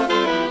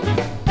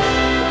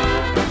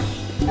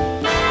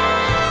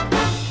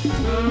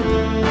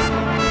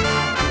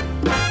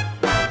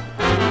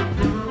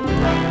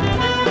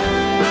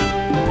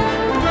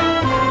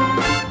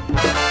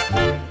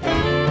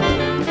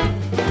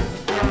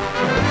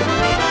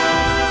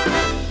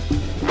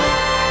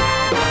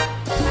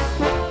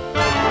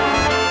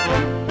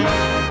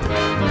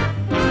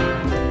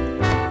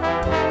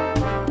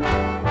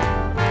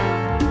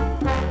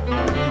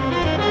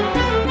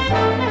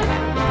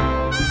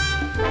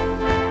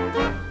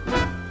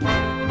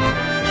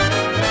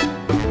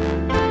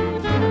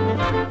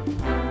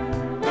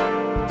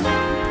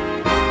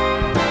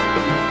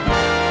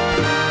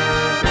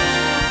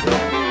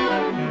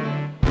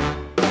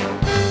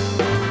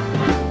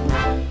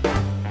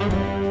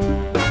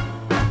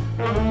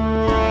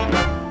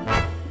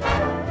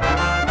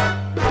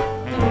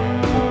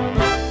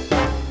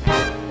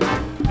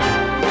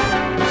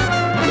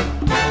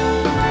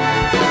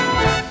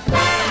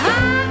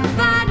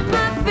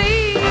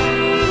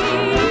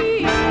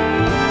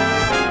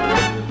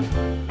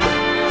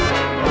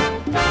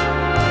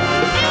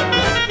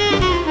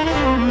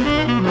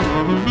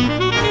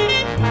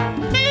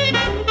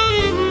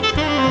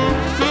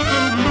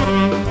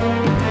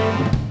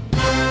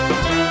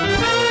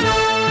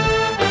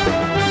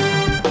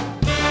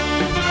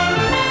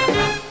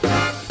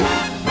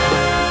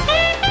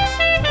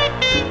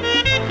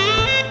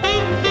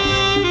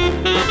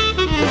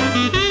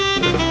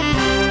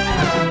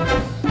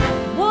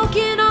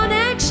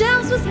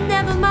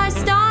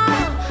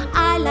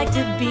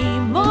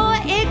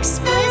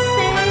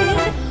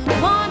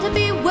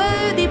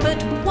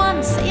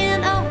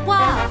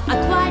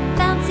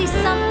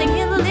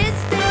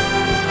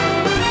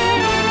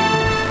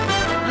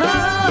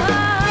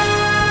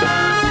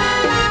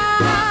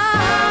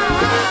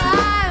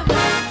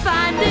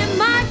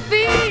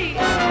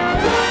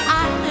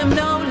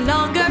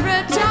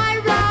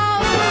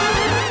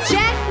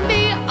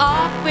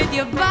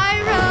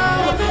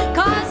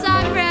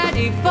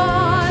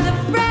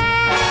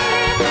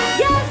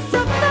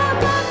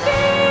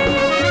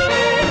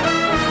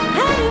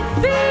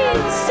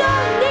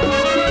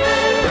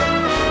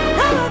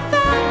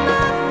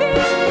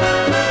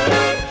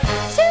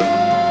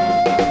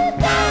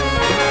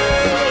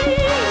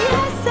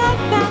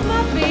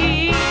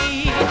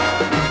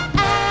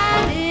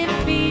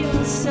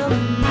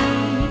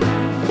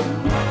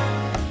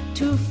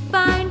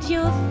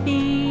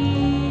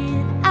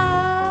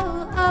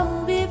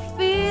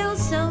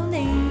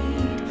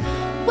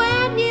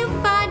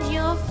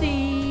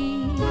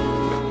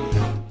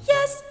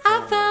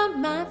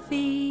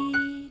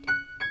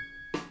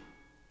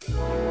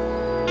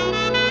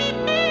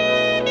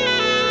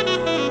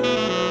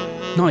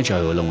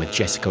 Nijo along with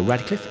Jessica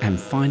Radcliffe and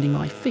Finding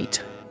My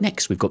Feet.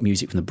 Next, we've got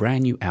music from the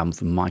brand new album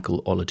from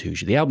Michael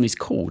Olatunji. The album is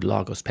called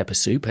Lagos Pepper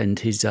Soup, and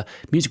his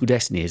musical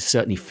destiny is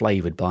certainly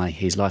flavoured by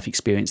his life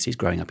experiences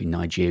growing up in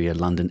Nigeria,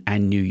 London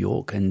and New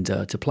York. And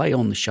to play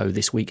on the show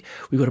this week,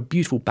 we've got a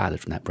beautiful ballad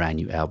from that brand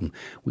new album,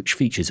 which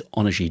features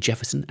Onaji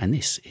Jefferson, and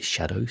this is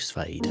Shadows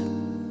Fade.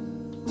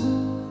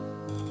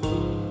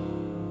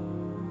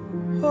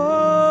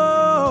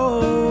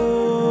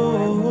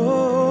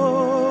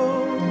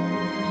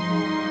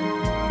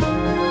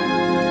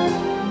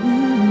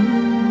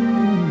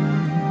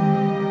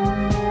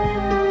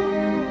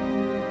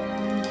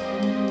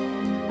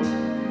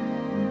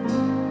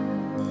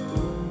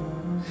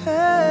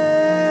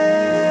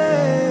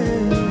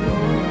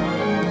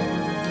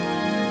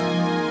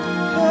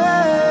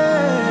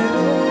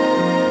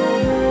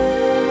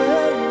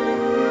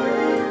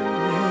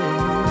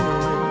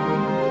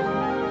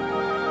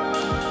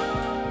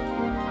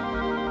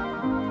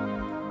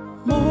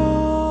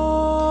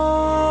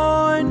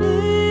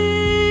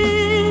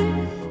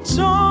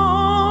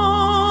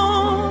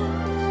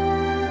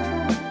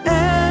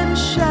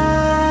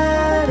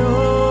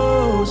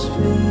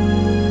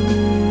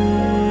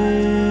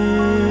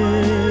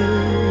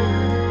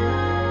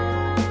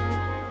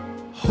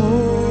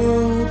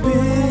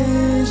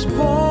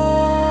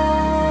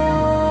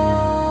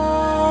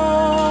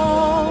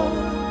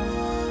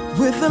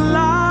 with the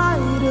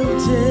light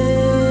of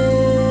day.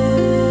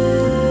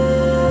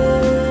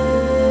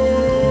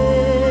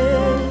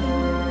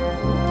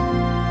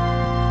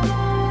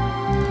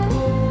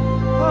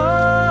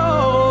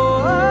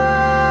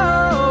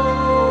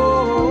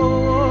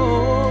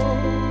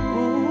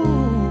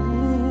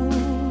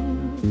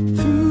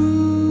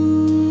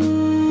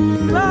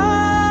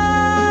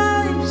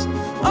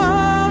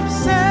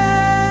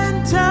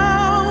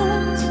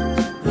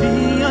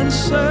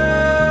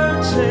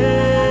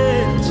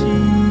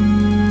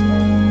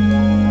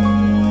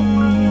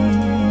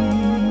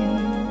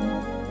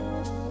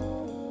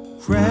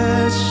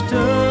 Rest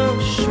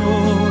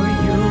assured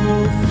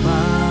you'll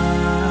find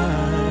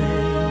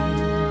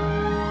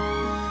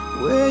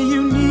where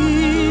you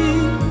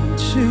need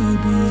to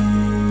be.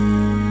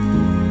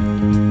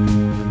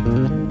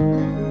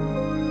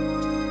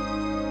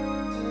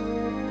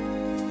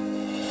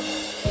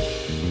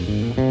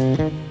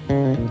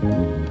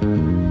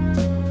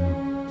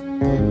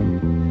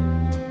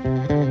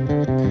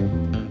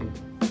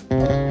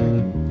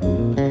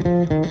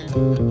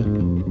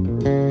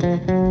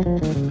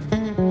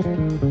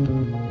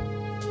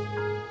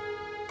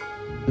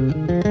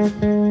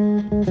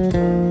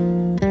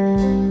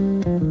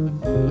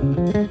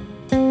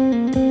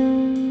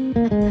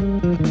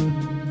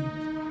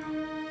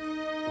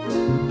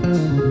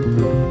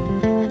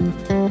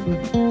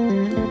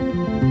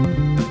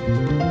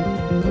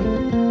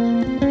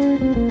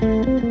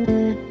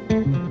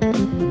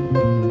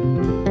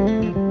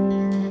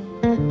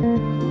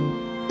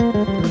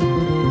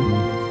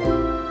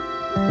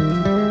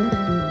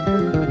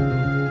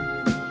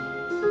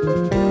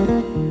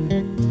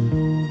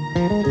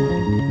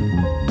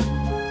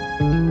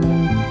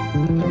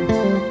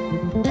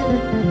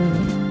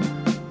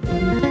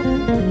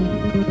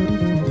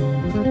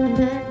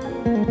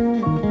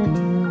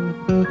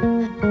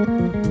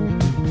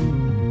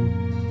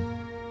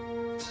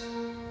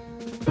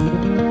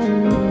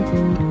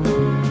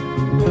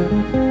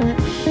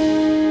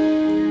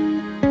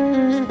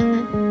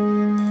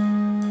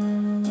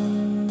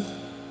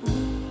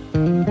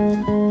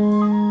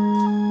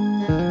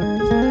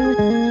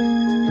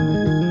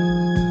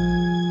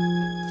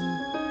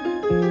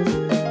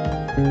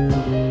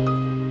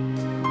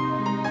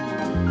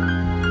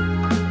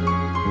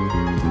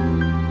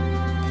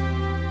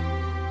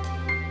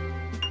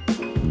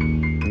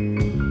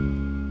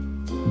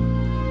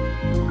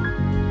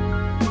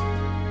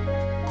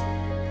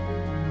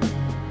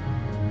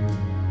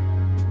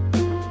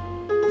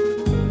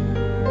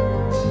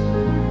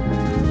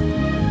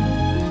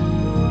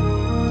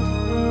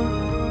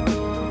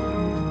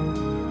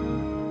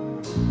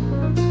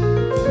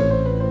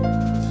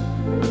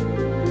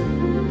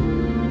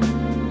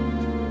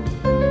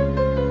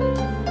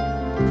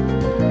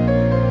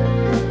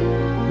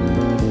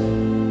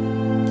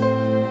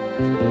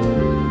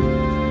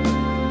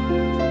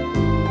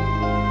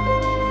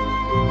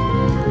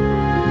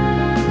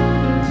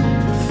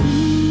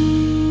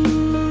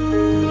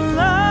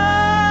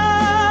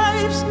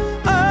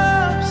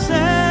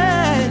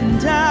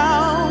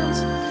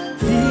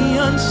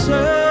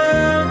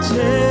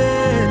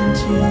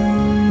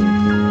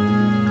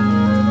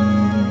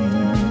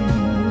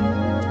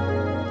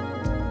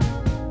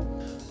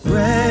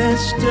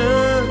 Rest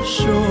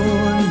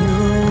assured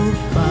you'll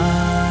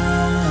find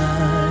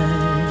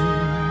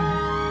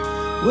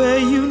where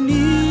you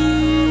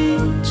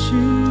need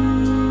to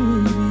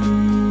be.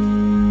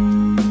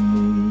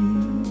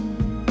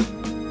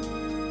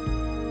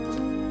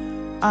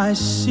 I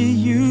see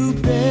you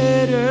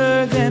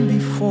better than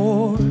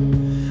before.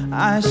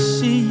 I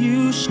see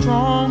you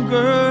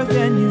stronger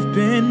than you've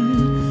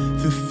been.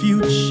 The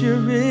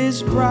future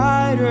is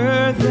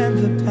brighter than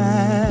the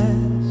past.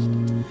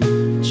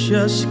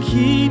 Just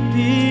keep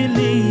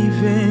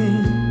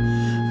believing.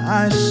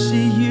 I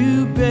see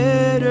you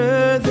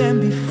better than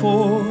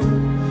before.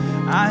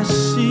 I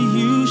see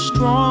you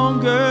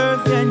stronger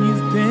than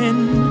you've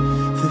been.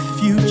 The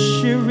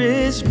future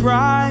is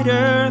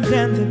brighter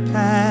than the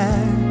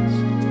past.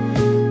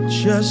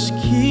 Just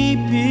keep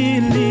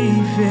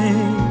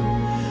believing.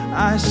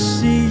 I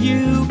see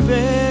you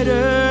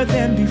better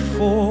than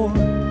before.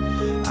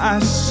 I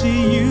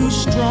see you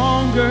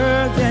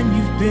stronger than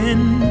you've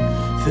been.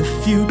 The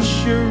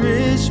future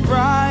is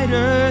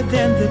brighter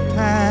than the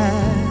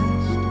past.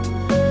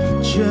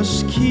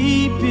 Just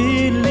keep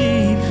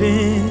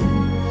believing.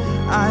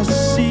 I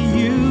see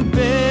you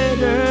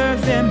better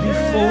than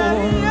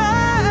before.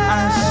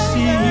 I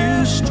see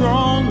you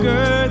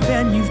stronger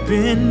than you've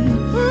been.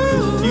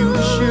 The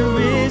future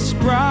is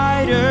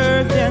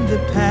brighter than the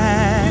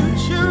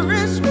past.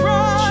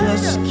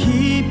 Just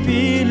keep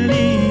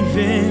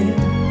believing.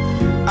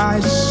 I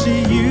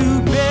see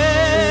you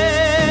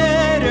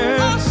better.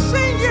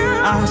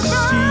 I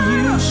see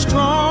you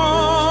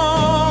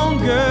stronger.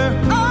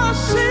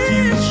 The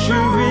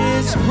future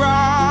is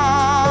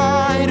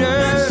brighter.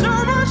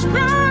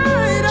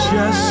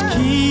 Just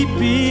keep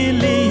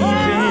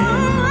believing.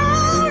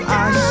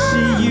 I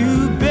see you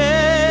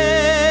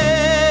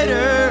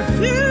better.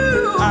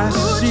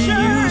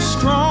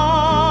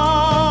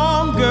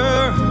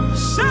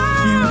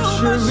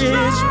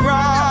 is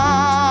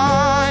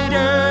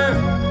brighter.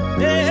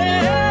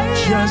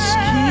 Just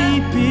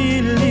keep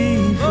believing.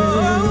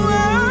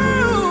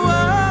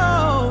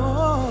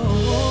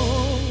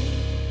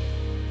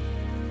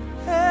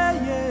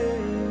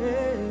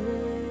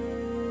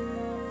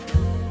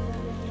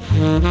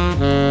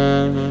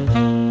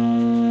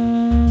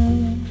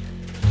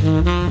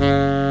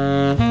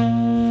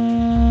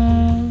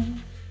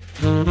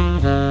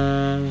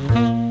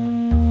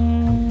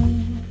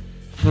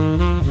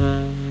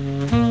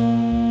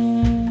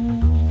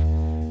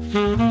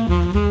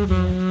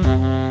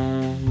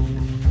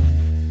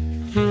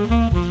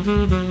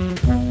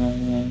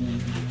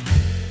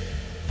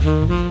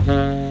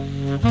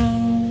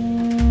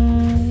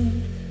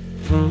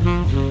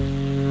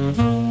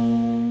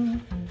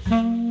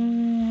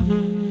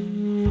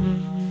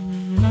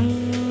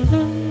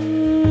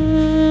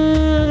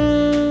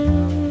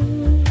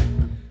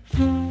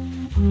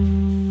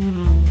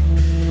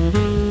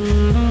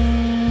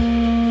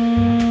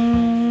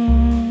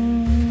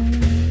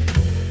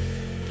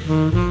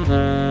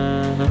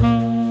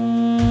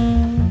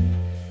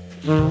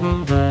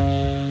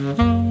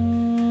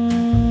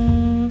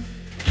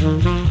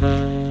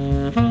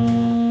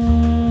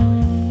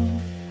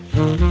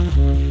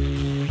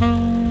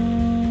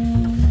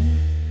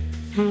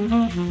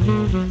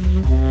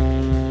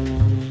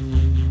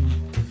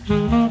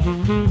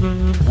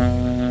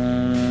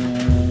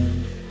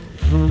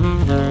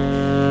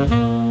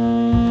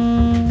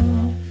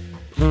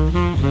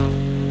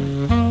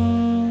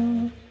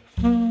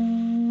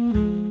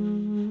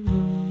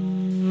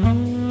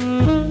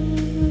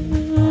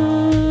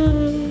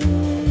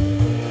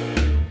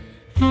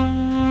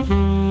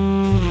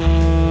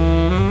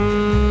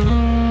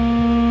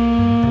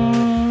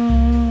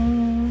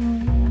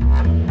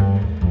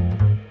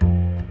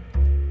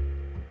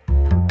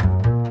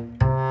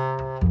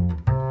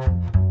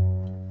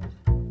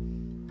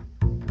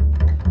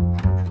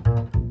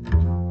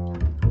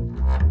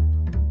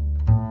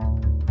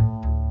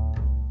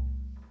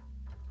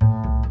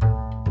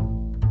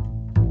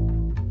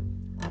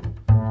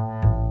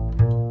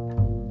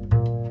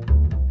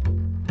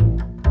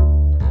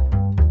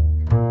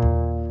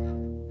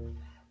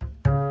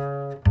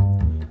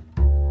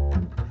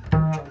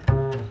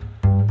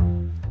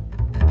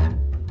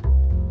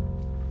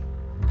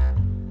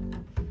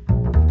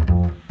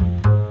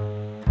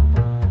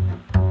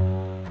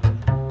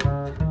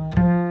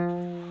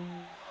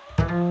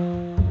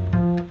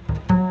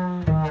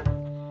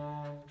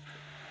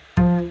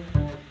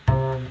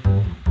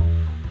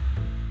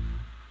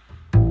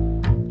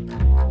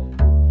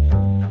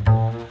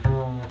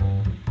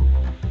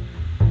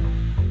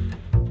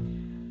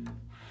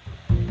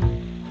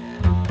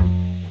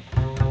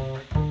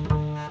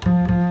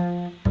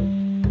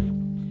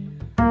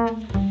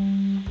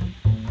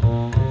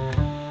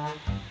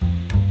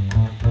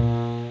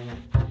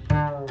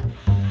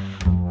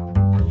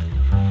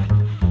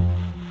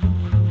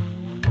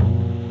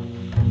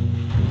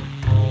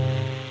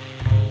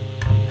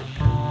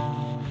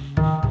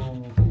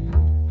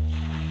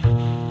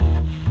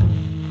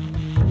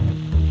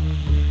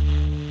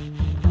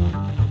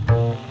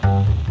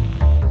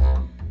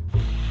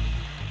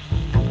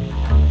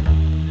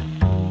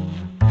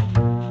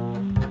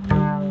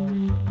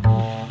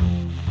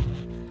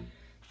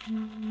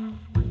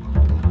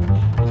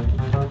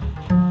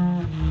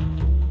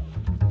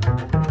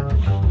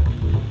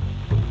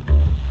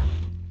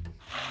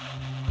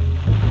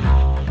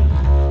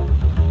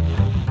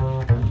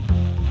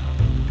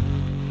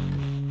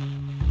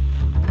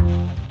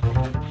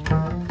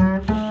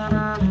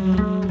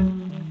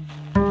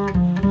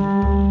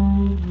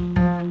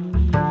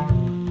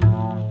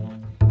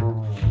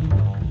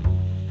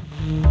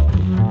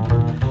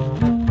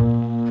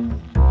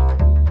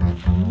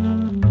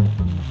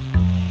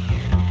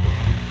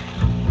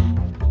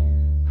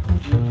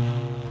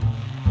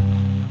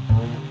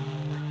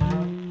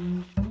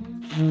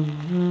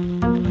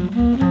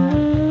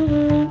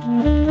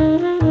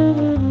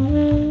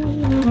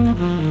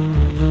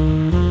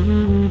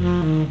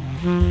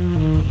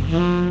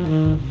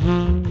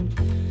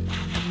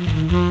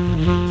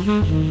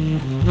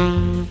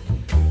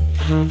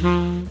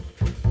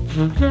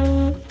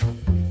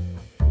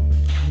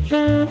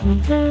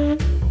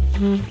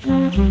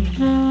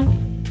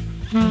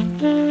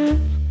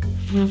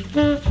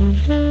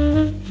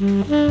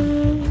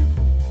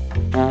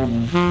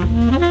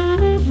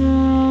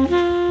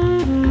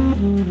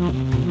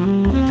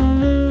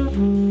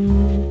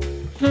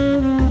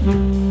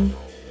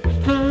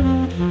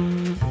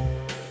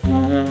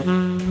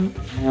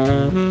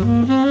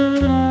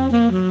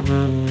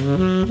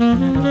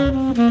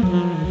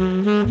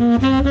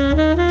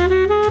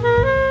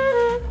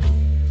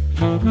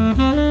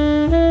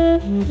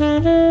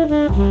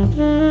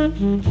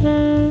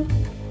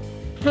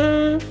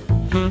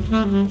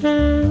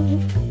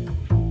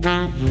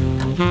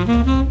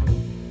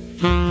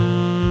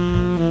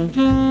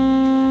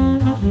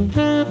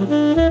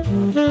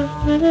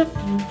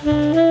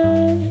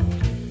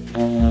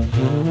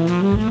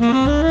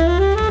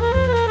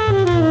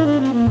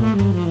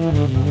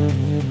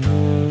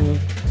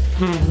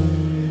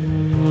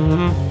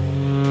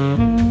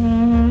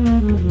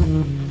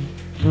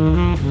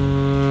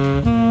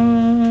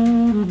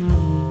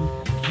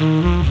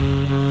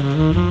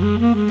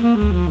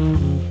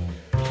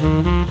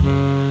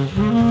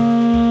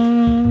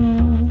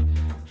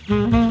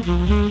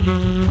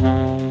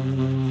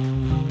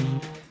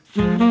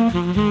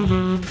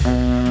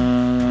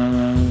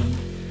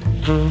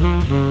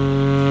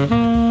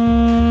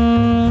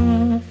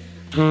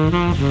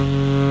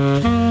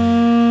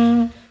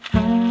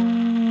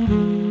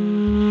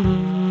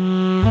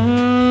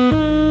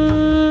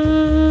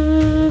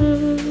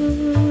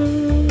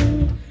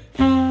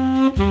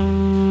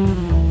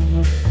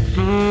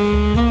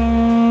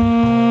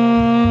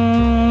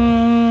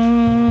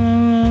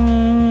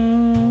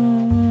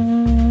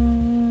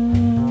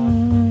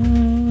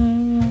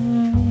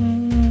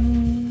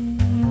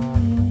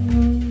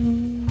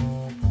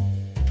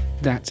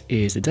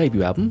 Is the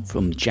debut album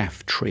from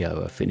Jaff Trio,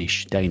 a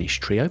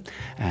Finnish-Danish trio,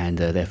 and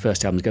their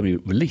first album is going to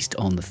be released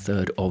on the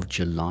 3rd of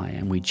July,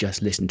 and we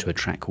just listened to a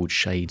track called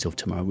Shades of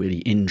Tomorrow, really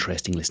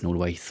interesting listen all the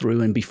way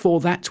through, and before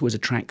that was a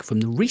track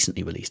from the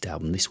recently released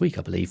album this week,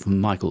 I believe, from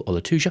Michael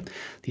Olatuja.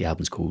 The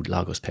album's called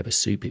Lagos Pepper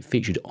Soup. It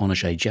featured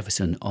Onaje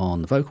Jefferson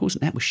on the vocals,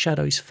 and that was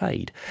Shadows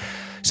Fade.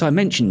 So I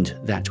mentioned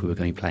that we were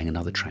going to be playing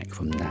another track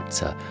from that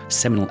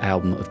seminal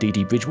album of Dee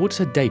Dee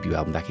Bridgewater's debut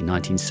album back in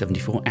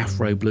 1974,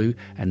 Afro Blue,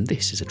 and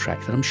this is a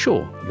track that I'm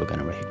sure you're going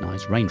to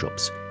recognise,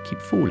 Raindrops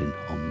Keep Falling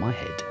on My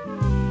Head.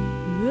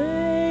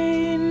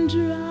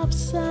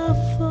 Raindrops are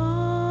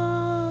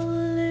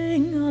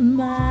falling on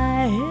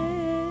my head,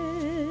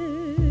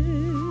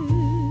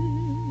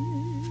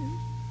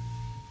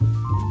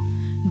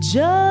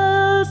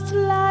 just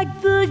like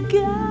the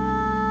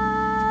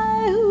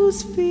guy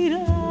whose feet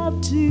are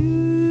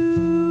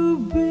too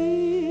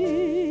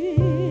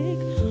big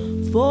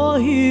for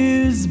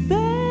his bed.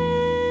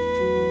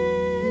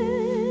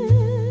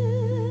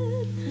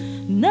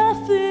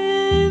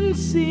 Nothing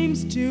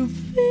seems to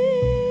fit.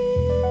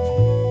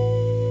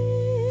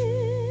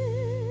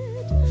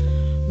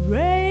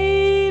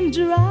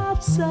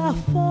 Raindrops are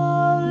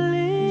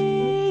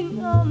falling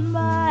on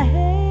my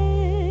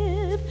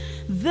head.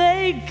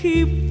 They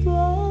keep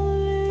falling.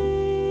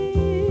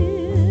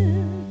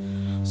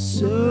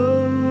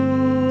 So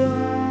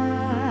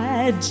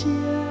I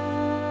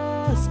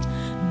just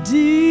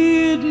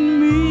did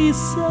me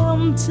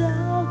some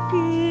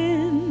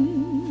talking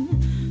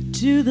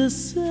to the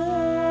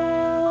sun.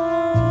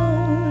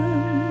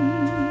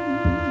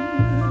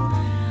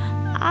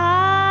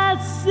 I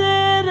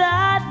said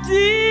I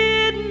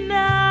did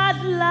not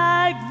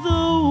like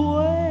the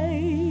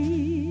way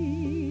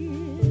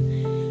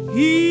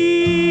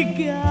he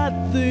got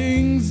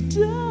things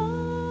done,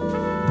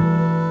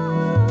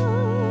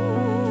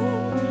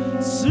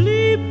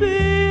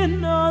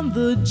 sleeping on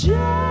the job.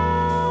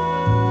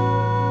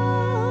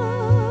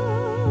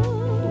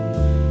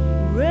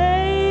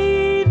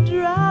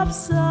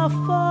 Raindrops are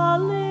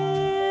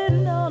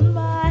falling on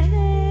my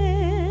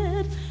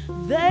head.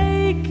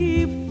 They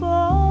keep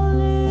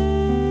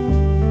falling,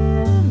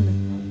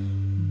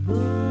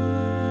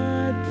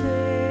 but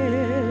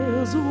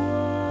there's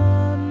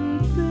one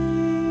thing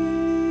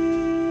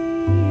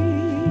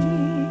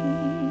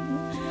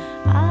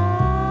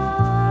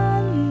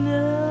I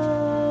know.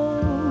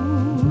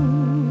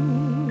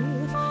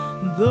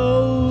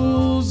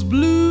 Those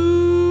blues,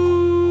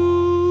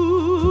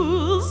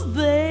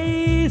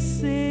 they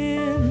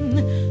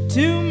send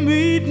to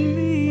meet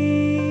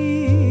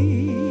me,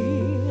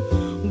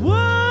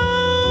 won't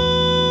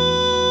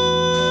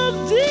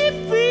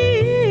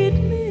defeat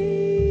me.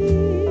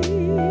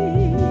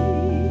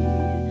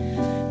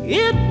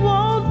 It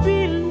won't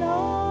be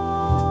long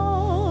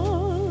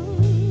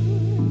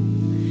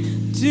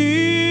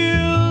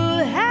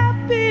till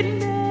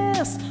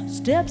happiness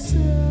steps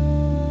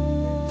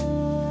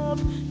up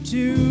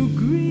to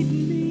greet me.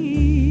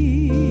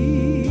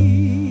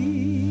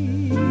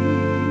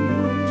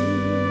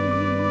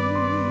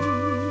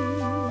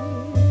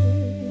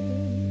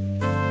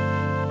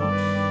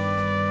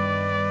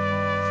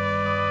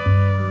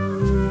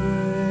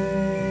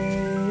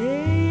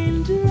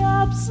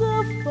 Raindrops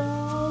are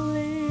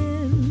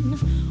falling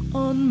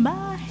on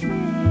my head.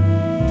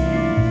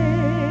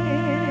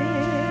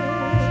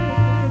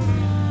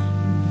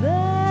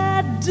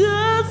 That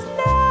does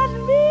not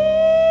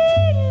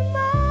mean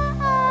my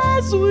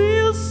eyes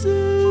will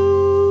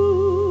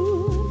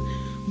soon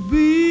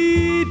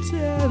be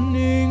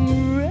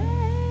turning red.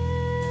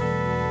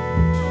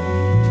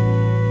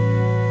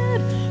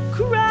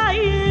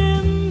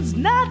 Crying's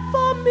not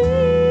for me.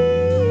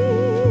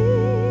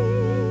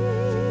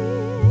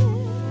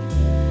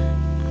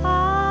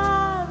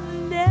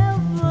 I'm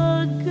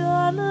never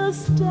gonna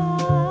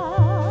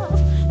stop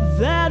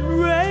that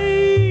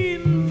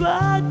rain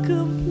by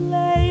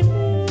complaining.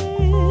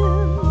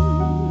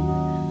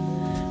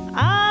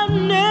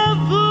 I'm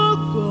never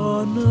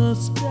gonna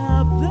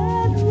stop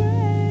that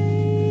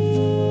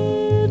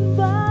rain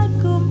by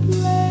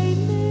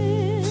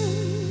complaining.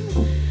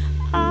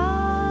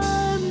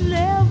 I'm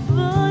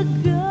never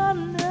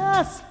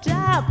gonna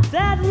stop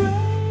that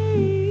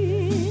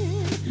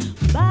rain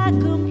by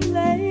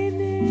complaining,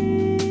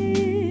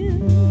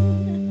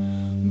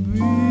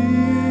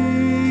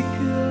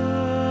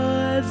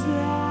 because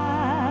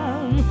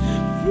I'm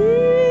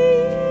free.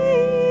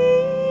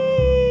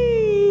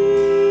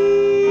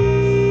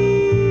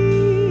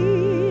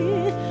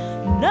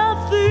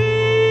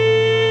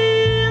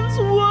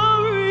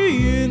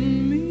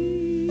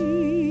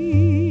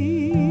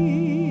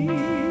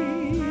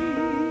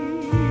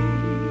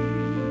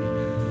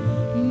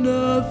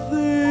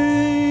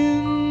 nothing's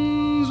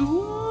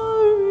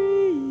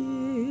worrying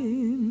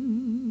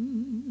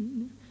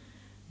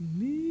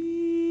me.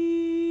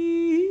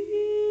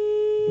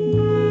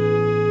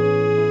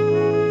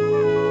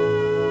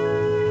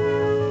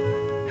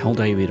 Hal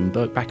David and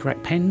Burt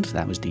Bacharach penned.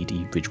 That was Dee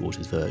Dee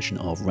Bridgewater's version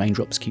of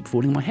Raindrops Keep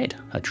Falling on My Head,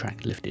 a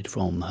track lifted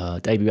from her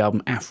debut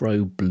album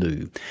Afro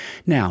Blue.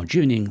 Now,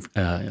 during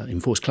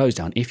Enforced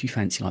Closedown, if you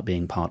fancy like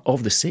being part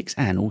of the Six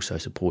and also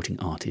supporting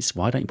artists,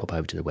 why don't you pop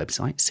over to the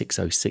website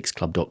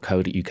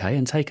 606club.co.uk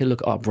and take a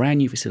look at our brand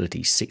new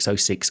facility,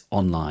 606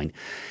 Online.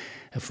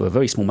 For a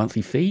very small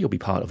monthly fee, you'll be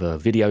part of a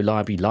video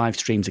library, live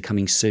streams are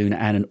coming soon,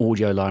 and an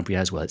audio library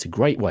as well. It's a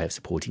great way of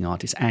supporting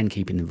artists and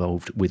keeping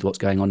involved with what's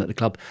going on at the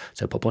club.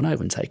 So pop on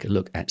over and take a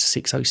look at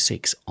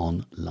 606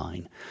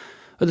 Online.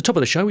 At the top of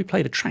the show, we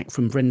played a track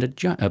from Brenda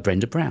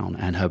Brown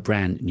and her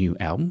brand new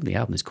album. The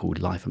album is called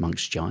Life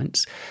Amongst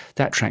Giants.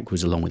 That track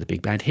was along with a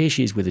big band. Here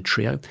she is with a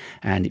trio,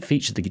 and it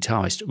features the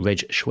guitarist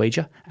Reg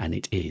Schwager, and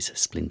it is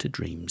Splintered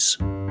Dreams.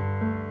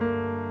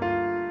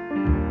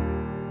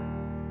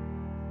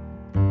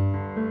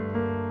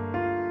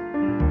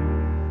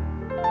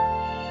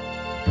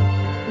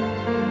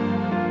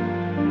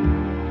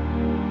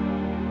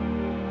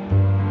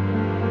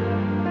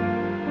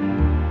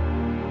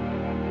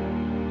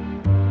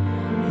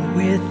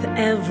 With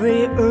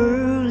every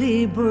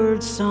early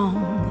bird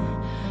song,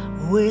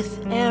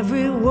 with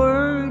every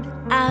word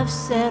I've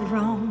said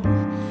wrong,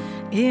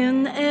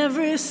 in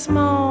every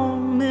small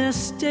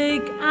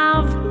mistake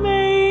I've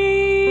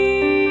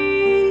made,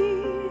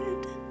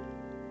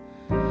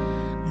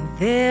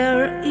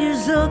 there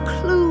is a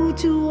clue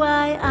to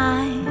why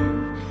I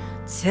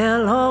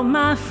tell all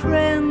my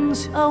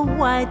friends a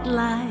white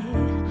lie.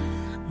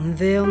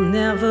 They'll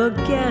never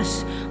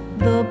guess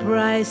the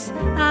price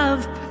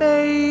I've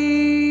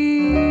paid.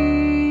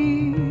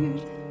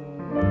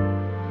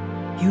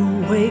 You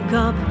wake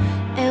up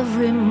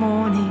every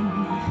morning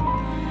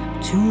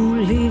to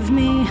leave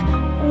me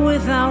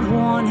without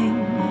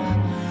warning.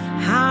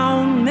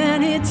 How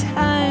many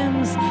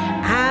times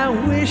I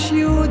wish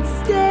you'd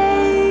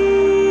stay.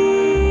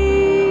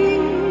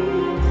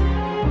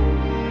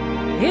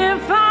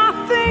 If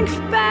I think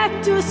back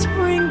to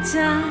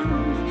springtime,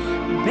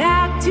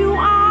 back to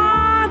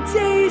our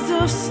days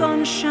of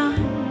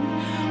sunshine,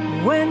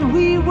 when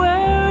we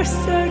were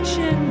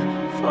searching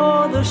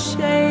for the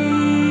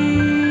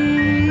shade,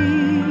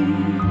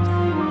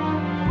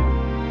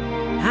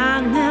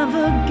 I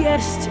never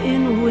guessed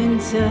in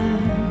winter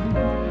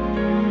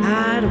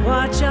I'd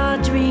watch our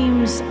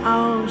dreams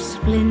all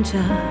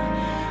splinter.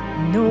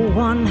 No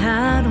one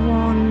had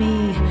warned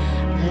me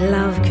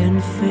love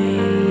can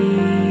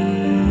fade.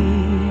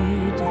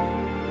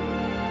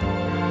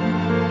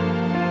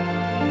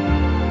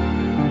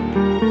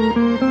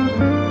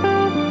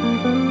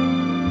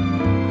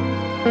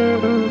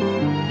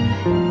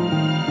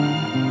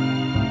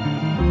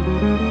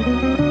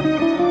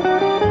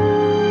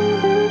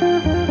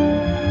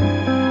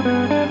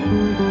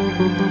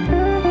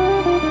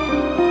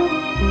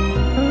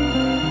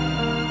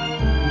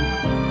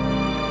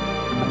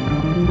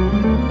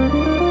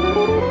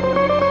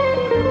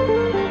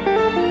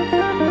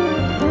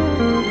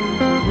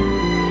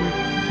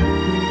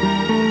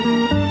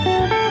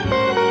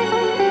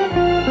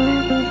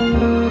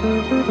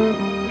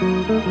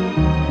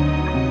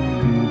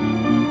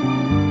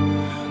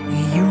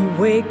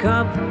 Wake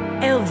up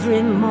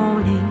every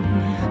morning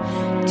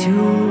to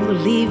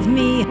leave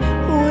me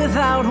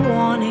without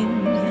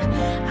warning.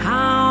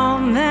 How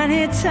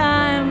many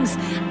times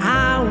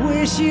I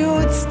wish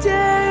you'd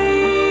stay.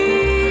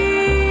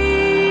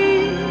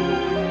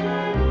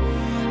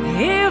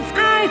 If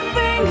I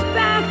think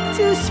back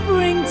to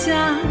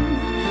springtime,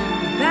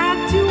 back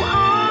to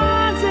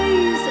our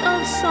days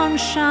of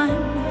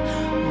sunshine,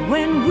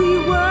 when we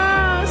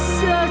were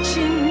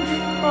searching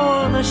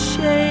for the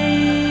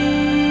shade,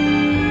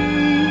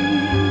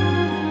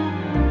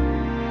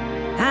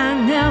 I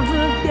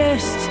never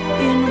guessed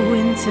in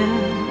winter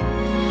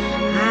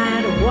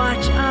I'd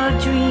watch our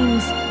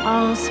dreams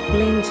all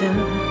splinter.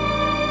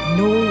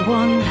 No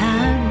one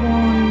had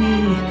warned me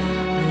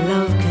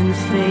love can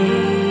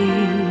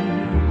fade.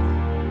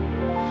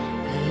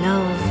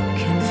 Love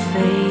can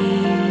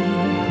fade.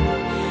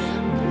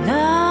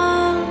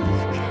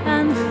 Love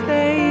can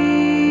fade.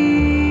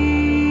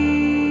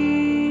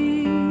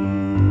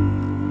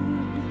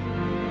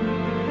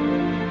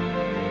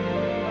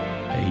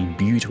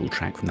 Beautiful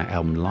track from that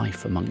album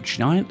Life Amongst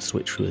Giants,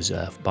 which was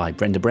by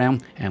Brenda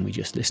Brown, and we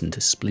just listened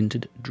to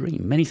Splintered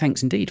Dream. Many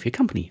thanks indeed for your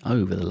company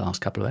over the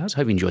last couple of hours.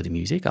 Hope you enjoyed the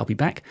music. I'll be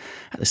back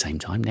at the same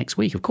time next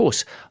week. Of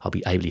course, I'll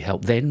be ably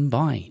helped then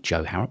by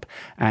Joe Harrop,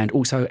 and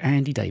also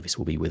Andy Davis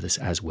will be with us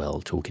as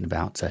well, talking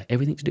about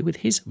everything to do with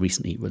his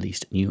recently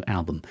released new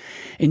album.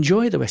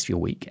 Enjoy the rest of your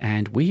week,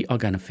 and we are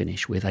going to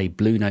finish with a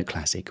Blue Note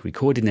classic,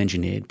 recorded and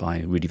engineered by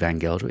Rudy Van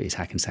Gelder at his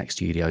Hackensack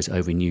Studios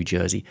over in New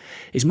Jersey.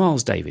 It's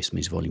Miles Davis from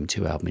his Volume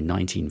 2 album in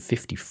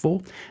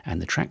 1954,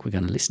 and the track we're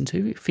going to listen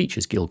to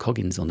features Gil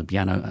Coggins on the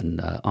piano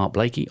and Art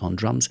Blakey on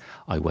drums.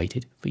 I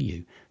Waited for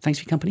You. Thanks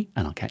for your company,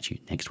 and I'll catch you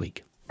next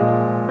week.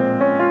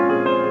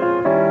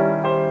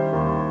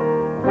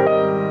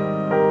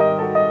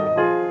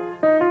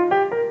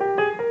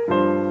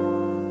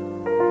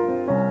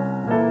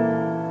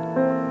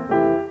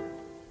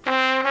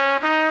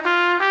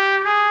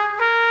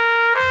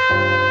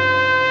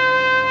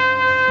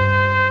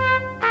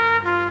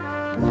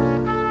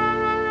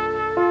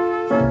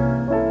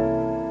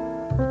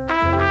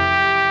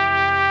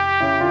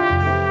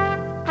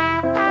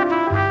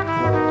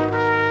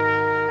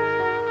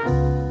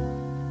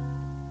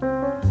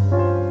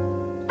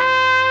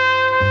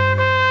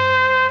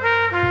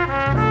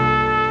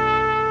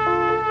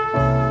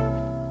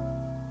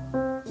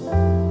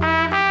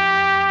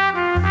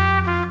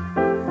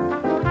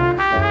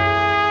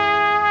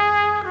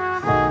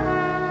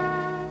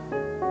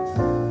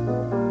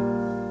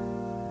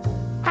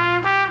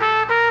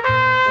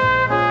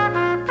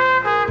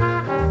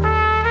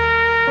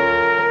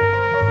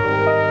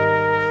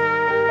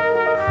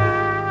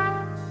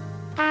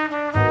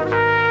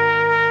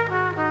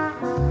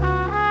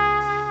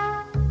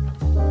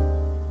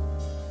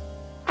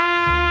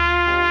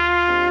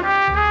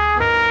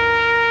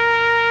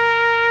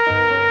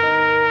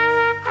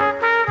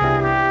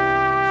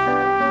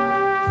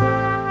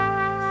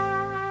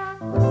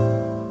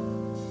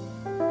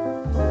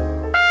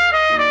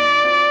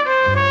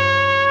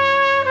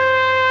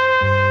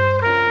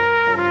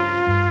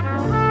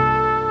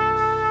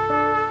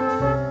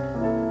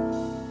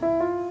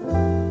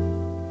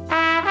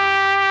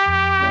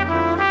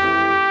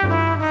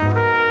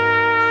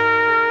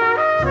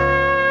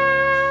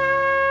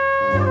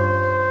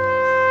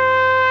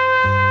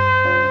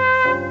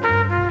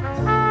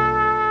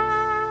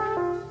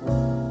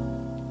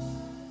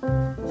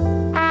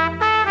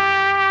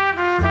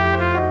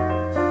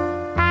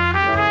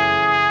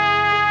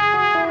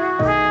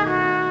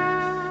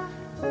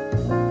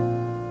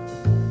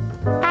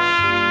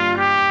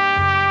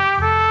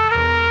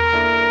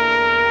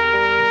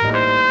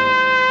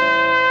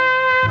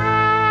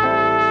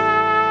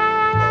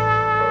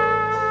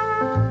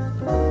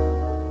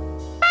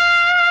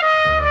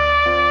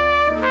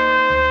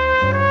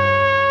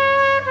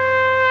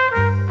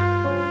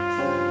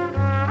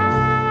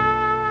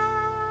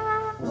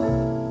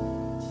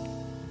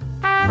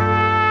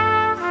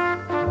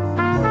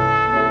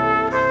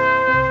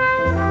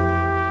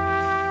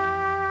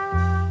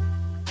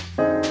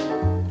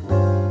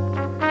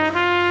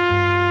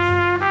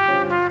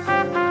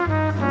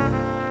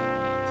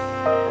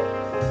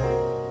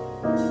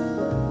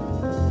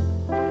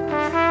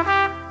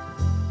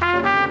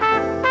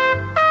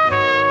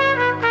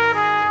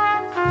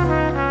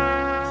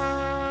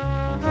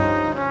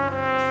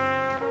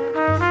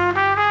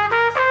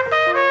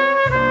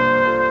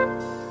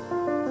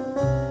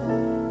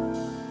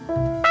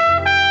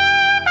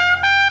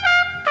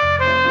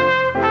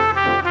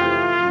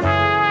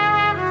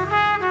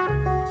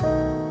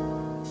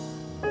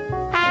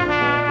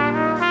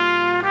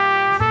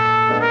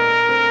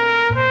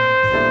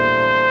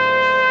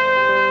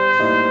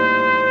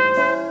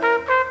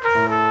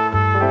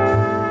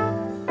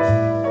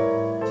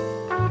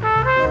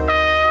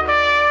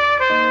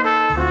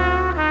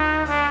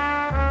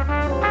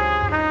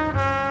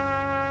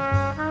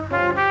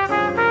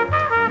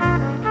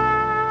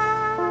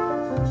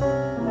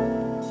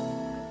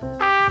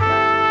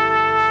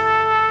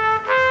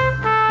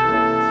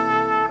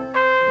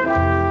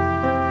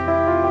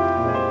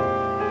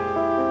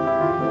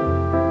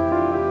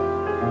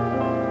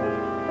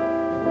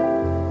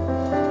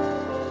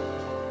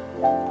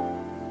 Thank you.